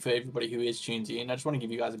 and thank you for everybody who is tuned in, I just want to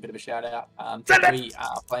give you guys a bit of a shout out. We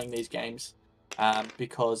are playing these games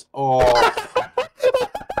because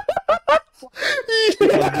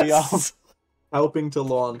because we are helping to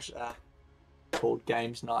launch called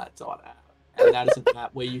Games Night app. And that is an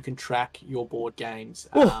app where you can track your board games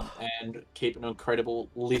and keep an incredible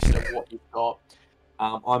list of what you've got.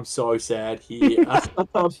 I'm so sad here.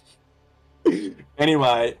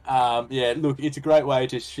 Anyway, yeah, look, it's a great way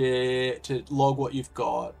to share, to log what you've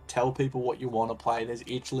got, tell people what you want to play. There's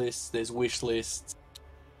itch lists, there's wish lists.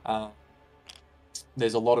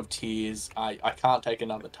 There's a lot of tiers. I can't take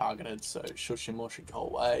another targeted, so shush and mush go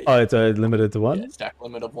away. Oh, it's limited to 1? Yeah, stack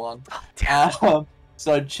limit of 1.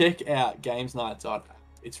 So check out Games Night.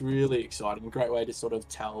 It's really exciting. A great way to sort of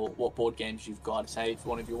tell what board games you've got. Say if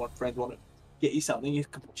one of your friends want to get you something, you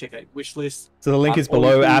can check out wish list. So the link is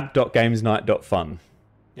below app.gamesnight.fun.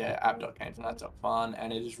 Yeah, app.gamesnight.fun,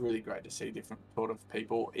 and it is really great to see different sort of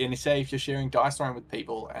people. And say if you're sharing dice throwing with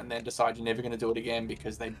people and then decide you're never going to do it again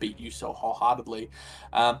because they beat you so wholeheartedly.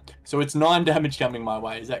 So it's 9 damage coming my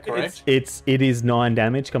way. Is that correct? It is 9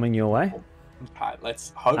 damage coming your way. Okay,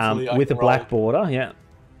 let's hopefully with a black border, yeah.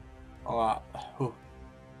 All right.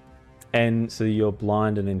 And so you're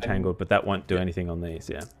blind and entangled, but that won't do anything on these,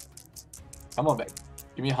 yeah. Come on, babe.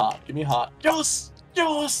 Give me a heart. Give me a heart. Yes!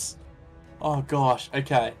 Yes! Oh, gosh.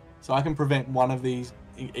 Okay. So I can prevent one of these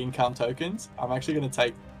income tokens. I'm actually going to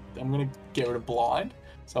take... I'm going to get rid of blind.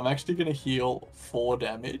 So I'm actually going to heal 4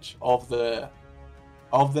 damage of the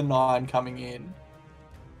 9 coming in.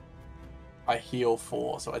 I heal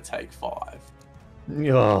 4, so I take 5.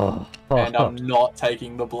 Oh. And I'm not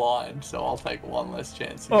taking the blind, so I'll take 1 less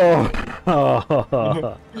chance.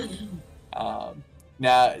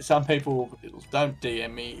 Now, some people don't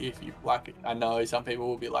DM me if you like. I know some people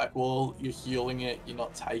will be like, "Well, you're healing it, you're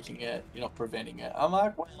not taking it, you're not preventing it." I'm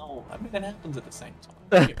like, "Well, I mean, it happens at the same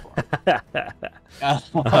time."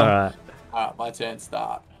 All right. All right, my turn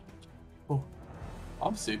start. Ooh,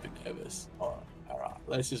 I'm super nervous. All right,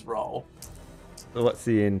 let's just roll. So what's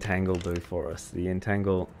the entangle do for us? The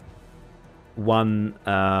entangle, one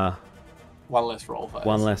less roll phase.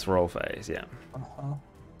 1 less roll phase. Yeah.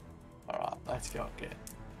 All right, let's go again.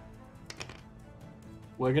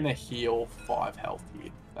 We're gonna heal 5 health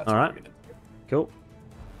here. That's all what right. We're gonna do. Cool.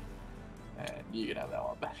 And you can have that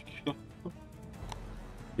one back.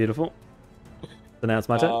 Beautiful. So now it's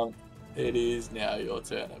my turn. It is now your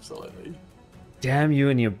turn. Absolutely. Damn you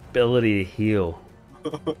and your ability to heal.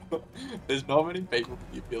 There's not many people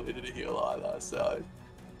with the ability to heal either, so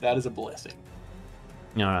that is a blessing.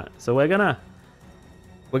 All right, so we're gonna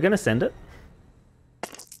send it.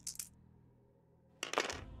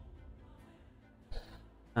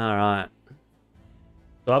 All right.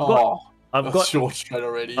 So I've got short straight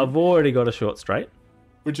already. I've already got a short straight,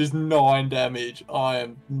 which is 9 damage. I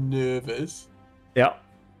am nervous. Yeah.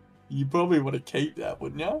 You probably want to keep that,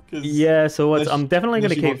 wouldn't you? Yeah. So I'm definitely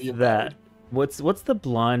going to keep that. Mode. What's the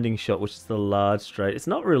blinding shot, which is the large straight? It's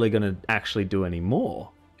not really going to actually do any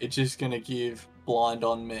more. It's just going to give blind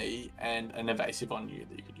on me and an evasive on you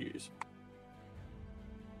that you could use.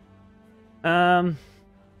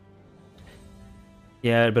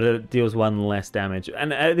 Yeah, but it deals 1 less damage.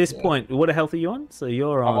 And at this point, what health are you on? So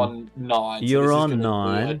you're on... I'm on 9. You're so on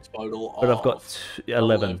 9, but I've got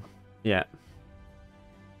 11. Yeah.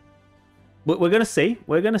 We're going to see.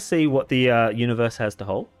 We're going to see what the universe has to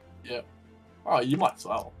hold. Yeah. Oh, you might as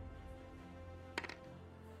well.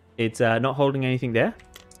 It's not holding anything there.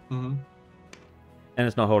 Mm-hmm. And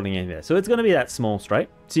it's not holding anything there. So it's going to be that small straight.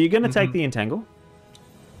 So you're going to take the entangle.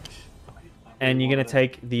 And you're going to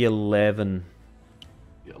take the 11...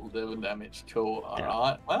 11 damage. Cool. All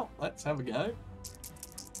right. Well, let's have a go.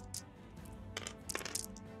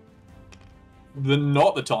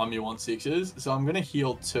 Not the time you want 6s. So I'm going to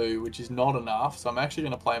heal 2, which is not enough. So I'm actually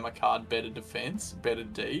going to play my card Better Defense, Better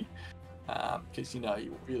D. Because,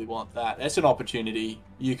 you really want that. That's an opportunity.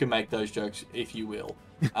 You can make those jokes if you will.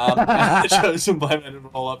 Chosen playman to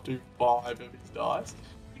roll up to 5 of his dice.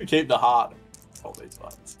 I'm going to keep the heart. All these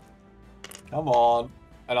buttons. Come on.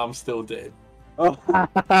 And I'm still dead.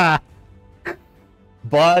 By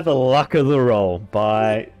the luck of the roll.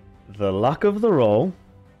 By the luck of the roll.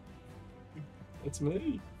 It's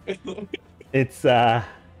me. It's that's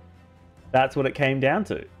what it came down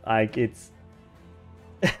to. Like it's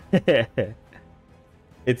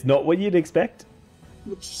it's not what you'd expect.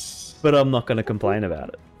 But I'm not gonna complain about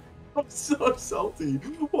it. I'm so salty.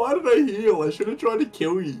 Why did I heal? I should have tried to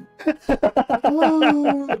kill you.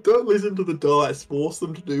 Don't listen to the dice. Force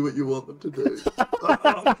them to do what you want them to do.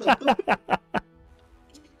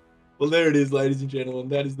 Well, there it is, ladies and gentlemen.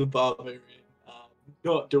 That is the bar we're in.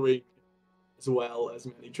 Not doing as well as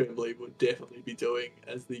Manny Tremblay would definitely be doing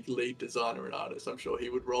as the lead designer and artist. I'm sure he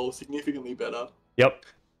would roll significantly better. Yep.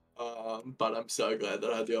 But I'm so glad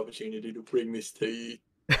that I had the opportunity to bring this to you.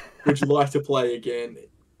 Would you like to play again?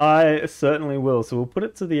 I certainly will. So we'll put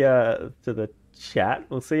it to the chat.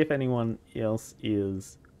 We'll see if anyone else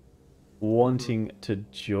is wanting to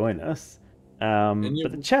join us. But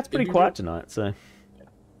the chat's pretty quiet tonight, so.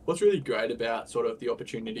 What's really great about sort of the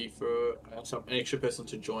opportunity for an extra person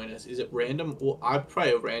to join us is it random, or I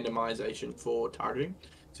play a randomization for targeting.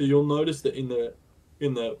 So you'll notice that in the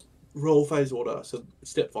roll phase order, so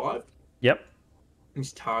step 5. Yep.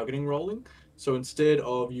 Is targeting rolling. So instead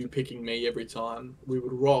of you picking me every time, we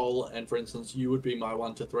would roll, and for instance, you would be my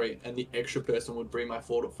 1 to 3, and the extra person would be my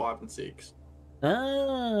 4 to 5 and 6.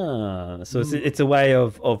 Ah, so it's a way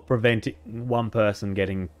of preventing one person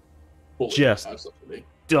getting just absolutely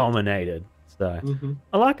dominated. So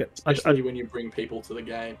I like it, especially when you bring people to the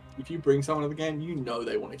game. If you bring someone to the game, you know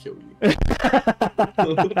they want to kill you.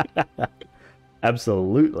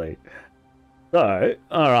 Absolutely. So,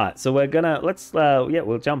 all right. So we're gonna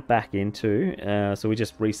we'll jump back into. So we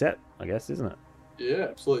just reset, I guess, isn't it? Yeah,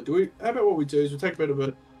 absolutely. How about what we do is we'll take a bit of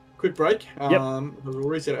a quick break. We'll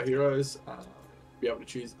reset our heroes. Be able to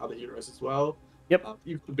choose other heroes as well. Yep.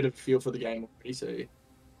 You've got a bit of a feel for the game already, so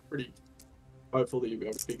pretty hopeful that you'll be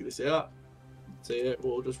able to figure this out. So yeah,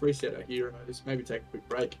 we'll just reset our heroes, maybe take a quick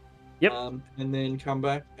break. Yep. And then come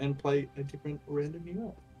back and play a different random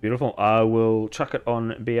hero. Beautiful. I will chuck it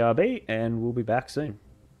on BRB, and we'll be back soon.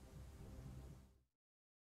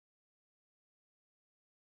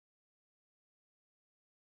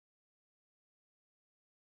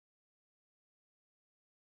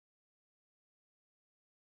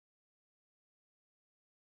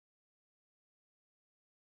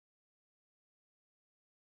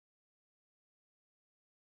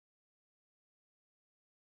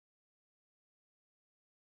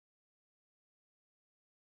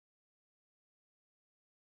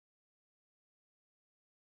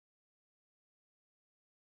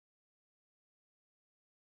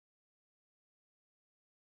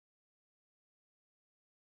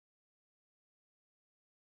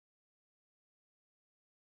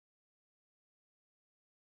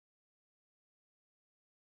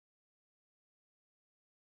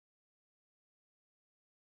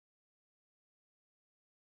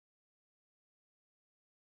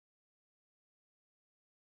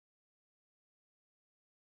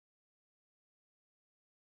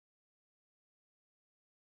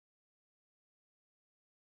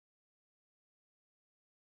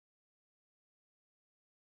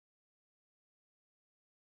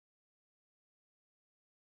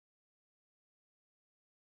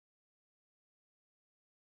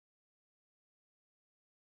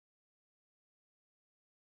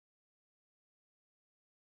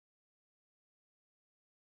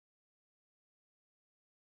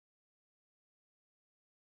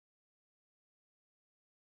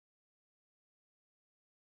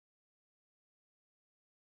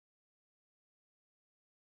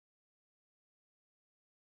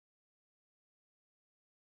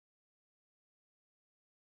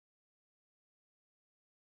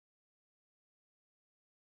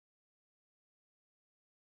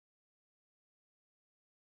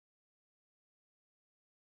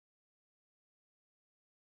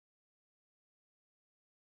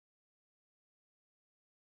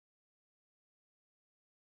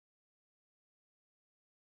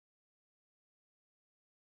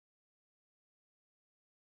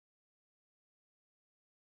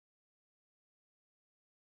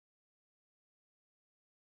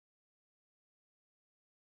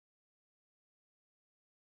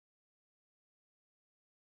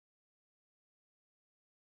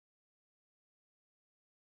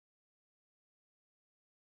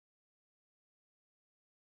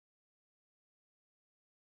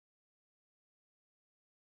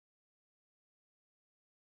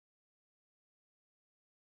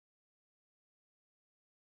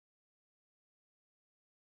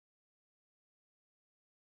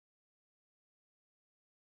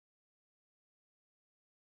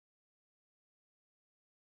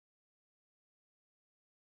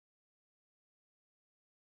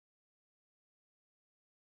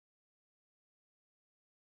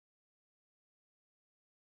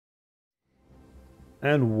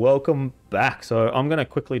 And welcome back. So I'm going to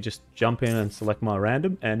quickly just jump in and select my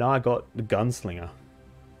random, and I got the Gunslinger.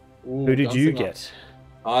 Ooh, Who did you Gunslinger. get?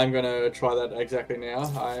 I'm gonna try that exactly now.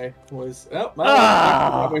 I was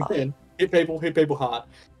hit people hard.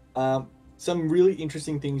 Some really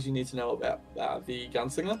interesting things you need to know about the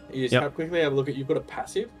Gunslinger is quickly have a look at. You've got a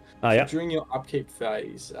passive. Yeah. During your upkeep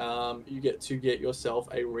phase, you get to get yourself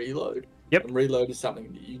a reload. Yep. And reload is something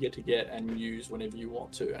that you get to get and use whenever you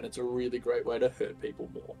want to, and it's a really great way to hurt people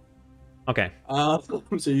more. Okay.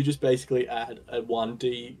 So you just basically add a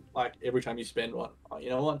 1d like every time you spend one. Oh,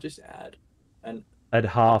 you know what? Just add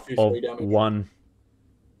half of 1d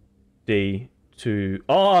to.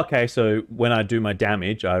 Oh, okay. So when I do my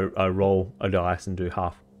damage, I roll a dice and do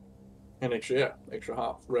half. An extra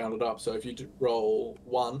half, round it up. So if you roll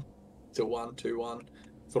 1 to 1, 2, 1,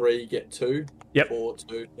 3, get 2. Yep. 4,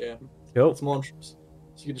 2. Yeah. Cool. It's monstrous.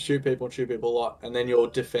 So you get to shoot people a lot, and then you're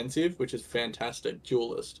defensive, which is fantastic.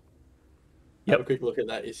 Duelist. Yep. Have a quick look at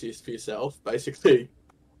that assist for yourself. Basically,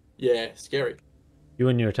 yeah, scary. You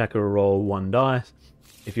and your attacker roll 1 dice.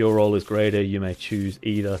 If your roll is greater, you may choose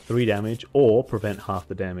either 3 damage or prevent half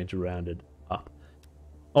the damage rounded up.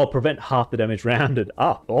 Oh, prevent half the damage rounded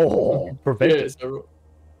up. Oh, prevent it. So,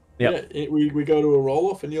 we go to a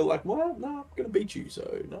roll off, and you're like, well, no, I'm gonna beat you, so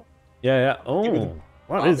no. Yeah. Oh,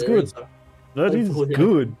 wow, that is good. That is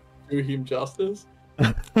good. Do him justice.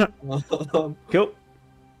 Cool.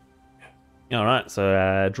 All right,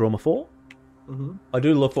 so draw my 4. Mm-hmm. I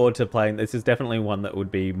do look forward to playing. This is definitely one that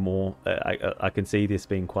would be more. I can see this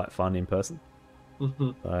being quite fun in person.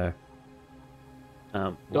 Mm-hmm. So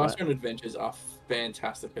Dice Right. Zone Adventures are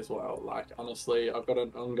fantastic as well. Like, honestly, I've got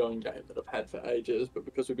an ongoing game that I've had for ages, but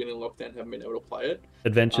because we've been in lockdown, haven't been able to play it.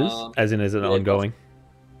 Adventures, as in, is it Yeah, ongoing?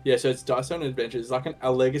 Yeah, so it's Dice Zone Adventures. It's like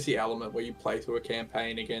a legacy element where you play through a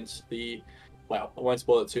campaign against the. Well, I won't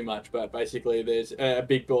spoil it too much, but basically there's a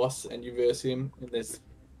big boss and you verse him, and there's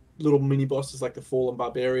little mini bosses like the Fallen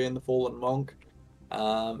Barbarian, the Fallen Monk,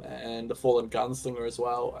 and the Fallen Gunslinger as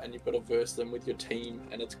well, and you've got to verse them with your team,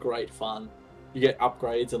 and it's great fun. You get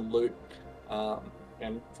upgrades and loot,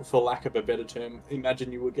 and for lack of a better term,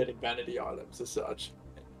 imagine you were getting vanity items as such.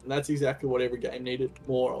 And that's exactly what every game needed,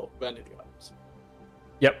 more of vanity items.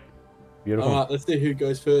 Yep. Beautiful. All right, let's see who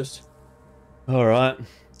goes first. All right.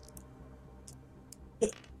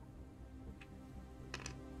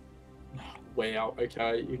 Wow,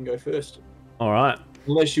 okay, you can go first. All right.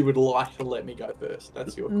 Unless you would like to let me go first.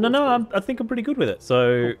 That's your call. No, I think I'm pretty good with it.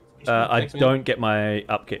 So I Thanks, man. don't get my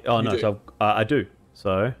upkeep. Oh, You no, do. so I do.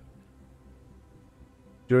 So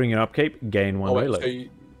during your upkeep, gain one wait, reload. so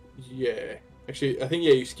yeah. Actually, I think,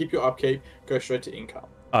 yeah, you skip your upkeep, go straight to income.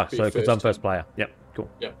 Ah, for so your because I'm first player. Yep, cool.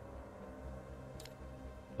 Yep.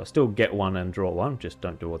 I still get one and draw one, just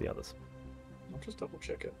don't do all the others. I'll just double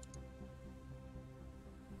check it.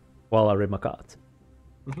 While I read my cards.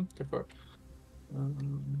 Go for it.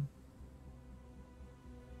 And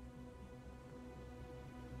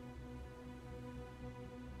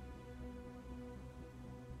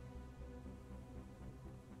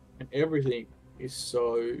everything is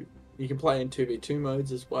so... You can play in 2v2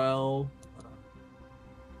 modes as well. I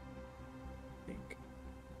think.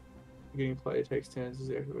 Getting player takes turns is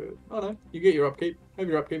everywhere. Oh no, you get your upkeep. Have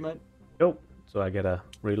your upkeep, mate. Cool. So I get a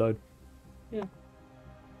reload. Yeah.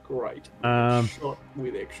 Great. Shot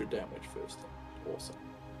with extra damage first. Awesome.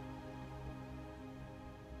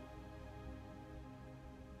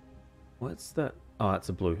 What's that? Oh, it's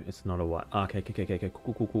a blue. It's not a white. Okay. Cool.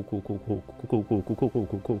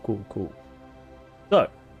 So,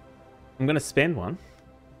 I'm going to spend one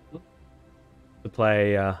to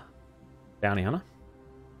play Bounty Hunter.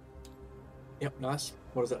 Yep, nice.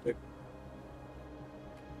 What does that do?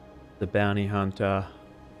 The Bounty Hunter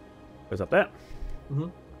goes up there.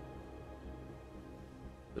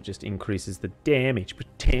 It just increases the damage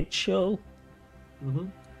potential.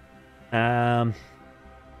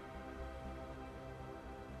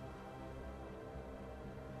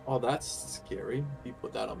 Oh, that's scary. You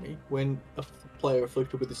put that on me. When a player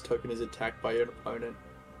afflicted with this token is attacked by an opponent,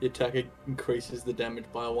 the attacker increases the damage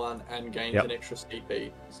by 1 and gains an extra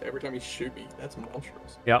CP. So every time you shoot me, that's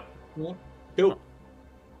monstrous. Yep. Yeah. Cool.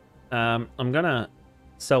 I'm gonna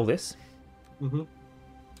sell this.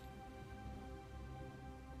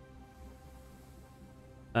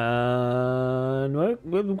 No,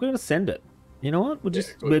 we're gonna send it. You know what? We're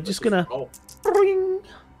just gonna. Ring.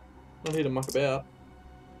 Not here to muck about.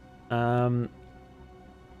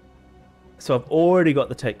 So I've already got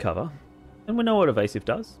the take cover, and we know what evasive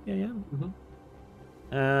does. Yeah.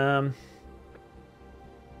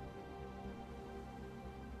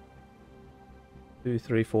 2,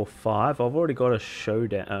 3, 4, 5. I've already got a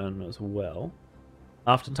showdown as well.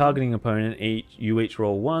 After targeting opponent, you each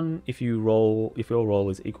roll 1. If your roll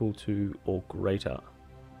is equal to or greater,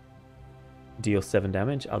 deal 7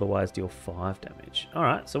 damage. Otherwise, deal 5 damage. All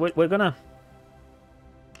right, so we're gonna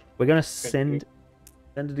send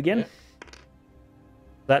it again. Yeah.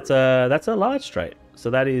 That's a large straight. So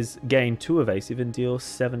that is gain 2 evasive and deal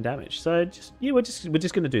 7 damage. So we're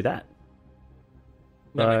just gonna do that.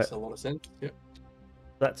 That makes a lot of sense. Yep.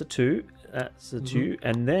 That's a 2. That's a 2,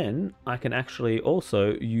 and then I can actually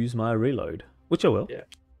also use my reload, which I will. Yeah.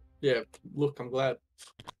 Yeah. Look, I'm glad.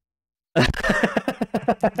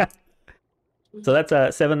 So that's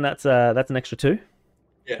a 7. That's an extra 2.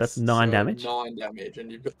 Yes. That's 9 damage. 9 damage,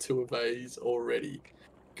 and you've got 2 of these already.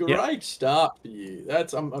 Great start for you.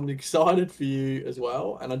 I'm excited for you as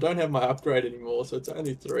well, and I don't have my upgrade anymore, so it's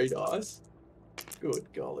only 3 dice. Good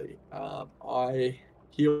golly. I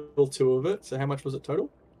healed 2 of it. So how much was it total?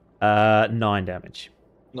 9 damage.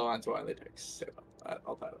 9, so I only take 7.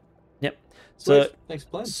 I'll take it. Yep. Sweet. So thanks for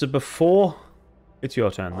playing. So before it's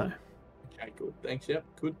your turn though. Okay, good. Thanks. Yep,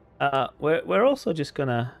 good. We're also just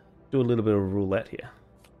gonna do a little bit of roulette here.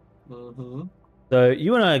 So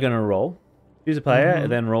you and I are gonna roll. Choose a player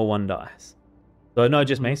and then roll 1 dice. So no,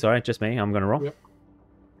 just me. Sorry, just me. I'm gonna roll. Yep.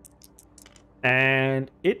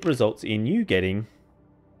 And it results in you getting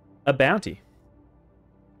a bounty.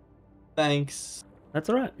 Thanks. That's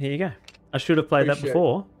all right. Here you go. I should have played that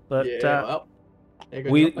before, but well,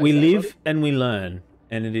 we live and we learn,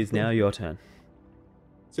 and it is now your turn.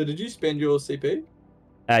 So did you spend your CP?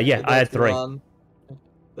 Yeah, So I had 3. One.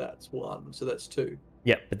 That's 1, so that's 2.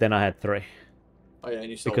 Yeah, but then I had 3. Oh yeah, and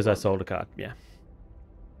you sold because I one. sold a card. Yeah.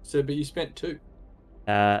 So, but you spent 2.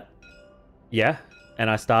 Yeah. And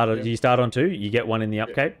I started. Yeah. You start on 2. You get 1 in the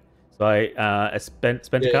upkeep. So I spent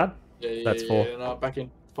a Yeah. card. Yeah. That's 4. No, back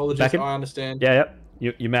in. Apologies. Back in? I understand. Yeah.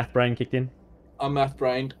 Yep. Your math brain kicked in. I'm math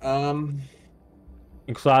brained.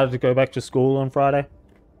 Excited to go back to school on Friday.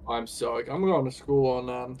 I'm going to school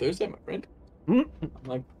on Thursday, my friend. Mm.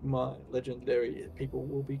 Like my legendary people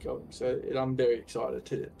will be going, so I'm very excited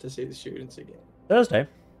to see the students again. Thursday.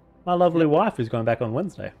 My lovely wife is going back on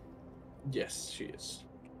Wednesday. Yes, she is.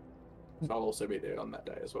 So I'll also be there on that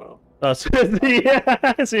day as well. Oh, so,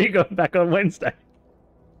 yeah. So you're going back on Wednesday.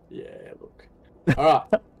 Yeah, look. All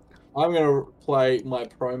right, I'm gonna play my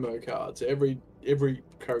promo cards. Every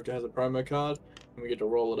character has a promo card, and we get to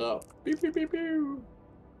roll it up. Pew, pew, pew, pew.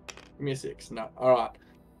 Give me a 6. No. All right.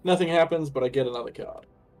 Nothing happens, but I get another card.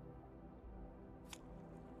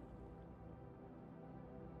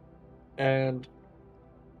 And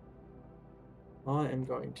I am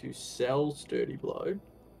going to sell Sturdy Blow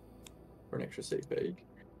for an extra CP.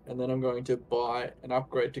 And then I'm going to buy an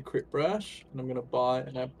upgrade to Crit Brash. And I'm going to buy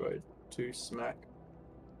an upgrade to Smack.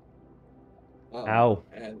 Ow.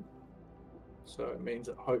 And so it means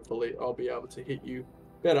that hopefully I'll be able to hit you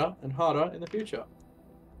better and harder in the future.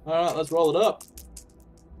 Alright, let's roll it up.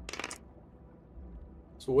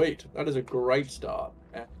 Sweet. That is a great start.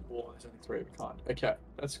 And there's only 3 of a kind. Okay,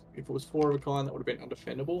 that's if it was 4 of a kind, that would have been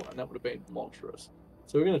undefendable, and that would have been monstrous.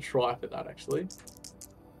 So we're going to try for that, actually.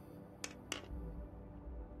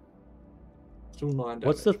 Still 9 damage.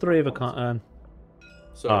 What's the 3 of a kind?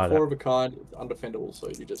 So 4 of a kind, it's undefendable, so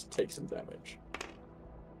you just take some damage.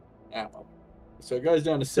 Ow. So it goes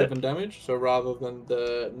down to 7 damage, so rather than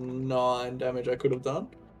the 9 damage I could have done,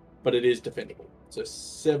 but it is defendable. So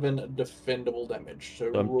 7 defendable damage.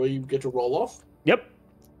 So we get to roll off. Yep.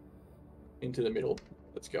 Into the middle.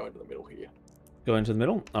 Let's go into the middle here. Go into the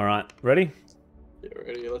middle. All right. Ready? Yeah,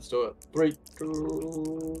 ready. Let's do it. 3,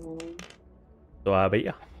 2. So I beat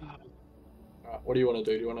you. All right. What do you want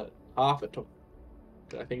to do? Do you want to half it?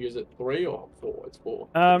 I think is it 3 or 4? It's 4.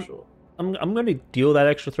 Sure. I'm going to deal that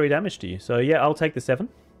extra 3 damage to you. So yeah, I'll take the 7.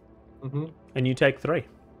 And you take 3.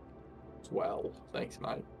 Well, thanks,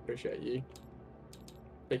 mate. Appreciate you.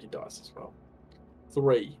 Take your dice as well.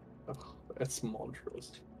 3. Oh, that's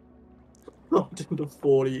monstrous. Knocked into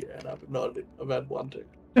 40, and I've had 1 2.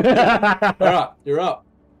 Alright, you're up.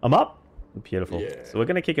 I'm up? Beautiful. Yeah. So we're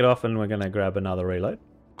going to kick it off and we're going to grab another reload.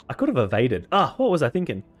 I could have evaded. Ah, what was I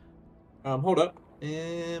thinking? Hold up.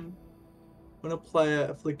 When a player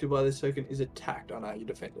afflicted by this token is attacked, I know you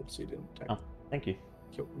defended, so you didn't attack. Oh, thank you.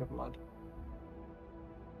 Cool, never mind.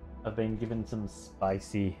 I've been given some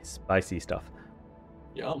spicy stuff.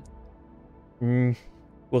 Yum.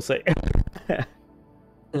 We'll see.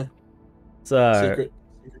 So, Secret.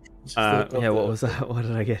 yeah, what was that? What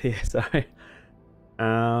did I get here? Sorry.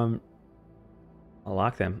 I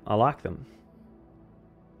like them.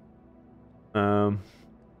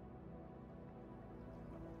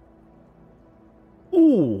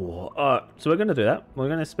 Ooh. So we're going to do that. We're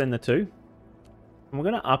going to spend the 2. And we're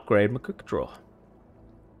going to upgrade my quick draw.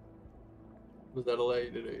 What does that allow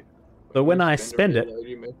you to do? So when I spend it,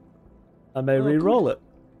 I may re-roll it.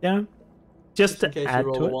 Yeah. Just to add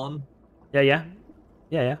to it. 1.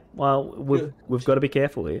 Yeah. Well, we've got to be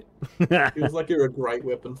careful here. Feels like you're a great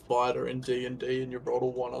weapon fighter in D&D and you rolled a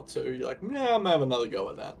 1 or 2. You're like, yeah, I may have another go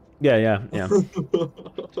at that. Yeah.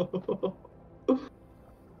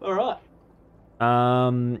 All right.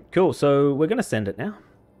 Cool. So we're gonna send it now.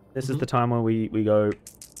 This is the time where we go.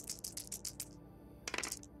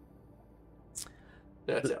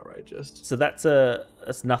 That's outrageous. So that's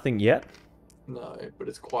nothing yet. No, but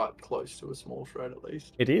it's quite close to a small shred at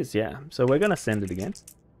least. It is, yeah. So we're gonna send it again.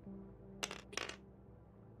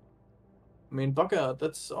 I mean, Bucker,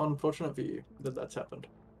 that's unfortunate for you that that's happened.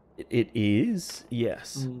 It is,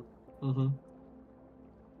 yes.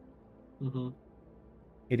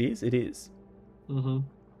 It is. The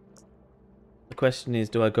question is,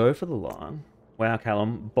 do I go for the line? Wow,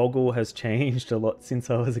 Callum, Boggle has changed a lot since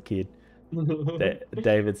I was a kid.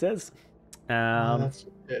 David says.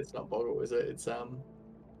 It's not Boggle, is it? It's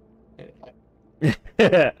anyway.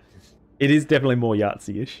 It is definitely more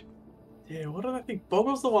Yahtzee-ish. Yeah, what did I think?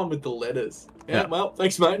 Boggle's the one with the letters. Yeah, well,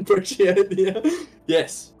 thanks, mate. Appreciate it. Yeah.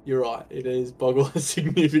 Yes, you're right. It is. Boggle has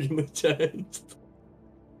significantly changed.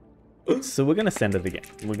 So we're going to send it again.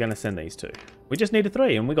 We're going to send these 2. We just need a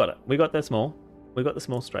 3, and we got it. We got the small. We got the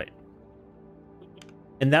small straight.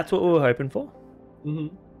 And that's what we were hoping for.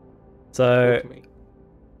 So...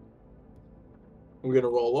 we're going to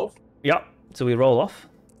roll off? Yep. So we roll off.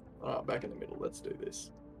 Alright, back in the middle. Let's do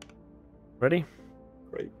this. Ready?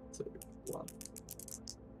 3, 2, 1.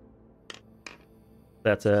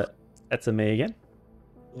 That's a me again.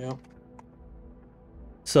 Yep.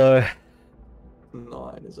 So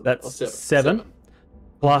 9, isn't it? that's Oh, 7.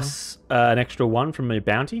 Plus an extra 1 from my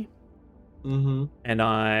bounty. Mm-hmm.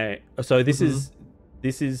 And so this is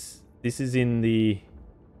in the.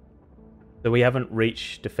 So we haven't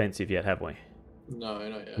reached defensive yet, have we? No,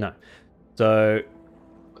 not yet. No. So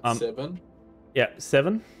 7. Yeah,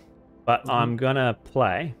 7. But I'm gonna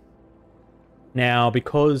play now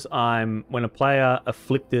because when a player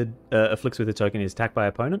afflicts with a token is attacked by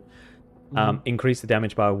opponent, increase the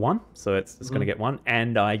damage by 1, so it's gonna get 1,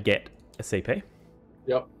 and I get a CP.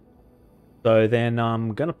 Yep. So then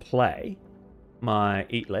I'm gonna play my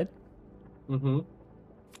Eat Lead.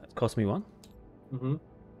 That cost me 1.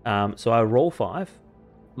 So I roll 5,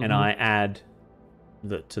 and I add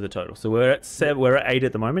to the total. So we're at 7. We're at 8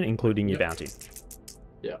 at the moment, including your bounty.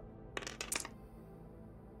 Yeah.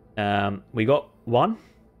 We got 1.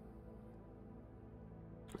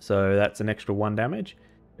 So that's an extra 1 damage.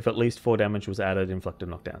 If at least 4 damage was added, inflicted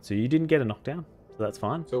knockdown. So you didn't get a knockdown, so that's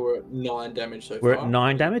fine. So we're at 9 damage so far. We're at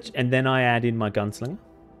 9 damage, and then I add in my gunslinger.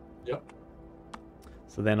 Yep.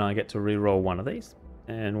 So then I get to re-roll one of these,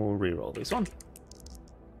 and we'll re-roll this one.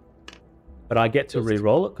 But I get to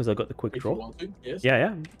re-roll it because I got the quick draw. If you want to, yes.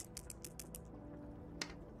 Yeah.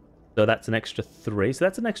 So that's an extra 3. So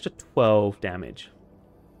that's an extra 12 damage.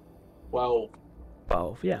 12.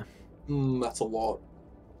 12, yeah. That's a lot.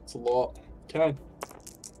 That's a lot. Okay.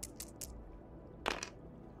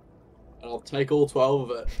 And I'll take all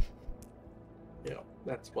 12 of it. Yeah,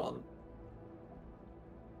 that's 1.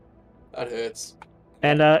 That hurts.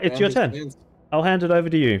 And it's your turn. I'll hand it over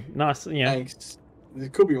to you. Nice, yeah. Thanks.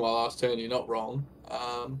 It could be my last turn, you're not wrong.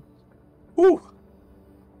 Whew.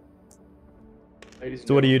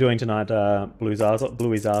 So what are you doing tonight, Bluey's R's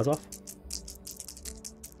off?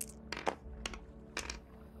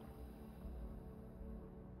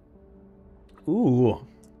 Ooh.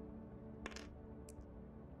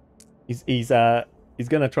 He's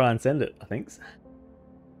gonna try and send it, I think.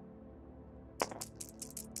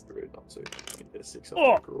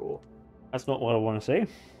 Oh! That's not what I want to see.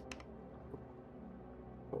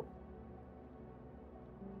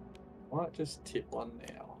 Might just tip 1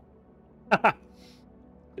 now.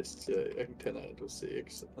 Just I can turn that into a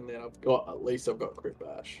 6, and then at least I've got crit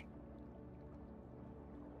bash.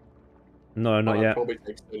 No, not yet. Probably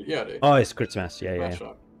takes 30. Yeah, I do. Oh, it's crit smash. Yeah.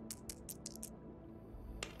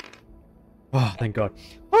 Oh, thank God.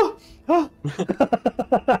 Oh.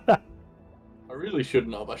 I really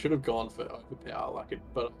shouldn't have. I should have gone for overpower like it,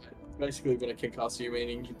 but basically going to concuss you,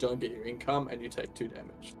 meaning you don't get your income and you take 2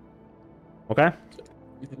 damage. Okay. So,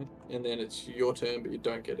 and then it's your turn, but you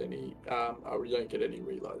don't get any. You don't get any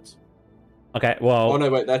reloads. Okay. Well. Oh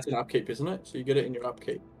no, wait, that's an upkeep, isn't it? So you get it in your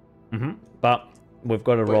upkeep. But we've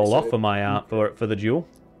got to roll off for my for the duel.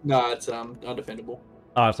 No, it's undefendable.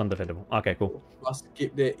 Oh, it's undefendable. Okay, cool. Plus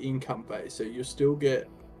get their income base, so you still get.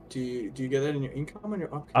 Do you get that in your income and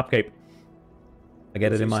your upkeep? Upkeep. I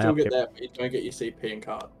get it in my upkeep. You still get that, but you don't get your CP and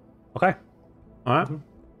card. Okay. All right.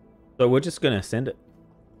 So we're just gonna send it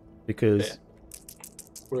because. Yeah.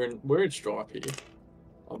 We're in strife here.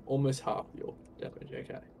 I'm almost half your damage.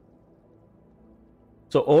 Okay.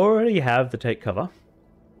 So already have the take cover,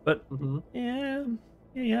 but yeah.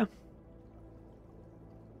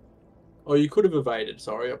 Oh, you could have evaded.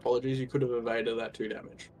 Sorry, apologies. You could have evaded that 2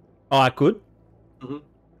 damage. Oh, I could. Oh,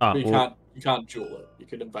 but you can't duel it. You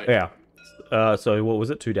could evade. Yeah. So what was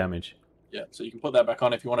it? 2 damage. Yeah. So you can put that back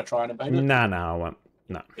on if you want to try and evade it. No, I won't.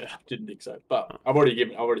 No. Yeah, didn't think so. But I've already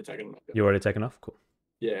taken enough. You already taken off? Cool.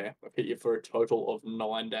 Yeah, I've hit you for a total of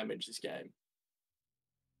 9 damage this game.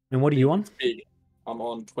 And what are you on? It's big. I'm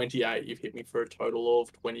on 28. You've hit me for a total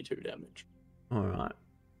of 22 damage. All right.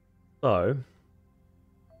 So.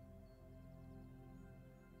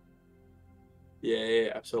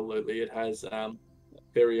 Yeah, absolutely. It has a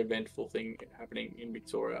very eventful thing happening in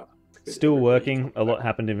Victoria. Still working. A lot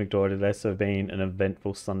happened in Victoria today, so been an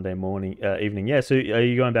eventful Sunday evening. Yeah, so are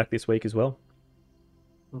you going back this week as well?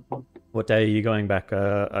 What day are you going back?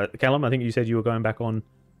 Callum, I think you said you were going back on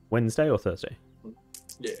Wednesday or Thursday.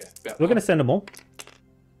 Yeah. We're going to send them all.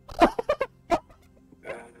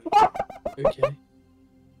 Okay.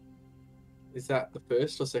 Is that the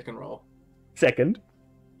first or second roll? Second.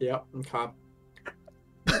 Yeah, okay.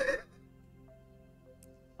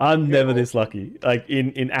 I'm never this lucky. Like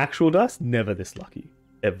in actual dust, never this lucky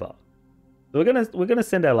ever. So we're gonna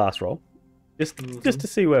send our last roll, just to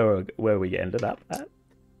see where we ended up at.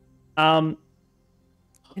 And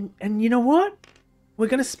you know what? We're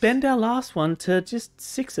gonna spend our last one to just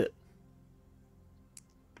 6 it.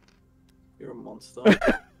 You're a monster.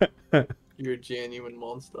 You're a genuine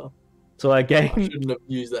monster. So I I gain. shouldn't have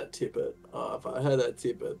used that tippet. Oh, if I had that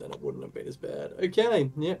tippet, then it wouldn't have been as bad.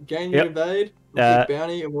 Okay, yep, gain your Yep. evade.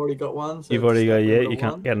 Bounty, I've already got one. So You've already got, snap yeah, limit of you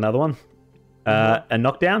can't one. get another one. A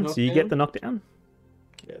knockdown, so you get the knockdown.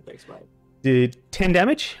 Yeah, thanks, mate. Did 10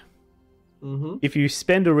 damage. Mm-hmm. If you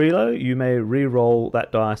spend a reload, you may re-roll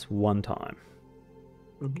that dice one time.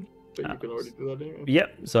 Mm-hmm. But you can already do that anyway.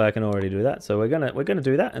 Yep, so I can already do that. So we're gonna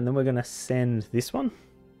do that, and then we're gonna send this one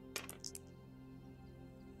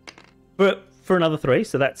for another 3.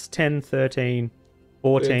 So that's 10, 13,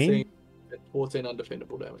 14. 14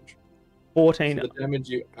 undefendable damage. 14. So the damage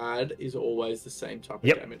you add is always the same type of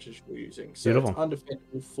Yep. damage as you're using. So Beautiful. it's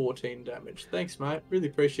undefendable 14 damage. Thanks, mate. Really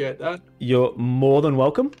appreciate that. You're more than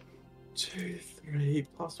welcome. 2, 3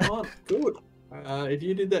 plus 1. Good. If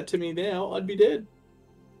you did that to me now, I'd be dead.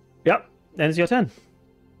 Yep, then it's your turn.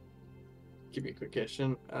 Give me a quick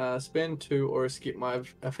question. Spend 2 or skip my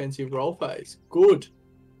offensive roll phase. Good.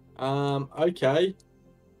 Okay.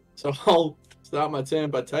 So I'll start my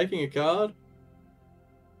turn by taking a card.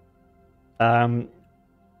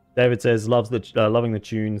 David says loving the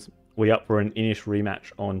tunes. We up for an Inish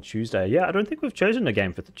rematch on Tuesday. Yeah, I don't think we've chosen a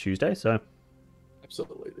game for the Tuesday, so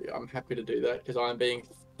Absolutely. I'm happy to do that because I'm being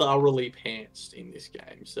thoroughly pantsed in this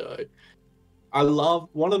game. So I love,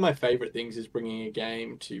 one of my favorite things is bringing a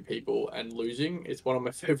game to people and losing. It's one of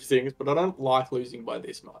my favorite things, but I don't like losing by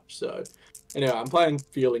this much. So anyway, I'm playing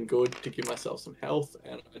feeling good to give myself some health,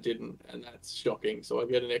 and I didn't, and that's shocking. So I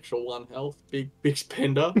get an extra 1 health. Big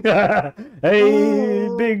spender. Hey,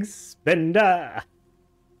 big spender.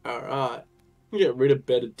 All right. Get rid of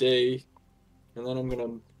better D, and then I'm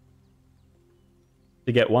gonna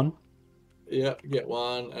To get 1. get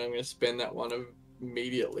 1, and I'm gonna spend that 1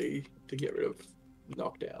 immediately to get rid of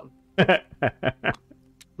knockdown.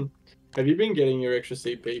 Have you been getting your extra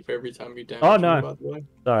CP for every time you damage? Oh no. Me, by the way?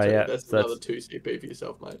 Sorry, So yeah. that's another 2 CP for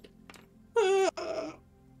yourself, mate. Oh,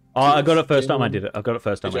 I got it first time I did it. I got it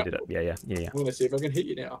first time I did it. Yeah. I'm gonna see if I can hit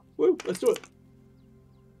you now. Woo, let's do it.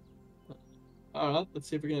 All right, let's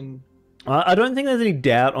see if we can. I don't think there's any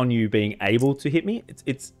doubt on you being able to hit me.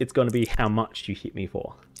 It's going to be how much you hit me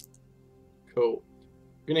for. Cool.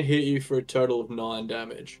 I'm gonna hit you for a total of 9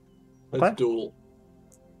 damage. Let's duel.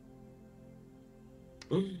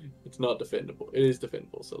 It's not defendable. It is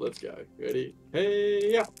defendable, so let's go. Ready?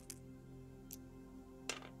 Hey, yeah.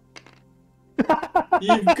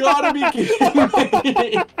 You've got to be kidding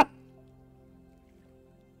me.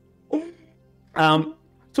 So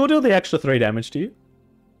we'll do the extra 3 damage to you.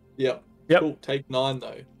 Yep. Yep. Cool. Take 9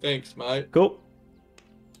 though. Thanks, mate. Cool.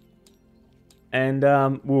 And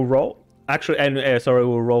we'll roll. Actually, and sorry,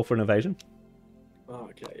 we'll roll for an evasion. Oh,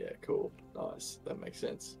 okay. Yeah. Cool. Nice. That makes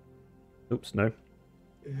sense. Oops, no.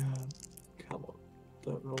 Yeah. Come on.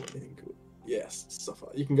 Don't roll anything good. Yes. Suffer.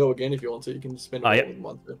 You can go again if you want to. You can spend it in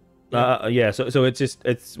 1 turn. Yeah. So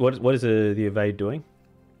it's what is the evade doing?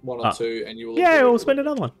 1 or 2, and you will. Yeah, we'll spend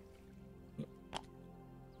another one.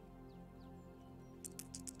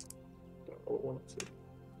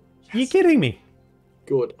 Yes. You kidding me?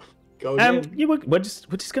 Good. Go again. We're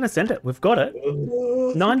just gonna send it. We've got it.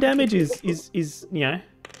 9 damage is you know.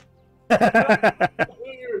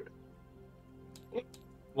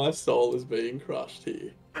 My soul is being crushed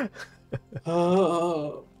here.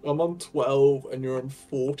 I'm on 12 and you're on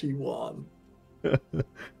 41. You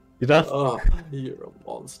done? Oh, you're a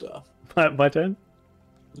monster. My turn?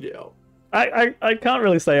 Yeah. I can't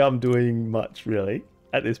really say I'm doing much really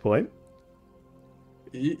at this point.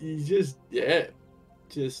 You just, yeah.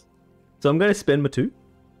 Just. So I'm going to spend my 2.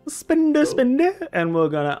 Spender, and we're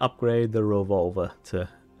going to upgrade the revolver to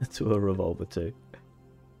a revolver too.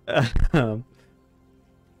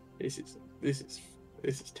 This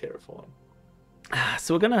is terrifying.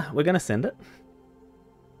 So we're gonna send it.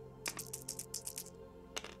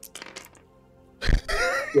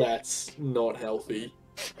 That's not healthy.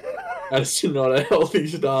 That's not a healthy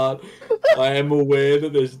start. I am aware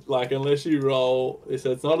that there's, like, unless you roll, it's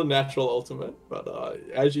not a natural ultimate, but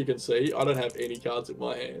as you can see, I don't have any cards in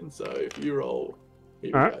my hand, so if you roll,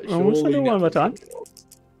 here Alright, we go. we'll send it one more time.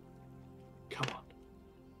 Come on.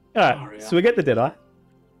 Alright, so we get the Deadeye.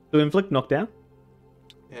 To inflict knockdown.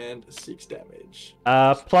 And 6 damage.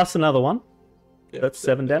 Plus another one. Yep, That's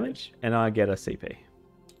 7 damage, and I get a CP.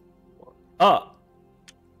 Oh!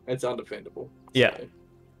 It's undefendable. Yeah. So.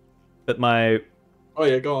 But my... Oh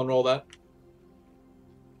yeah, go on, roll that.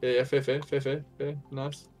 Yeah, fair.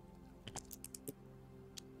 Nice.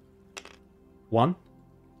 1.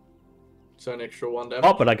 So an extra 1 damage.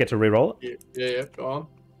 Oh, but I get to reroll it? Yeah, go on.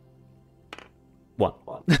 1.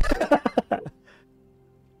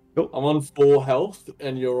 Cool. I'm on 4 health,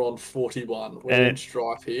 and you're on 41. We're in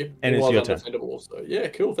strife here. And it's your turn. So yeah,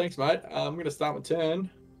 cool. Thanks, mate. I'm gonna start my turn.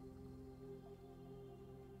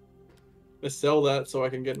 Let's sell that so I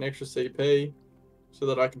can get an extra CP, so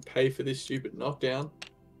that I can pay for this stupid knockdown,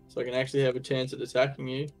 so I can actually have a chance at attacking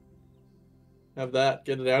you. Have that.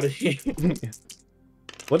 Get it out of here.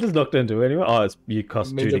 What does knockdown do anyway? Oh, it's you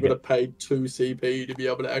cost 2 to get. I've got to pay 2 CP to be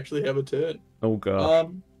able to actually have a turn. Oh gosh.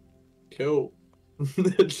 Cool. Oh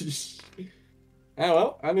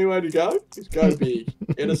well, only way to go is go big.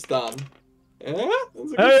 Get a stun. Yeah,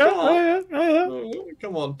 that's a good start. Oh,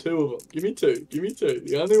 come on, 2 of them. Give me 2. Give me 2.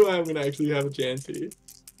 The only way I'm going to actually have a chance here.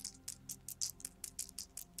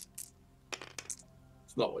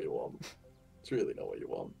 It's not what you want. It's really not what you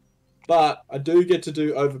want. But I do get to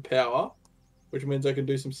do overpower, which means I can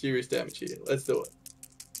do some serious damage here. Let's do it.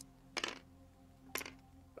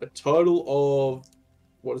 A total of,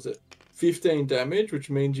 what is it? 15 damage,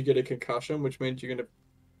 which means you get a concussion, which means you're going to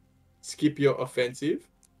skip your offensive.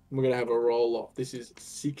 And we're going to have a roll off. This is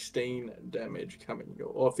 16 damage coming your,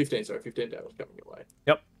 or 15, sorry, 15 damage coming your way.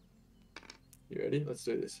 Yep. You ready? Let's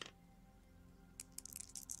do this.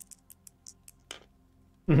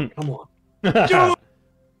 Come on.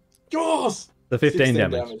 Jaws! The 15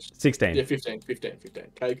 damage. 16. Yeah, 15.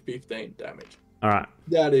 Take 15 damage. Alright.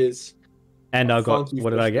 That is. And I got,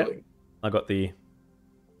 what did I get? I got the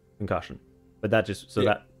concussion. But that just, so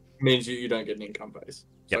that means you don't get an income base.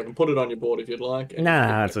 So I can put it on your board if you'd like.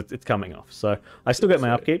 Nah, it's coming off. So I still get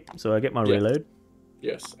my upkeep, so I get my reload.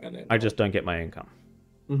 Yes, and then I just don't get my income.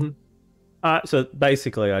 Mm-hmm. So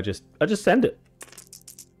basically I just send it.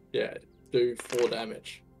 Yeah, do 4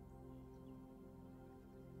 damage.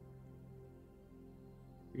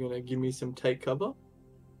 You're gonna give me some take cover?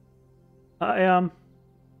 I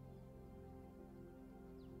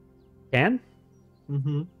can.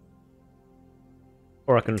 Mm-hmm.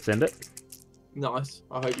 Or I can send it. Nice.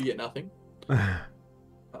 I hope you get nothing.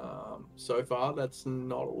 So far, that's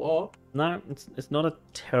not a lot. No, it's not a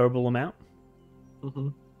terrible amount. Mm-hmm.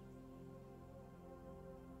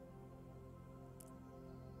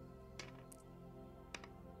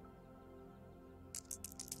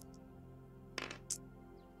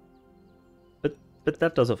 But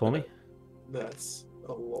that does it for me. That's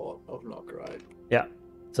a lot of not great. Yeah.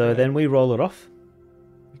 So then we roll it off.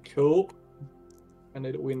 Cool. I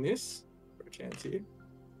need to win this for a chance here.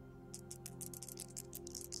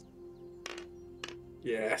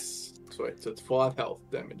 Yes. Sweet. So it's 5 health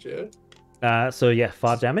damage, yeah? So yeah,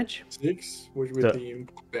 5 damage. 6, which with so the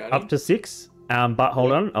bounty. up to 6. But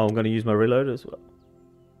hold on. Oh, I'm going to use my reload as well.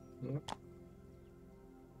 Yep.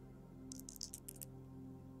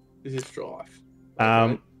 This is strife.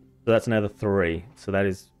 So that's another 3. So that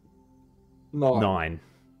is 9.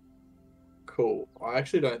 Cool. I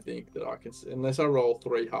actually don't think that I can, unless I roll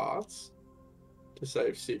 3 hearts to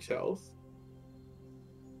save 6 health.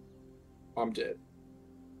 I'm dead.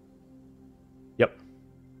 Yep.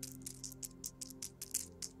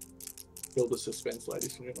 Build a suspense,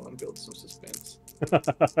 ladies and gentlemen. Build some suspense.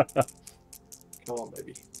 Come on,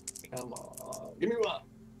 baby. Come on. Give me 1.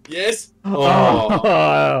 Yes.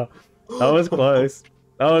 Oh. That was close.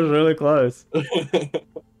 That was really close. I'm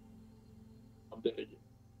dead again.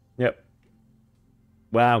 Yep.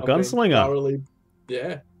 Wow, gunslinger. Thoroughly,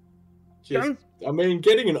 yeah. Just, I mean,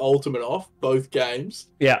 getting an ultimate off both games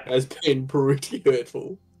has been pretty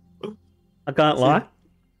hurtful. I can't lie.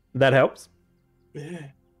 That helps. Yeah.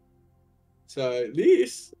 So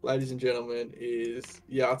this, ladies and gentlemen, is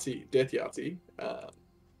Yhatzee, Death Yhatzee.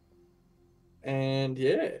 And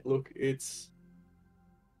yeah, look, it's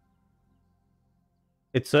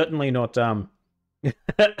certainly not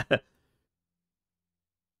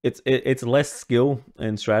it's less skill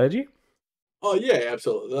and strategy. Oh yeah,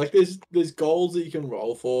 absolutely. Like there's goals that you can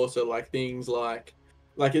roll for, so like things like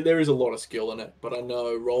there is a lot of skill in it, but I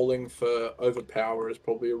know rolling for overpower is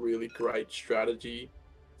probably a really great strategy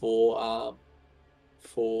for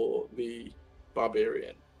the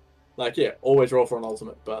barbarian. Like yeah, always roll for an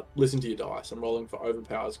ultimate, but listen to your dice, and rolling for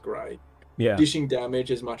overpower is great. Yeah. Dishing damage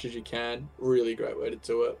as much as you can, really great way to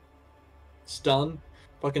do it. Stun.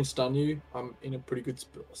 If I can stun you, I'm in a pretty good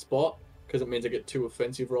spot, because it means I get 2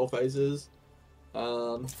 offensive roll phases.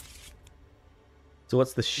 So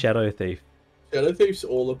what's the Shadow Thief? Shadow Thief's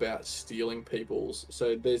all about stealing people's.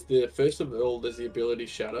 So there's first of all, there's the ability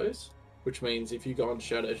Shadows, which means if you go on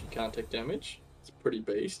Shadows, you can't take damage. It's pretty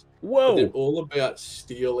beast. Whoa! But they're all about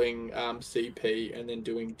stealing CP and then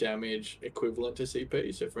doing damage equivalent to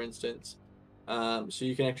CP. So for instance, so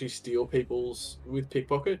you can actually steal people's with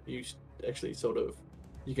pickpocket. You actually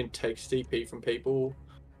you can take CP from people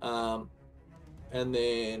and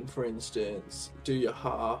then, for instance, do your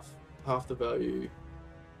half the value.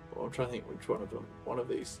 Well, I'm trying to think which one of them. One of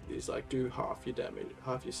these is like do half your damage,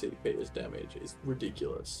 half your CP as damage. Is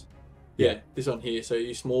ridiculous. Yeah, this one here. So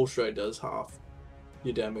your small straight does half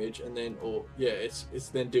your damage, and then it's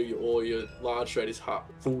then do your large straight is half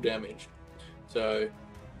full damage. So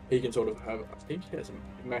he can sort of have, I think he has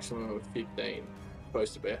a maximum of 15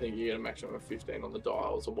 supposed to be. I think you get a maximum of 15 on the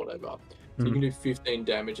dials or whatever. So you can do 15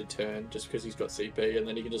 damage a turn just because he's got CP, and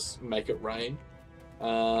then he can just make it rain.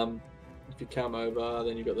 If you come over,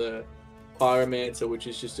 then you've got the Pyromancer, which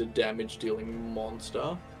is just a damage dealing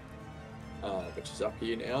monster, which is up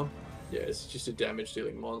here now. Yeah, it's just a damage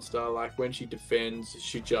dealing monster. Like when she defends,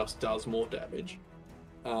 she just does more damage.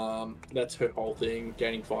 That's her whole thing.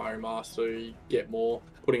 Gaining Fire Mastery, get more.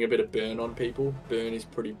 Putting a bit of burn on people. Burn is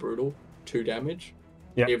pretty brutal. 2 damage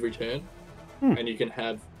every turn. And you can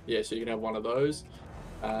have, so you can have one of those.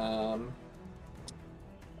 And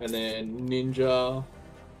then Ninja,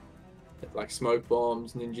 like Smoke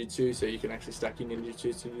Bombs, Ninjutsu, so you can actually stack your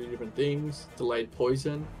Ninjutsu to do different things. Delayed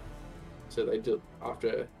Poison. So they do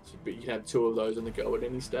after, but you can have 2 of those on the go at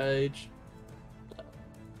any stage.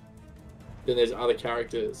 Then there's other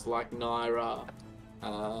characters like Naira,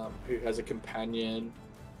 who has a companion,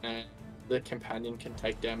 and the companion can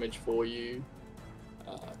take damage for you.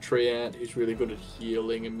 Treant, who's really good at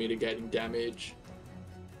healing and mitigating damage.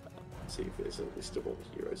 Let's see if there's a list of all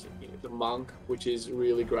the heroes in here. The Monk, which is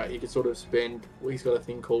really great. He can sort of spend, he's got a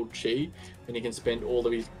thing called Chi, and he can spend all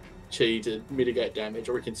of his Chi to mitigate damage,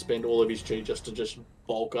 or he can spend all of his Chi just to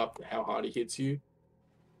bulk up how hard he hits you.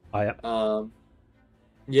 Oh,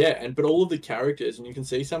 yeah. But all of the characters, and you can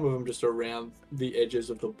see some of them just around the edges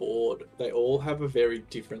of the board, they all have a very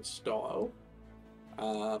different style,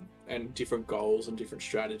 and different goals and different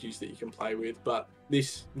strategies that you can play with. But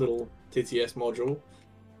this little TTS module,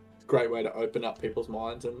 it's a great way to open up people's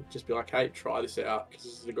minds and just be like, hey, try this out, because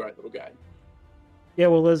this is a great little game. Yeah,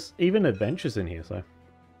 well, there's even adventures in here, so...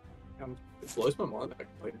 It blows my mind that I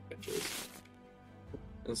can play adventures.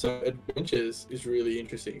 And so adventures is really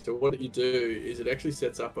interesting. So what you do is it actually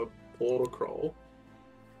sets up a portal crawl,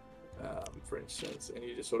 for instance, and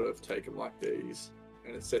you just sort of take them like these,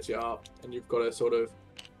 and it sets you up, and you've got to sort of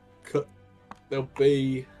there'll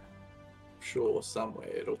be, sure, somewhere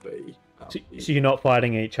it'll be. So you're not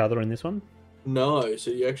fighting each other in this one? No, so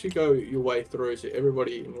you actually go your way through. So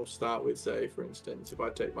everybody, and we'll start with, say, for instance, if I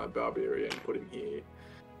take my Barbarian and put him here,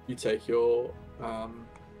 you take your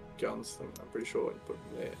guns thing, I'm pretty sure, and put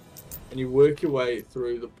them there. And you work your way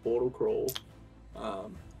through the portal crawl.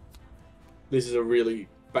 This is a really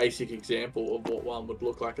basic example of what one would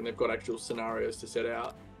look like, and they've got actual scenarios to set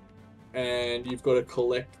out. And you've got to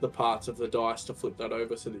collect the parts of the dice to flip that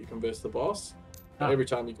over so that you can verse the boss. Every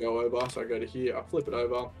time you go over, so I go to here, I flip it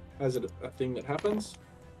over, as a thing that happens.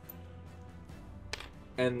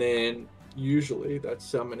 And then usually that's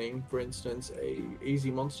summoning, for instance, a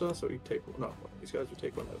easy monster. So we take, no, these guys, we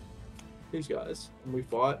take one of these guys, and we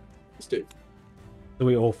fight this dude. So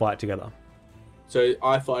we all fight together? So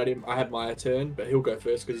I fight him, I have my turn, but he'll go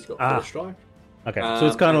first because he's got first strike. Okay, so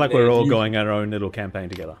it's kind of like we're all going our own little campaign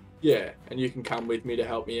together. Yeah, and you can come with me to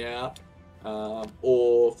help me out.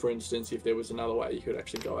 Or, for instance, if there was another way, you could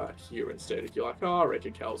actually go out here instead. If you're like, oh, I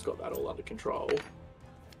reckon Cal's got that all under control,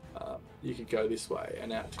 you could go this way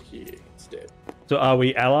and out to here instead. So are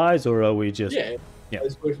we allies, or are we just... Yeah,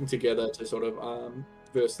 it's working together to sort of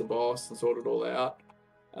verse the boss and sort it all out.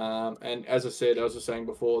 And as I said, I was just saying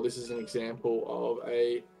before, this is an example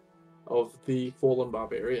of the Fallen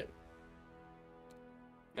Barbarian.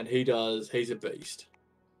 And he's a beast.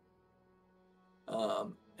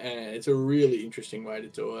 And it's a really interesting way to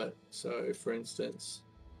do it. So, for instance,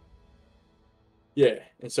 yeah,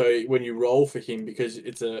 and so when you roll for him, because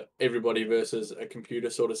it's a everybody versus a computer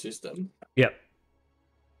sort of system. Yep.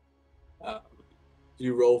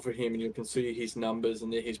 You roll for him, and you can see his numbers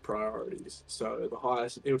and his priorities. So the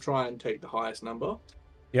highest, he'll try and take the highest number.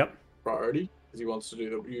 Yep. Priority, because he wants to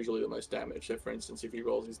do usually the most damage. So, for instance, if he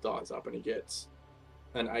rolls his dice up and he gets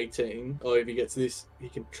an 18, or if he gets this, he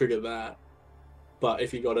can trigger that. But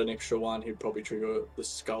if he got an extra one, he'd probably trigger the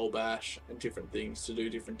Skull Bash and different things to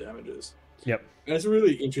do different damages. Yep. And it's a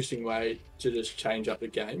really interesting way to just change up the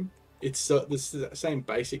game. It's the same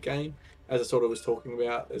basic game as I sort of was talking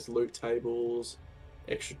about. There's loot tables,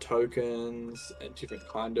 extra tokens, and different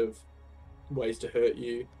kind of ways to hurt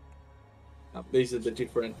you. These are the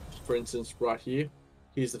different, for instance, right here.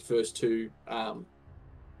 Here's the first two.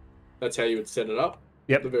 That's how you would set it up.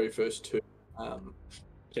 Yep. The very first two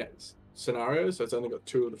scenarios. So it's only got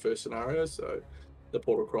 2 of the first scenarios. So the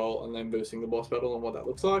portal crawl and then versing the boss battle and what that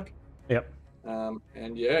looks like. Yep.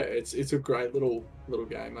 And yeah, it's a great little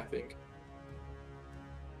game, I think.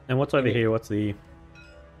 And what's over here? What's the...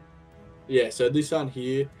 Yeah, so this one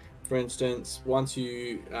here, for instance, once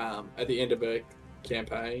you at the end of a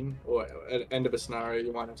campaign or at the end of a scenario,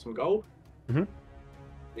 you might have some gold. Mm-hmm.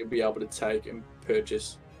 You'll be able to take and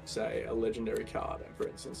purchase, say, a legendary card. And for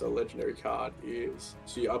instance, a legendary card is,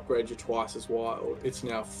 so you upgrade your twice as wild. It's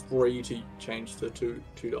now free to change to two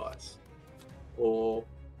dice, or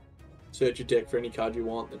search your deck for any card you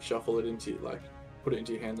want, then shuffle it into, like, put it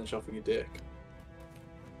into your hand, then shuffle your deck.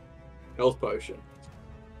 Health potion.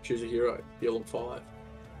 Choose a hero, heal them 5.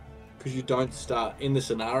 Because you don't start in the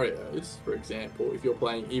scenarios, for example, if you're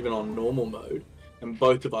playing even on normal mode, and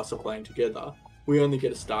both of us are playing together, we only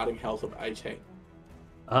get a starting health of 18.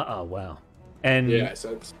 Wow. And yeah,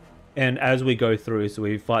 so it's... And as we go through, so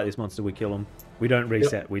we fight this monster, we kill him. We don't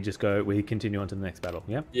reset. Yep. We just go. We continue on to the next battle.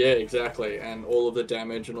 Yeah. Yeah, exactly. And all of the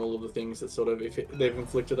damage and all of the things that sort of, if they've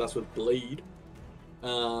inflicted us with bleed,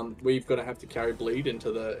 we've got to have to carry bleed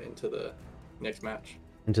into the next match.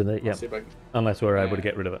 Into the unless we're able to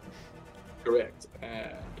get rid of it. Correct.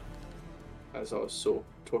 And as I was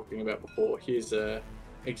talking about before, here's a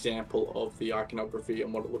example of the iconography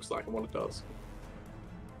and what it looks like and what it does.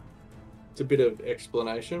 It's a bit of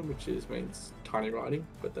explanation, which means tiny writing,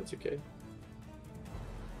 but that's okay.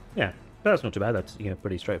 Yeah, that's not too bad. That's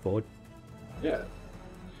pretty straightforward. Yeah.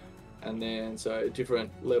 And then so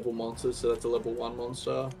different level monsters. So that's a level 1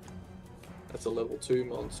 monster. That's a level 2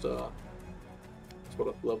 monster. That's what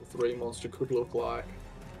a level 3 monster could look like.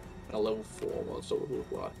 And a level 4 monster would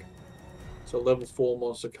look like. So a level 4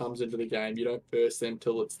 monster comes into the game. You don't burst them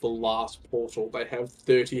till it's the last portal. They have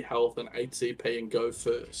 30 health and 8 CP and go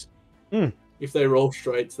first. Mm. If they roll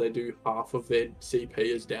straights, they do half of their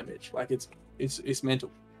CP as damage. Like it's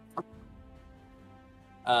mental.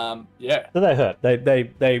 Yeah. So they hurt. They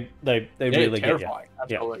really terrifying.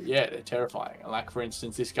 get you. Yeah, they're terrifying. Like for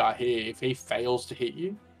instance, this guy here, if he fails to hit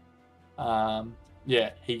you,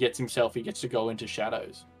 he gets to go into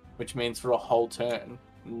shadows, which means for a whole turn,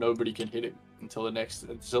 nobody can hit him until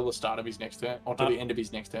the start of his next turn, or to the end of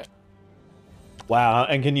his next turn. Wow.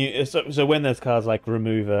 And can you so when those cards like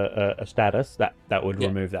remove a status, that would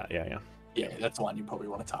remove that. Yeah, that's the one you probably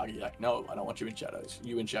want to target. You're like, no, I don't want you in shadows.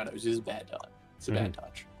 You in shadows is a bad touch. It's a bad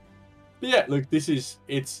touch. But yeah, look, it's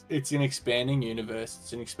an expanding universe.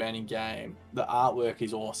 It's an expanding game. The artwork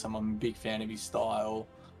is awesome. I'm a big fan of his style.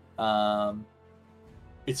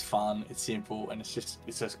 It's fun. It's simple, and it's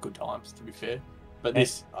just good times, to be fair. But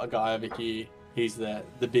this guy over here, he's the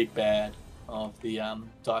big bad of the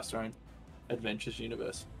Dice Throne Adventures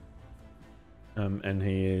universe. And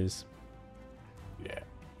he is. Yeah,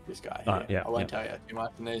 this guy here. I won't tell you too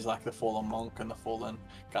much. And there's like the fallen monk and the fallen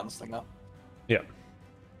gunslinger. Yeah.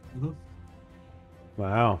 Mm-hmm.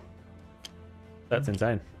 Wow. That's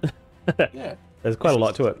insane. Yeah. There's quite a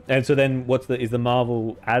lot to it. And so then is the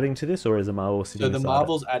Marvel adding to this, or is the Marvel sitting So the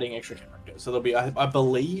Marvel's adding extra characters. So there'll be, I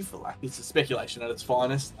believe, like it's a speculation at its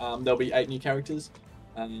finest, there'll be 8 new characters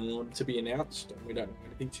to be announced. We don't know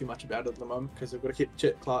anything too much about it at the moment because they've got to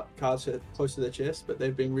keep cards close to their chest, but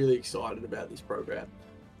they've been really excited about this program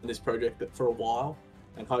and this project for a while.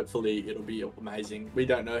 And hopefully it'll be amazing. We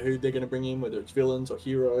don't know who they're going to bring in, whether it's villains or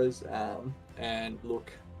heroes. And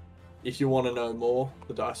look, if you want to know more,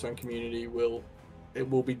 the Dice Throne community will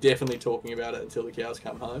be definitely talking about it until the cows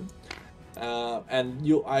come home.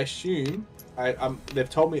 And I assume they've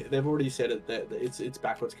told me, they've already said it, that it's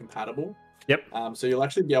backwards compatible. Yep. So you'll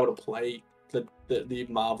actually be able to play the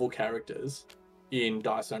Marvel characters in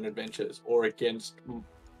Dice Throne Adventures or against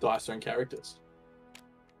Dice Throne characters.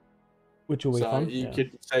 Which will be fun. You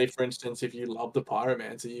could say, for instance, if you love the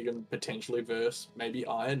Pyromancer, you can potentially verse maybe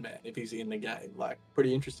Iron Man if he's in the game. Like,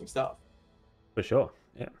 pretty interesting stuff. For sure,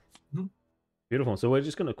 yeah. Mm-hmm. Beautiful. So we're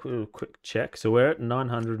just going to quick check. So we're at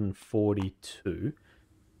 942,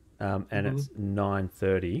 and it's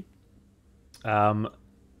 9:30.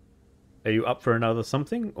 Are you up for another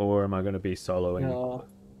something, or am I going to be soloing?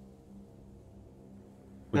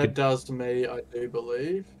 That does to me, I do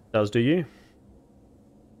believe. Does do you?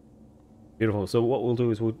 Beautiful. So what we'll do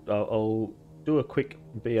is I'll do a quick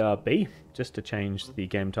BRB just to change the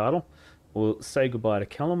game title. We'll say goodbye to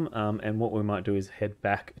Callum, and what we might do is head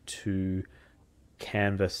back to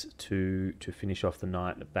Canvas to finish off the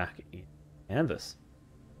night back in Canvas.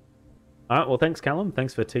 All right. Well, thanks, Callum.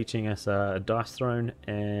 Thanks for teaching us Dice Throne,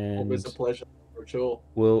 and always a pleasure, for sure.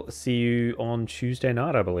 We'll see you on Tuesday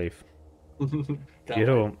night, I believe.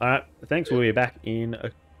 Beautiful. All right. Thanks. We'll be back in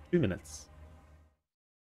 2 minutes.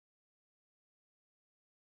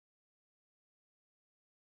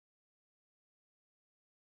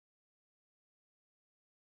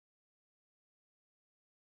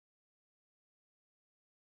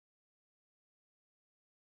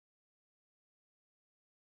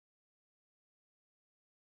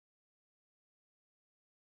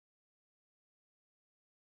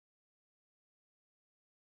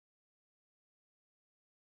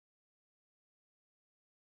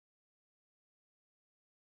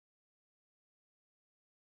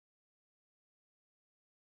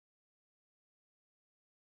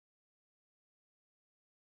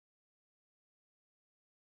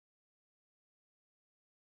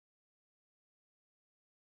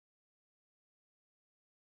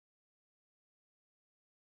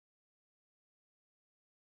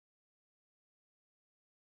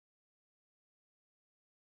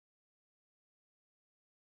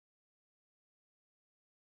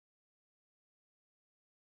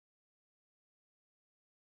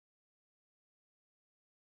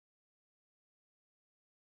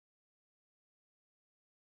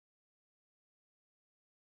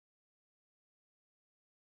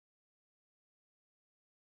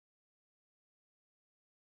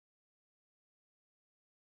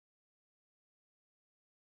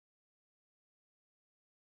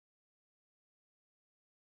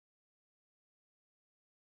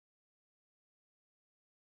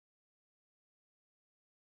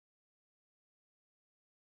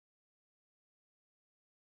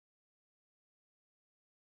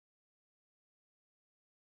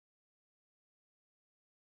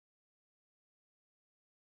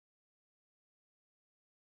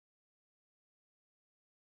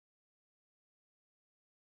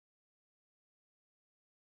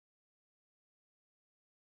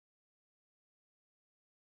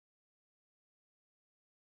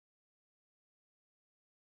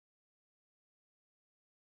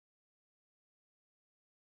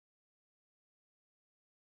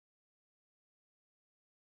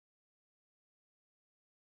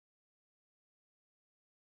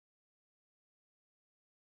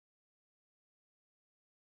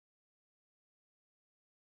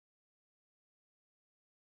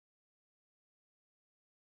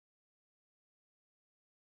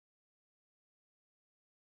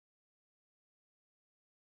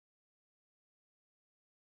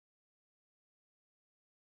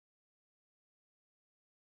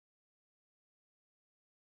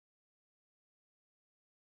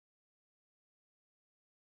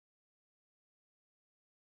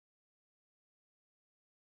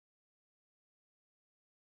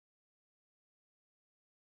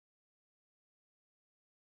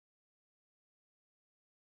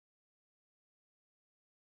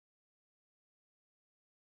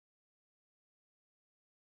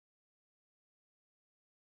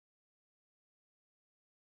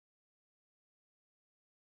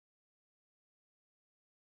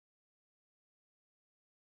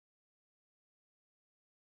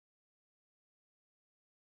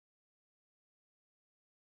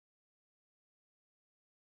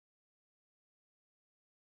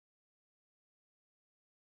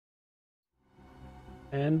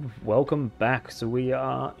 And welcome back. So we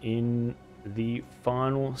are in the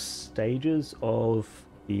final stages of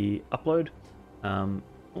the upload.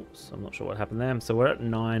 Oops, I'm not sure what happened there. So we're at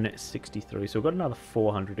 963, so we've got another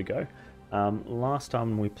 400 to go. Last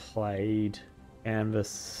time we played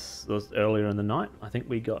Canvas was earlier in the night. I think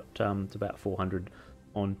we got to about 400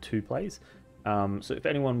 on 2 plays. So if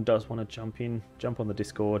anyone does want to jump on the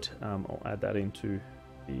Discord, I'll add that into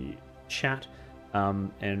the chat.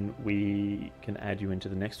 And we can add you into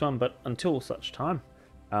the next one, but until such time,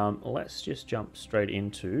 let's just jump straight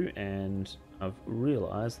into, and I've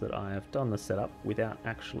realized that I have done the setup without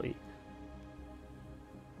actually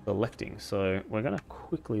selecting, so we're going to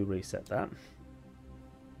quickly reset that.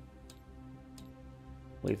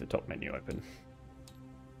 Leave the top menu open.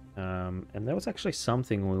 And there was actually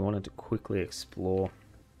something we wanted to quickly explore.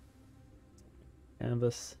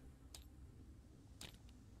 Canvas.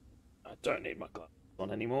 I don't need my glasses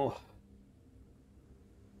on anymore.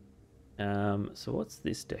 So what's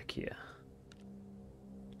this deck here?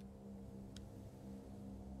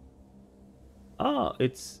 Oh,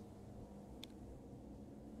 it's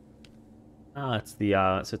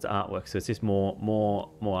the so it's artwork. So it's just more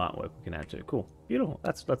artwork we can add to. Cool, beautiful.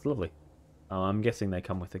 That's lovely. I'm guessing they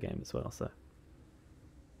come with the game as well. So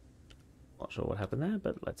not sure what happened there,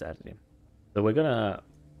 but let's add it in. So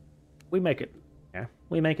we make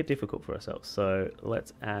it difficult for ourselves. So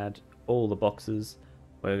let's add all the boxes.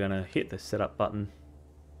 We're gonna hit the setup button,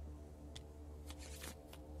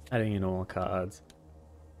 adding in all the cards,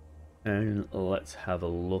 and let's have a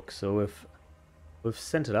look. So we've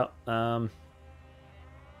sent it up.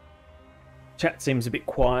 Chat seems a bit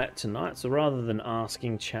quiet tonight, so rather than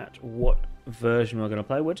asking chat what version we're going to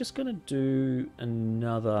play, we're just going to do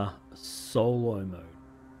another solo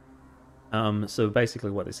mode. So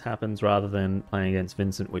basically what this happens, rather than playing against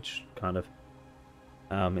Vincent, which kind of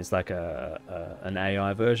is like an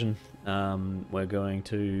AI version, we're going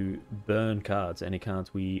to burn cards. Any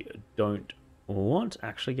cards we don't want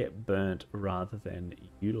actually get burnt rather than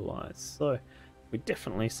utilized. So we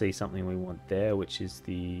definitely see something we want there, which is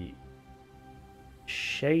the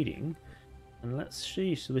shading. And let's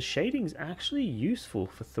see, so the shading's actually useful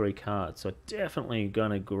for 3 cards, so definitely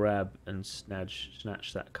gonna grab and snatch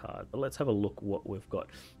that card. But let's have a look what we've got.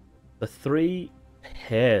 The 3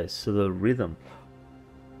 pairs, so the rhythm.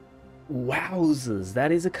 Wowzers,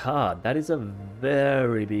 that is a card. That is a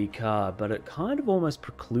very big card, but it kind of almost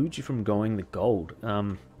precludes you from going the gold.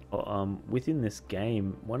 Within this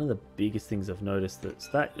game, one of the biggest things I've noticed is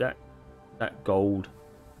that gold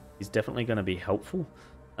is definitely going to be helpful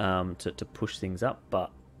to push things up,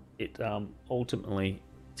 but it ultimately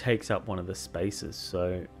takes up one of the spaces,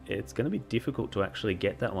 so it's going to be difficult to actually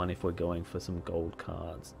get that one if we're going for some gold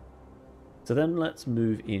cards. So then let's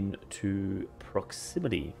move into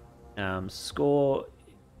proximity. Score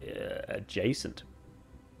adjacent.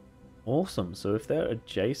 Awesome. So if they're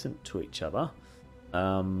adjacent to each other,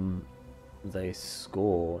 they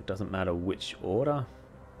score. Doesn't matter which order.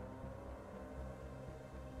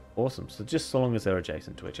 Awesome. So just so long as they're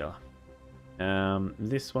adjacent to each other.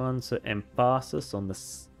 This one, so emphasis on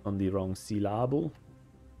the wrong syllable.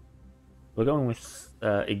 We're going with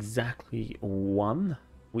exactly 1,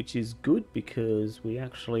 which is good because we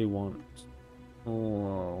actually want.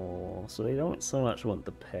 Oh, so we don't so much want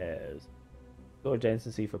the pairs. Score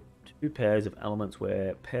adjacency for 2 pairs of elements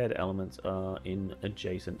where paired elements are in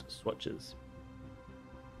adjacent swatches.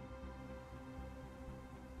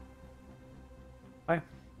 Okay.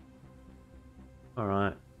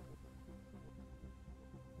 Alright.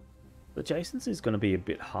 The adjacency is going to be a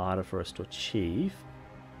bit harder for us to achieve.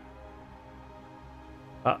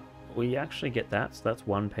 But we actually get that, so that's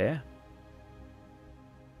 1 pair.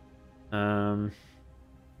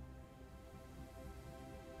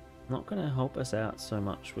 Not going to help us out so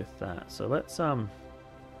much with that. So let's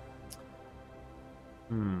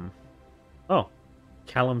Oh,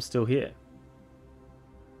 Callum's still here.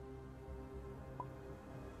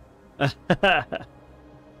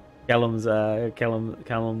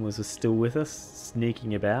 Callum was still with us,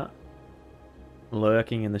 sneaking about,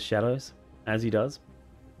 lurking in the shadows, as he does.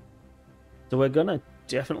 So we're gonna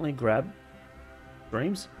definitely grab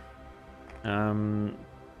dreams.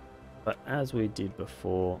 But as we did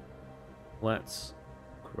before, let's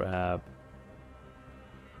grab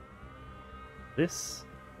this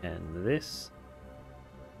and this.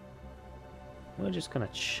 We're just gonna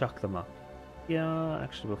chuck them up. Yeah,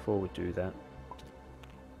 actually before we do that,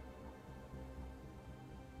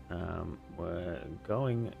 we're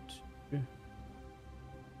going to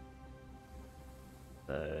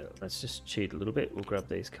let's just cheat a little bit. We'll grab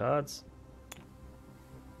these cards.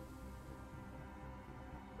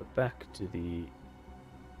 Go back to the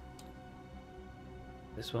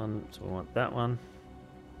this one, so we want that one.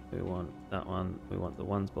 We want that one. We want the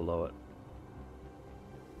ones below it.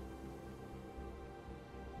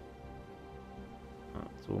 Right,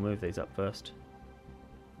 so we'll move these up first.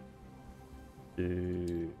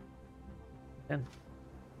 To 10.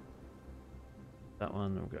 That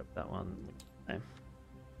one, we'll grab that one. Same.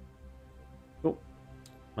 Cool.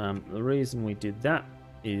 The reason we did that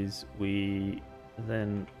is we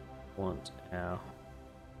then want our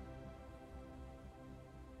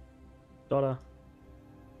dotter.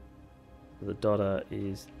 So the dotter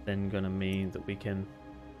is then going to mean that we can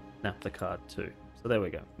snap the card too. So there we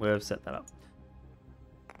go. We've set that up.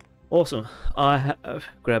 Awesome. I have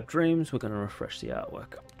grabbed Dreams. We're going to refresh the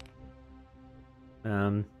artwork.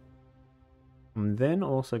 I'm then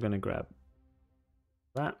also going to grab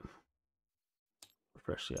that.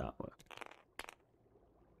 Refresh the artwork.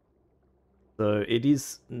 So it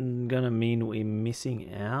is going to mean we're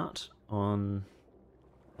missing out on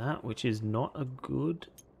that, which is not a good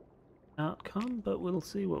outcome, but we'll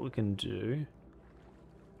see what we can do.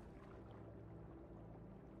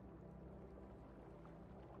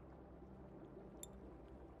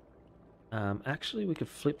 Actually, we could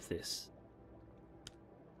flip this.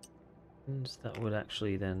 And that would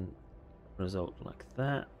actually then result like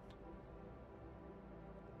that.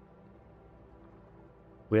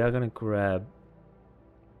 We are going to grab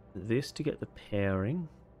this to get the pairing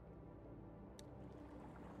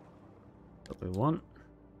that we want.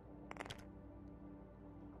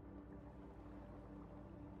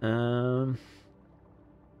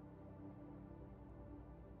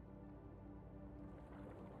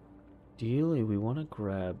 Ideally, we want to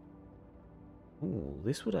grab... Ooh,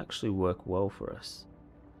 this would actually work well for us.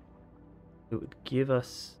 It would give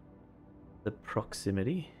us the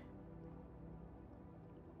proximity.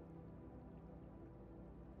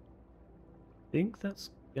 I think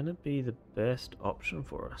that's going to be the best option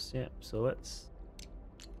for us. Yeah, so let's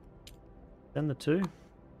send the two.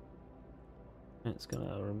 It's going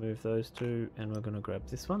to remove those two, and we're going to grab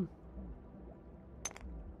this one.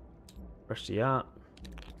 Brush the art.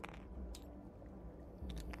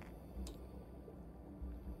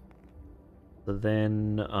 So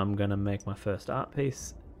then I'm going to make my first art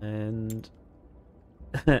piece, and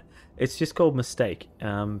it's just called Mistake,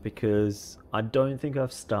 because I don't think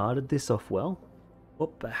I've started this off well.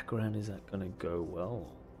 What background is that going to go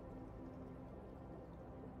well?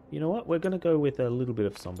 You know what? We're going to go with a little bit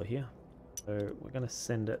of somber here. So we're going to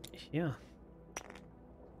send it here.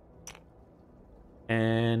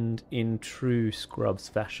 And in true Scrubs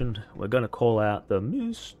fashion, we're going to call out the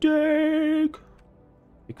mistake,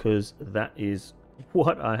 because that is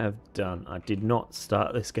what I have done. I did not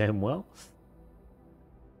start this game well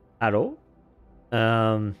at all.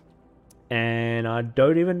 And I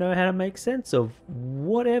don't even know how to make sense of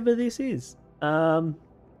whatever this is. I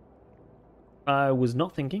was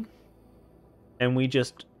not thinking, and we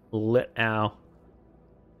just let our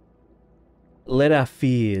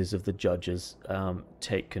fears of the judges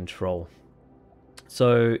take control.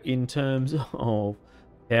 So in terms of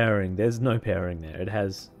pairing, there's no pairing there. It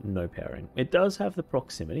has no pairing. It does have the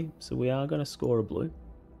proximity, so we are going to score a blue.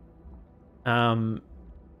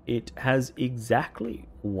 It has exactly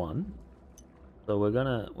 1, so we're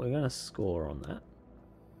gonna score on that.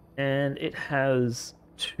 And it has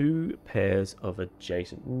 2 pairs of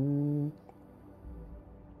adjacent.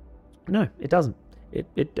 No, it doesn't.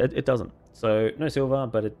 It doesn't. So no silver,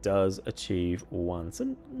 but it does achieve 1.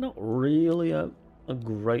 So not really a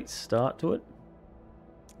great start to it.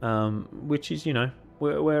 Which is, you know,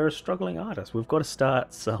 we're a struggling artist. We've got to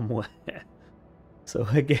start somewhere. So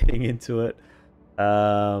we're getting into it.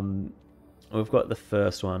 We've got the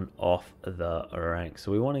first one off the rank.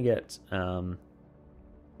 So we want to get some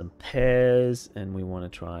pairs, and we want to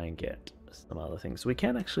try and get some other things. So we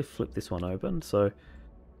can actually flip this one open. So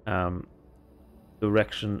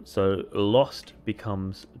direction, so lost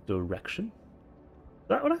becomes direction.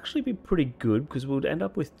 That would actually be pretty good, because we would end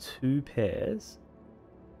up with 2 pairs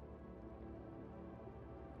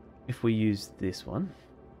if we use this one.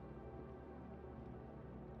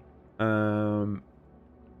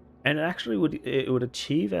 And it actually would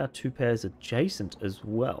achieve our 2 pairs adjacent as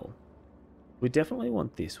well. We definitely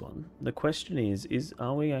want this one. The question is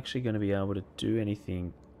are we actually going to be able to do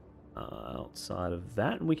anything outside of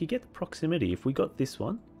that? And we could get the proximity if we got this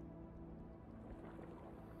one.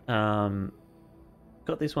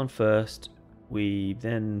 Got this one first. We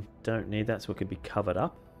then don't need that, so it could be covered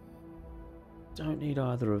up. Don't need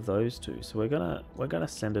either of those two, so we're gonna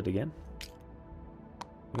send it again.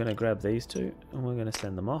 We're gonna grab these two, and we're gonna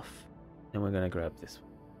send them off, and we're gonna grab this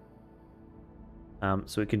one.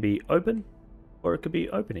 So it can be open, or it could be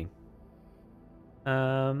opening.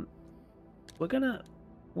 We're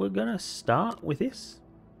gonna start with this,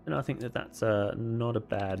 and I think that that's not a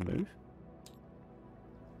bad move.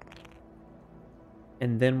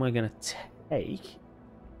 And then we're gonna take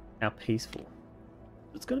our peaceful.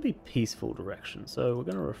 It's gonna be peaceful direction, so we're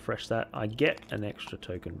gonna refresh that. I get an extra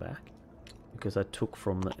token back because I took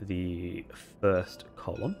from the first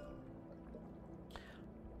column.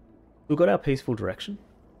 We've got our peaceful direction.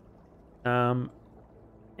 And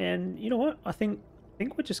you know what? I think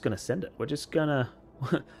we're just gonna send it. We're just gonna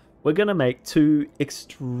we're gonna make 2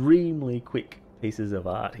 extremely quick pieces of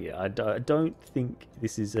art here. I don't think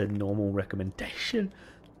this is a normal recommendation.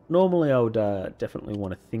 Normally, I would definitely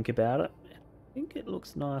want to think about it. I think it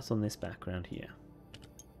looks nice on this background here.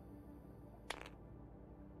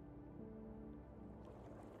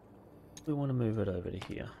 We want to move it over to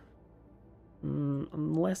here.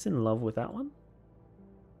 I'm less in love with that one.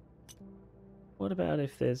 What about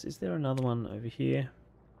if is there another one over here?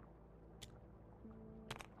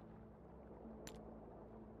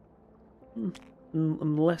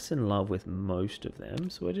 I'm less in love with most of them,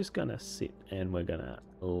 so we're just gonna sit and we're gonna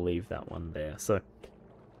leave that one there. So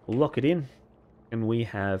we'll lock it in, and we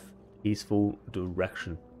have peaceful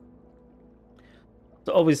direction.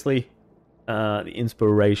 So obviously, the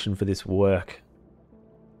inspiration for this work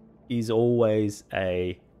is always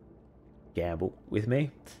a gamble with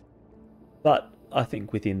me. But I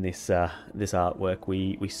think within this this artwork,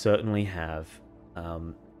 we certainly have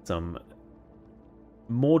some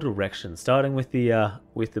more direction. Starting with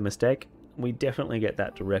the mistake, we definitely get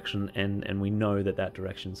that direction, and we know that that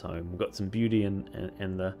direction's home. We've got some beauty and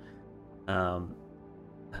the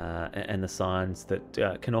signs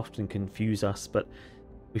that can often confuse us, but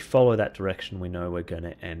we follow that direction. We know we're going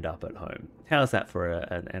to end up at home. How's that for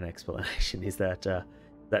an explanation? Is that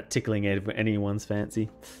tickling anyone's fancy?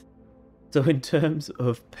 So in terms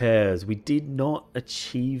of pairs, we did not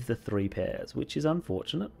achieve the 3 pairs, which is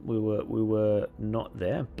unfortunate. We were not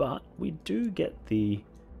there, but we do get the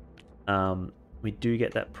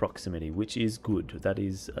that proximity, which is good. That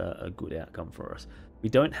is a good outcome for us. We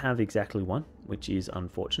don't have exactly 1, which is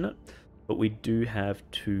unfortunate, but we do have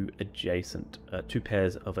 2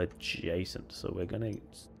 pairs of adjacent. So we're going to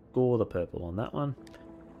score the purple on that one,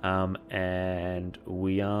 and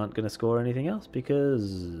we aren't going to score anything else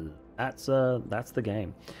because that's the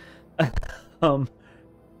game. Ooh,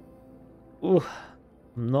 I'm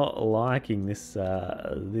not liking this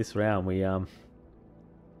this round. We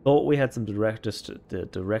thought we had some direction.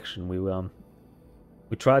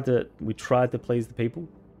 We tried to please the people.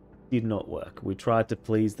 Did not work. We tried to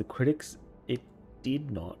please the critics. It did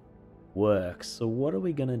not work. So what are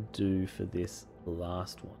we gonna do for this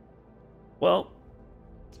last one? Well,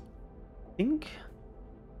 I think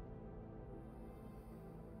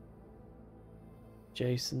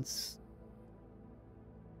Jason's.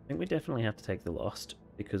 I think we definitely have to take the lost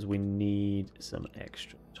because we need some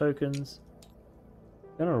extra tokens.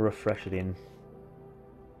 I'm gonna refresh it in,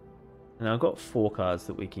 and I've got 4 cards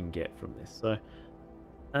that we can get from this. So,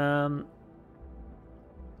 none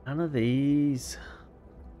of these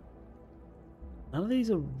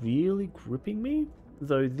are really gripping me,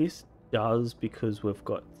 though this does because we've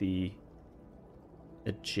got the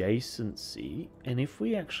adjacency, and if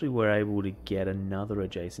we actually were able to get another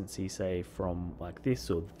adjacency, say from like this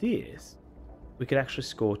or this, we could actually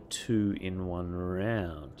score 2 in 1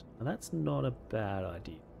 round, and that's not a bad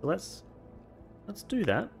idea. So let's do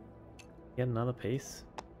that. Get another piece.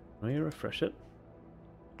 Let me refresh it.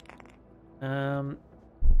 And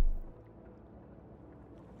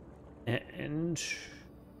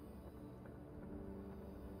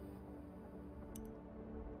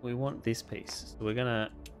we want this piece, so we're gonna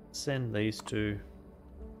send these 2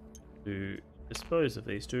 to dispose of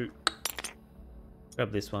these 2.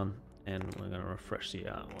 Grab this one, and we're gonna refresh the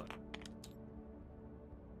artwork.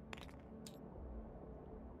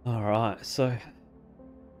 All right, so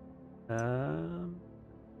we're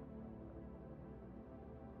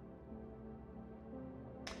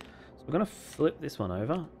gonna flip this one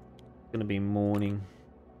over. It's gonna be morning.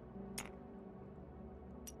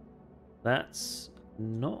 That's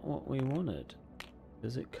not what we wanted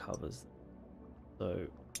because it covers, so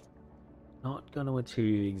not going to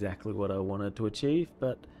achieve exactly what I wanted to achieve,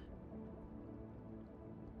 but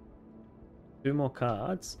 2 more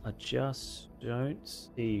cards. I just don't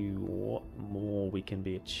see what more we can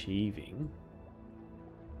be achieving.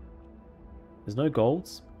 There's no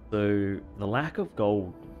golds, so the lack of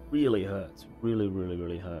gold really hurts.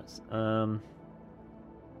 Really hurts.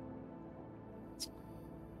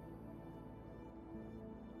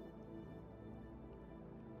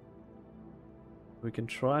 We can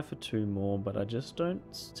try for 2 more, but I just don't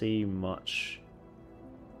see much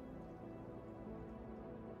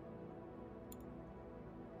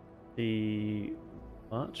be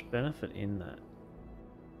much benefit in that.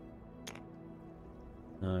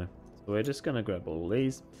 No. So we're just going to grab all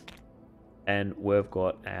these. And we've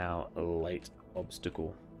got our late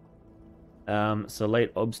obstacle. So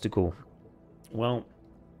late obstacle. Well,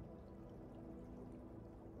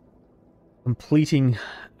 completing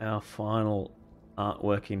our final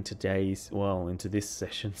artwork in into this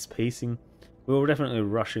session's piecing. We were definitely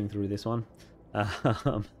rushing through this one.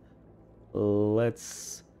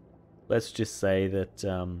 Let's just say that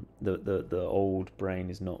the old brain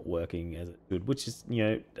is not working as it should, which is, you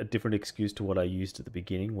know, a different excuse to what I used at the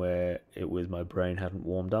beginning, where it was my brain hadn't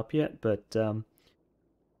warmed up yet. But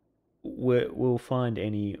we'll find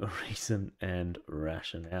any reason and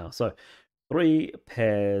rationale. So 3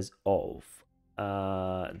 pairs of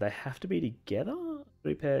they have to be together.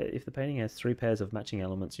 If the painting has 3 pairs of matching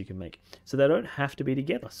elements, you can make. So they don't have to be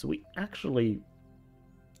together. So we actually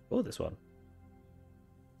this one.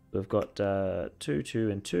 We've got 2, 2,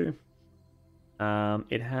 and 2.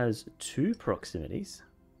 It has 2 proximities.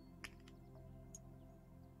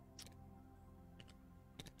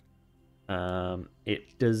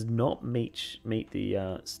 It does not meet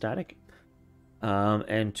the static.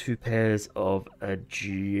 And 2 pairs of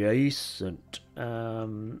adjacent.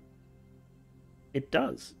 It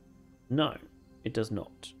does. No, it does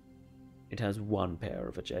not. It has 1 pair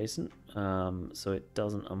of adjacent. So it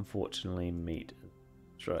doesn't unfortunately meet.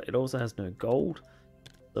 Right. It also has no gold,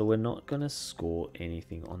 so we're not going to score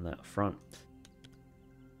anything on that front.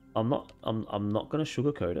 I'm not going to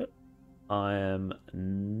sugarcoat it. I am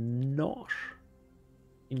not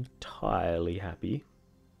entirely happy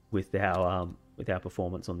with our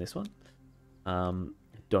performance on this one.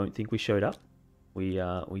 Don't think we showed up. We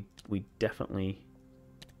definitely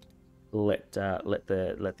let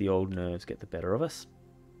the old nerves get the better of us.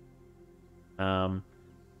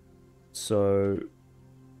 So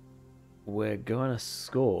we're going to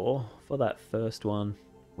score for that first one.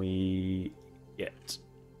 We get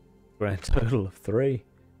grand total of 3.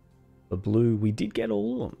 For blue, we did get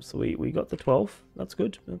all of them, so we got the 12. That's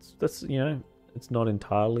good. That's you know, it's not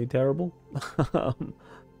entirely terrible.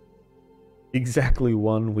 Exactly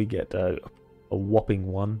 1, we get a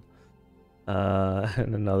whopping 1,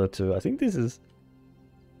 and another 2. I think this is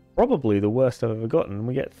probably the worst I've ever gotten.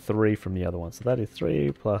 We get 3 from the other one, so that is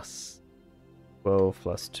 3 plus 12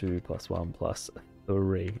 plus 2 plus 1 plus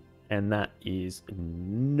 3, and that is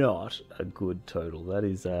not a good total. That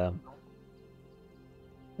is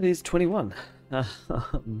 21.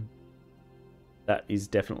 That is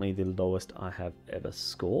definitely the lowest I have ever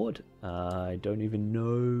scored. I don't even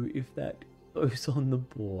know if that goes on the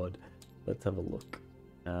board. Let's have a look.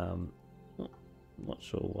 I'm not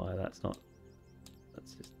sure why that's not.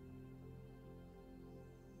 That's just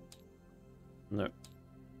no.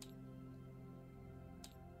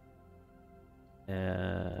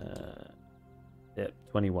 Yeah,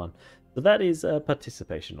 21. So that is a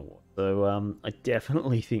participation award. So I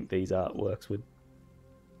definitely think these artworks would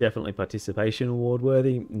definitely participation award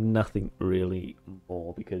worthy. Nothing really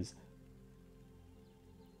more, because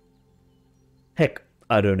heck,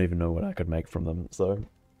 I don't even know what I could make from them. So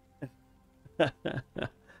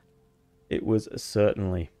it was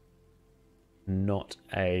certainly not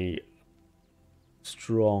a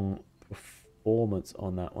strong performance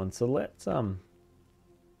on that one. So let's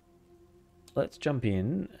jump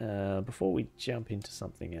in. Before we jump into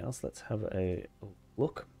something else, let's have a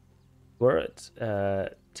look. We're at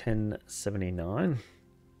 1079,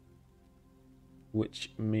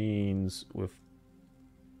 which means we've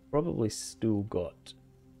probably still got.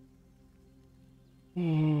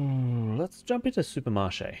 Let's jump into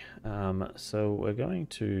Supermache. So we're going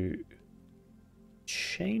to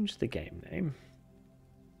change the game name,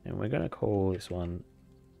 and we're going to call this one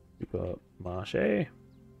Supermache.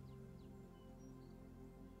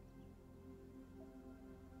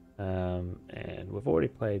 And we've already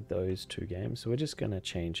played those 2 games, so we're just going to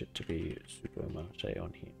change it to be Supermache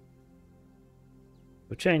on here.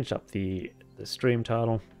 We've changed up the stream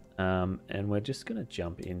title, and we're just going to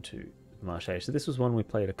jump into Supermache. So this was one we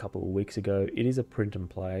played a couple of weeks ago. It is a print and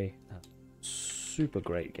play, super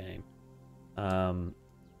great game. Print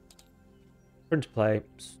and play,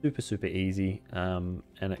 super easy, and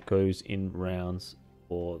it goes in rounds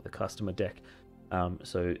for the customer deck.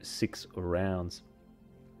 So 6 rounds.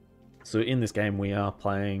 So in this game, we are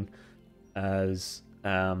playing as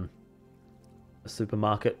a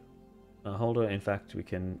supermarket holder. In fact, we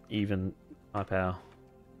can even type our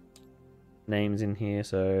names in here.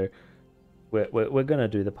 So we're going to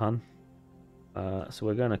do the pun. So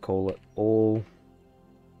we're going to call it All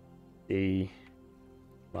the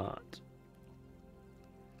Mart.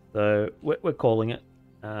 So we're calling it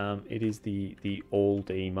It is the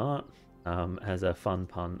Aldi Mart. Has a fun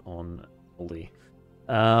pun on Aldi.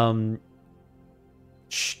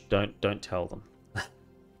 Shh, don't tell them.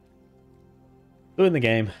 So in the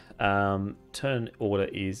game, turn order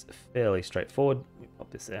is fairly straightforward. We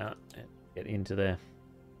pop this out and get into there.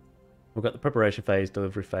 We've got the preparation phase,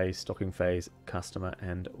 delivery phase, stocking phase, customer,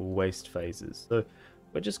 and waste phases. So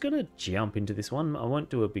we're just going to jump into this one. I won't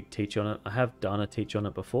do a big teach on it. I have done a teach on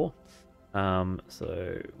it before.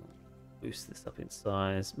 So boost this up in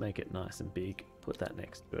size, make it nice and big, put that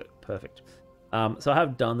next to it. Perfect. So I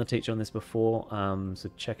have done the teach on this before. So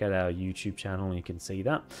check out our YouTube channel and you can see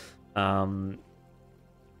that.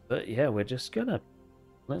 But yeah, we're just going to...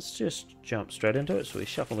 Let's just jump straight into it. So we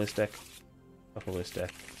shuffle this deck,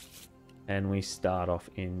 and we start off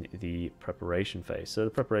in the preparation phase. So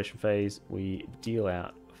the preparation phase, we deal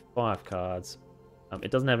out 5 cards.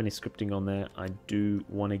 It doesn't have any scripting on there. I do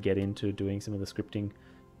want to get into doing some of the scripting,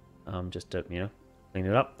 just to, you know, clean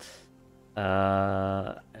it up.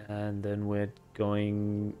 And then we're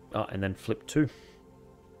going... Oh, and then flip 2.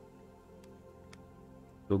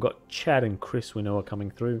 We've got Chad and Chris we know are coming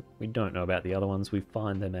through. We don't know about the other ones. We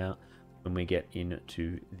find them out when we get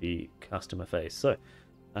into the customer phase. So,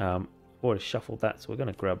 I've already shuffled that, so we're going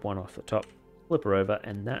to grab one off the top, flip her over,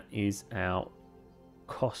 and that is our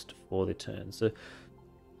cost for the turn. So,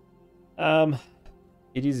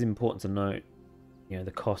 it is important to note, you know,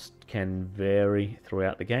 the cost can vary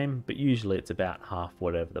throughout the game, but usually it's about half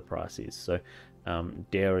whatever the price is. So,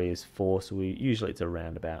 dairy is 4, so usually it's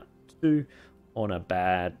around about 2. On a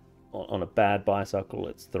bad bicycle,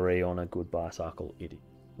 it's 3. On a good bicycle, it is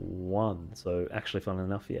 1. So actually, fun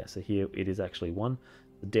enough, yeah. So here it is actually 1.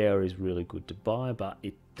 The dare is really good to buy, but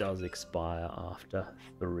it does expire after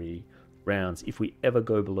 3 rounds. If we ever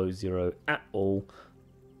go below 0 at all,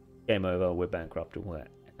 game over. We're bankrupt and we're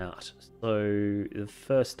out. So the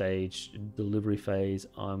first stage, delivery phase,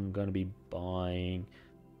 I'm going to be buying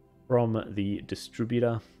from the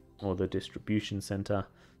distributor or the distribution center.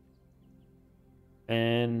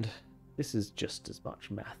 And this is just as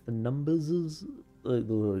much math and numbers as...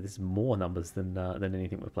 There's more numbers than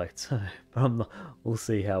anything we've played. So, but we'll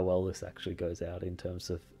see how well this actually goes out in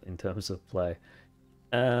terms of play.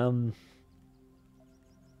 So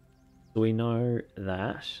we know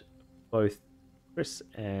that both Chris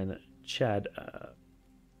and Chad are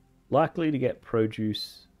likely to get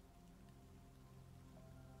produce,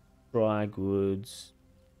 dry goods,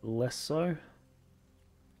 less so.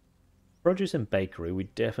 Produce and bakery we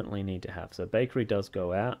definitely need to have. So bakery does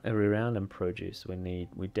go out every round, and produce we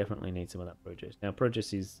definitely need some of that produce. Now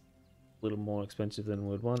produce is a little more expensive than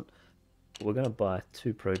we'd want. But we're going to buy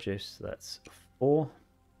 2 produce, so that's 4.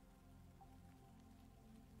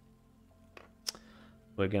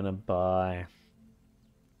 We're going to buy...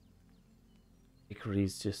 Bakery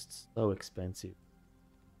is just so expensive.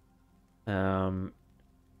 We're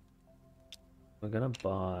going to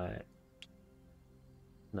buy...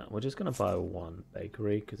 No, we're just going to buy 1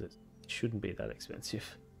 bakery because it shouldn't be that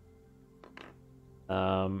expensive.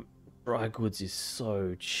 Dry goods is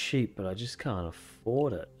so cheap, but I just can't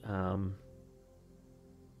afford it. I'm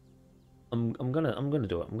gonna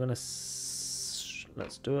do it.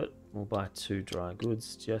 Let's do it. We'll buy 2 dry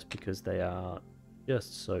goods just because they are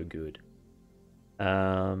just so good.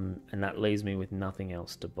 And that leaves me with nothing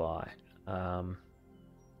else to buy.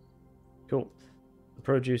 Cool. The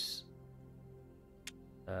produce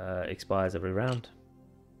expires every round.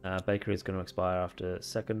 Bakery is going to expire after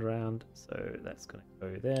 2nd round, so that's going to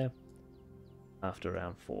go there after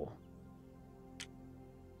round 4.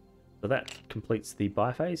 So that completes the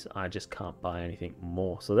buy phase. I just can't buy anything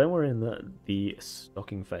more. So then we're in the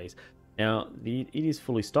stocking phase. Now it is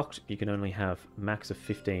fully stocked. You can only have max of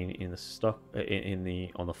 15 in the stock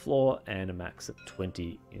on the floor and a max of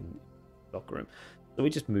 20 in the stock room. So we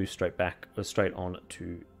just move straight on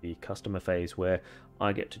to the customer phase, where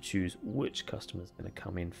I get to choose which customer is going to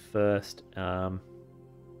come in first. And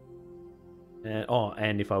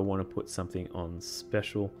if I want to put something on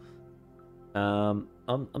special, I'm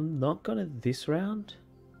not going to this round,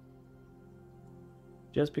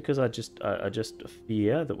 just because I just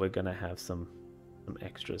fear that we're going to have some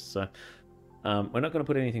extras. So we're not going to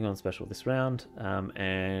put anything on special this round.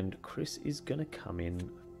 And Chris is going to come in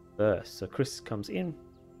first. So Chris comes in,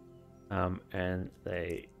 and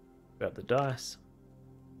they grab the dice,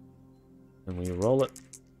 and we roll it,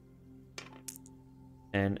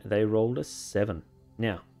 and they rolled a 7.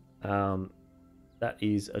 Now, that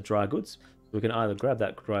is a dry goods. We can either grab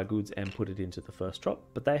that dry goods and put it into the first drop,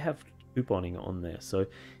 but they have couponing on there. So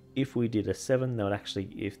if we did a 7, they would actually,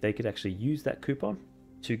 if they could actually use that coupon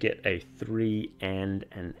to get a 3 and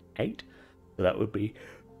an 8. So that would be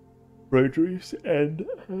produce and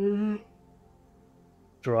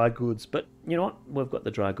dry goods. But you know what? We've got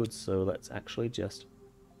the dry goods, so let's actually just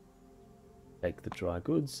take the dry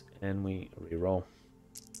goods and we re-roll.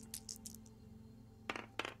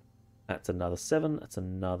 That's another 7. That's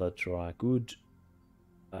another dry good.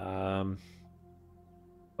 But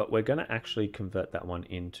we're going to actually convert that one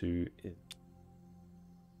into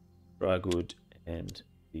dry good and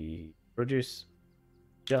the produce.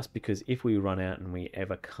 Just because if we run out and we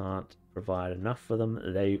ever can't provide enough for them,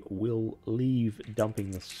 they will leave,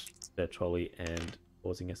 dumping their trolley and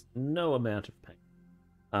causing us no amount of pain.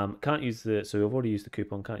 Can't use the, so we've already used the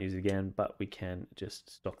coupon, can't use it again, but we can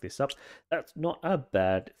just stock this up. That's not a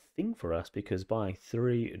bad thing for us because buying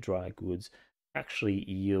 3 dry goods actually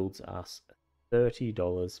yields us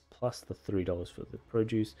 $30 plus the $3 for the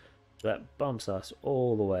produce. So that bumps us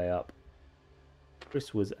all the way up.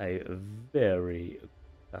 Chris was a very good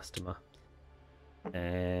customer.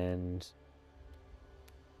 And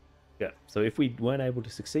yeah, so if we weren't able to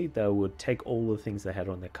succeed, they would take all the things they had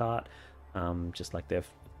on their cart, just like they've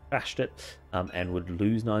bashed it, and would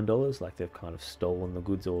lose $9, like they've kind of stolen the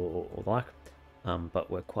goods or like. But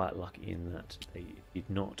we're quite lucky in that they did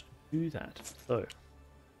not do that. So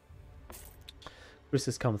Chris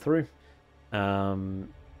has come through.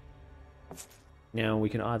 Now we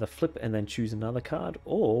can either flip and then choose another card,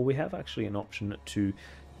 or we have actually an option to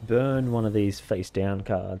burn one of these face down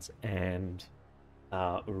cards and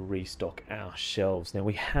restock our shelves. Now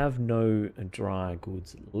we have no dry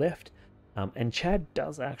goods left, and Chad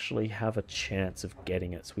does actually have a chance of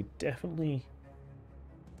getting it, so we definitely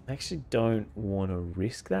actually don't want to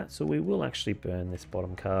risk that. So we will actually burn this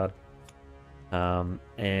bottom card,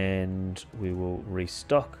 and we will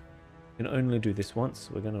restock. We can only do this once.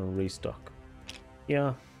 We're going to restock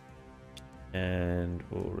here, and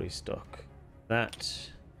we'll restock that,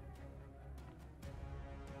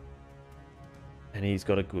 and he's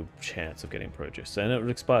got a good chance of getting produce, and it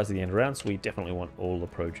expires at the end of the round, so we definitely want all the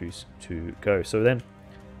produce to go. So then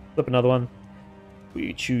flip another one,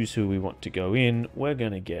 we choose who we want to go in. We're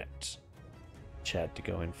going to get Chad to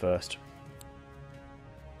go in first.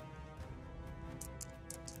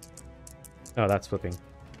 Oh, that's flipping.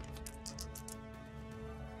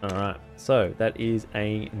 Alright, so that is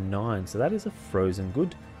a 9. So that is a frozen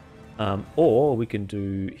good. Or we can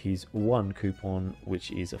do his one coupon, which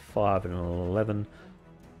is a 5 and an 11.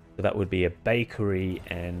 So that would be a bakery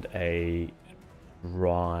and a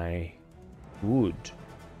dry wood.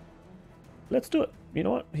 Let's do it. You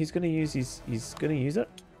know what? He's going to use he's going to use it.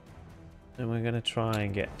 And we're going to try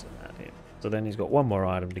and get that in. So then he's got one more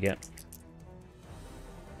item to get.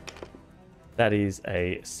 That is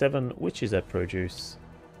a 7, which is a produce.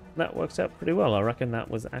 That works out pretty well. I reckon that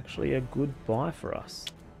was actually a good buy for us.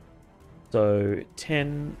 So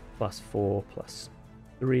 10 plus 4 plus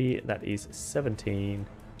 3, that is 17,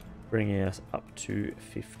 bringing us up to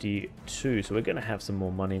 52. So we're going to have some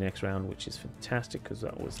more money next round, which is fantastic because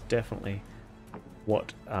that was definitely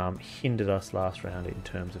what hindered us last round in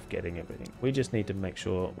terms of getting everything. We just need to make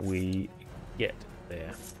sure we get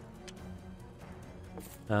there.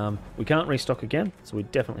 We can't restock again, so we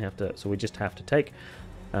definitely have to. So we just have to take.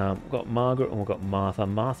 We've got Margaret and we've got Martha.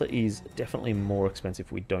 Martha is definitely more expensive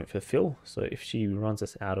if we don't fulfill. So if she runs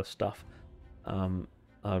us out of stuff,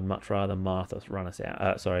 I'd much rather Martha run us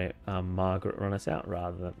out. Margaret run us out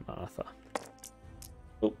rather than Martha.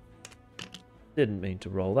 Oh, didn't mean to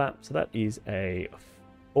roll that. So that is a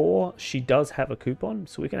 4. She does have a coupon,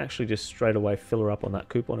 so we can actually just straight away fill her up on that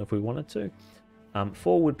coupon if we wanted to.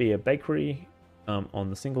 4 would be a bakery on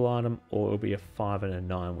the single item, or it would be a 5 and a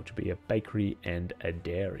 9, which would be a bakery and a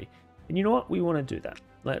dairy. And you know what? We want to do that.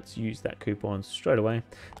 Let's use that coupon straight away.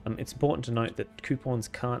 It's important to note that coupons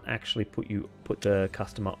can't actually put the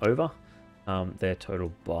customer over their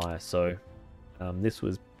total buy. So this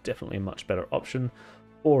was definitely a much better option.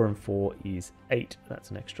 4 and 4 is 8.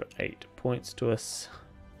 That's an extra 8 points to us.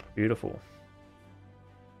 Beautiful.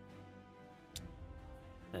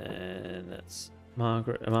 And that's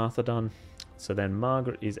Martha done. So then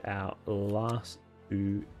Margaret is our last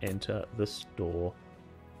to enter the store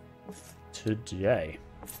today.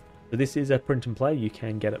 So this is a print and play. You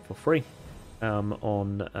can get it for free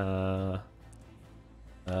on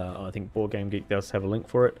I think Board Game Geek does have a link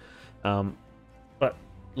for it. But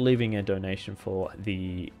leaving a donation for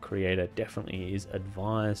the creator definitely is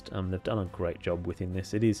advised. They've done a great job within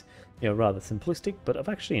this. It is, rather simplistic, but I've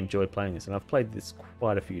actually enjoyed playing this, and I've played this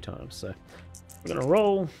quite a few times. So we're gonna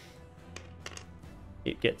roll.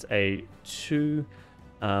 It gets a 2,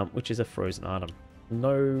 which is a frozen item.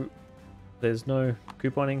 There's no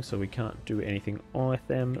couponing, so we can't do anything with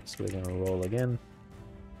them. So we're going to roll again.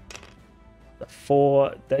 The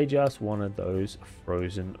 4, they just wanted those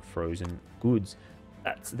frozen goods.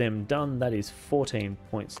 That's them done. That is 14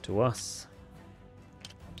 points to us.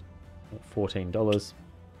 $14.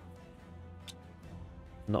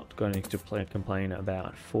 Not going to complain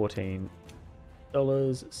about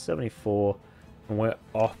 $14.74, and we're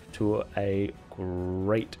off to a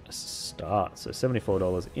great start. So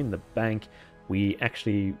 $74 in the bank. We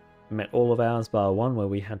actually met all of ours bar one where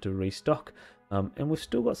we had to restock, and we've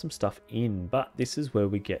still got some stuff in, but this is where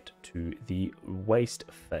we get to the waste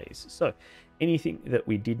phase. So anything that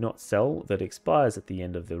we did not sell that expires at the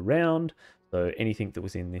end of the round, so anything that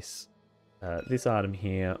was in this this item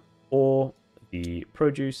here or the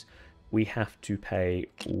produce, we have to pay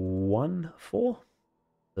 1 for.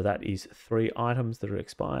 So that is 3 items that are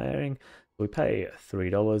expiring. We pay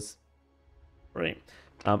 $3. Brilliant.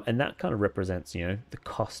 And that kind of represents, you know, the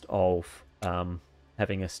cost of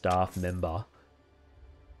having a staff member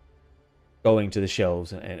going to the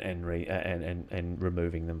shelves and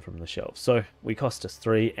removing them from the shelves. So we cost us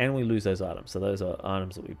 3, and we lose those items. So those are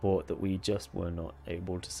items that we bought that we just were not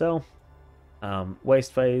able to sell.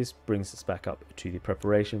 Waste phase brings us back up to the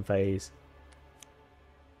preparation phase.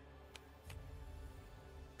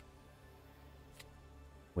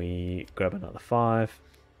 We grab another 5,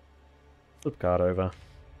 flip card over,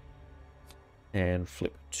 and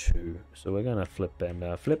flip 2. So we're going to flip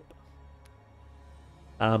and flip.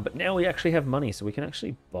 But now we actually have money, so we can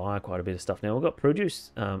actually buy quite a bit of stuff. Now we've got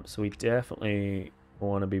produce, so we definitely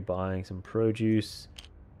want to be buying some produce.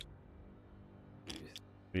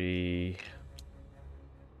 3,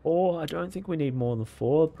 4. I don't think we need more than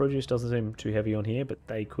 4. Produce doesn't seem too heavy on here, but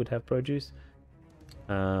they could have produce.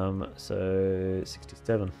 So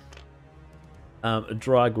 67.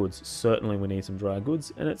 Dry goods, certainly we need some dry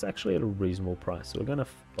goods, and it's actually at a reasonable price. So we're going to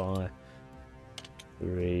buy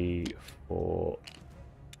 3, 4,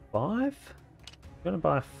 5. I'm going to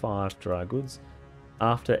buy 5 dry goods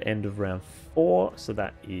after end of round 4. So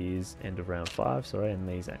that is end of round 5, sorry, and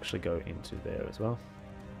these actually go into there as well.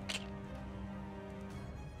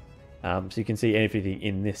 So you can see everything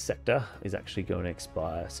in this sector is actually going to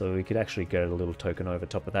expire. So we could actually get a little token over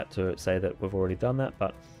top of that to say that we've already done that,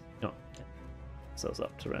 but no. Ourselves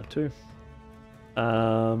up to round 2.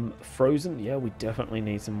 Frozen, yeah, we definitely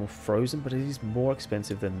need some more frozen, but it is more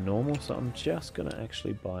expensive than normal. So I'm just going to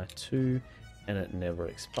actually buy 2, and it never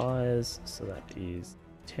expires. So that is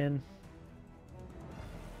 10.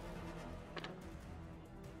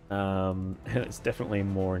 And it's definitely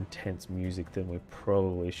more intense music than we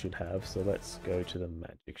probably should have, so let's go to the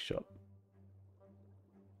magic shop.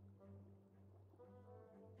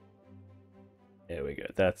 There we go.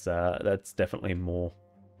 That's definitely more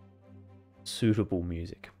suitable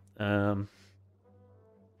music.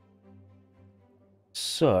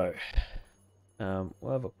 So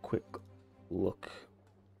we'll have a quick look.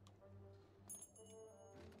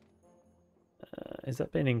 Has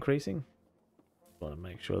that been increasing? Want to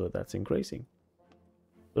make sure that that's increasing.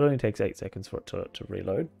 It only takes 8 seconds for it to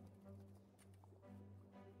reload.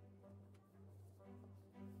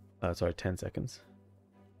 Sorry, 10 seconds.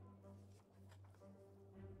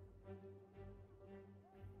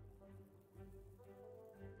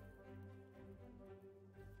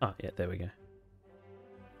 Ah, yeah, there we go.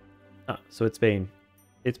 Ah, so it's been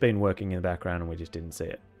working in the background and we just didn't see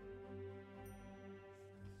it.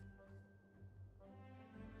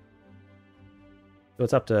 So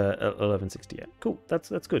it's up to 1168. Cool, that's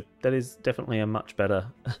good. That is definitely a much better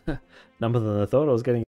number than I thought. I was getting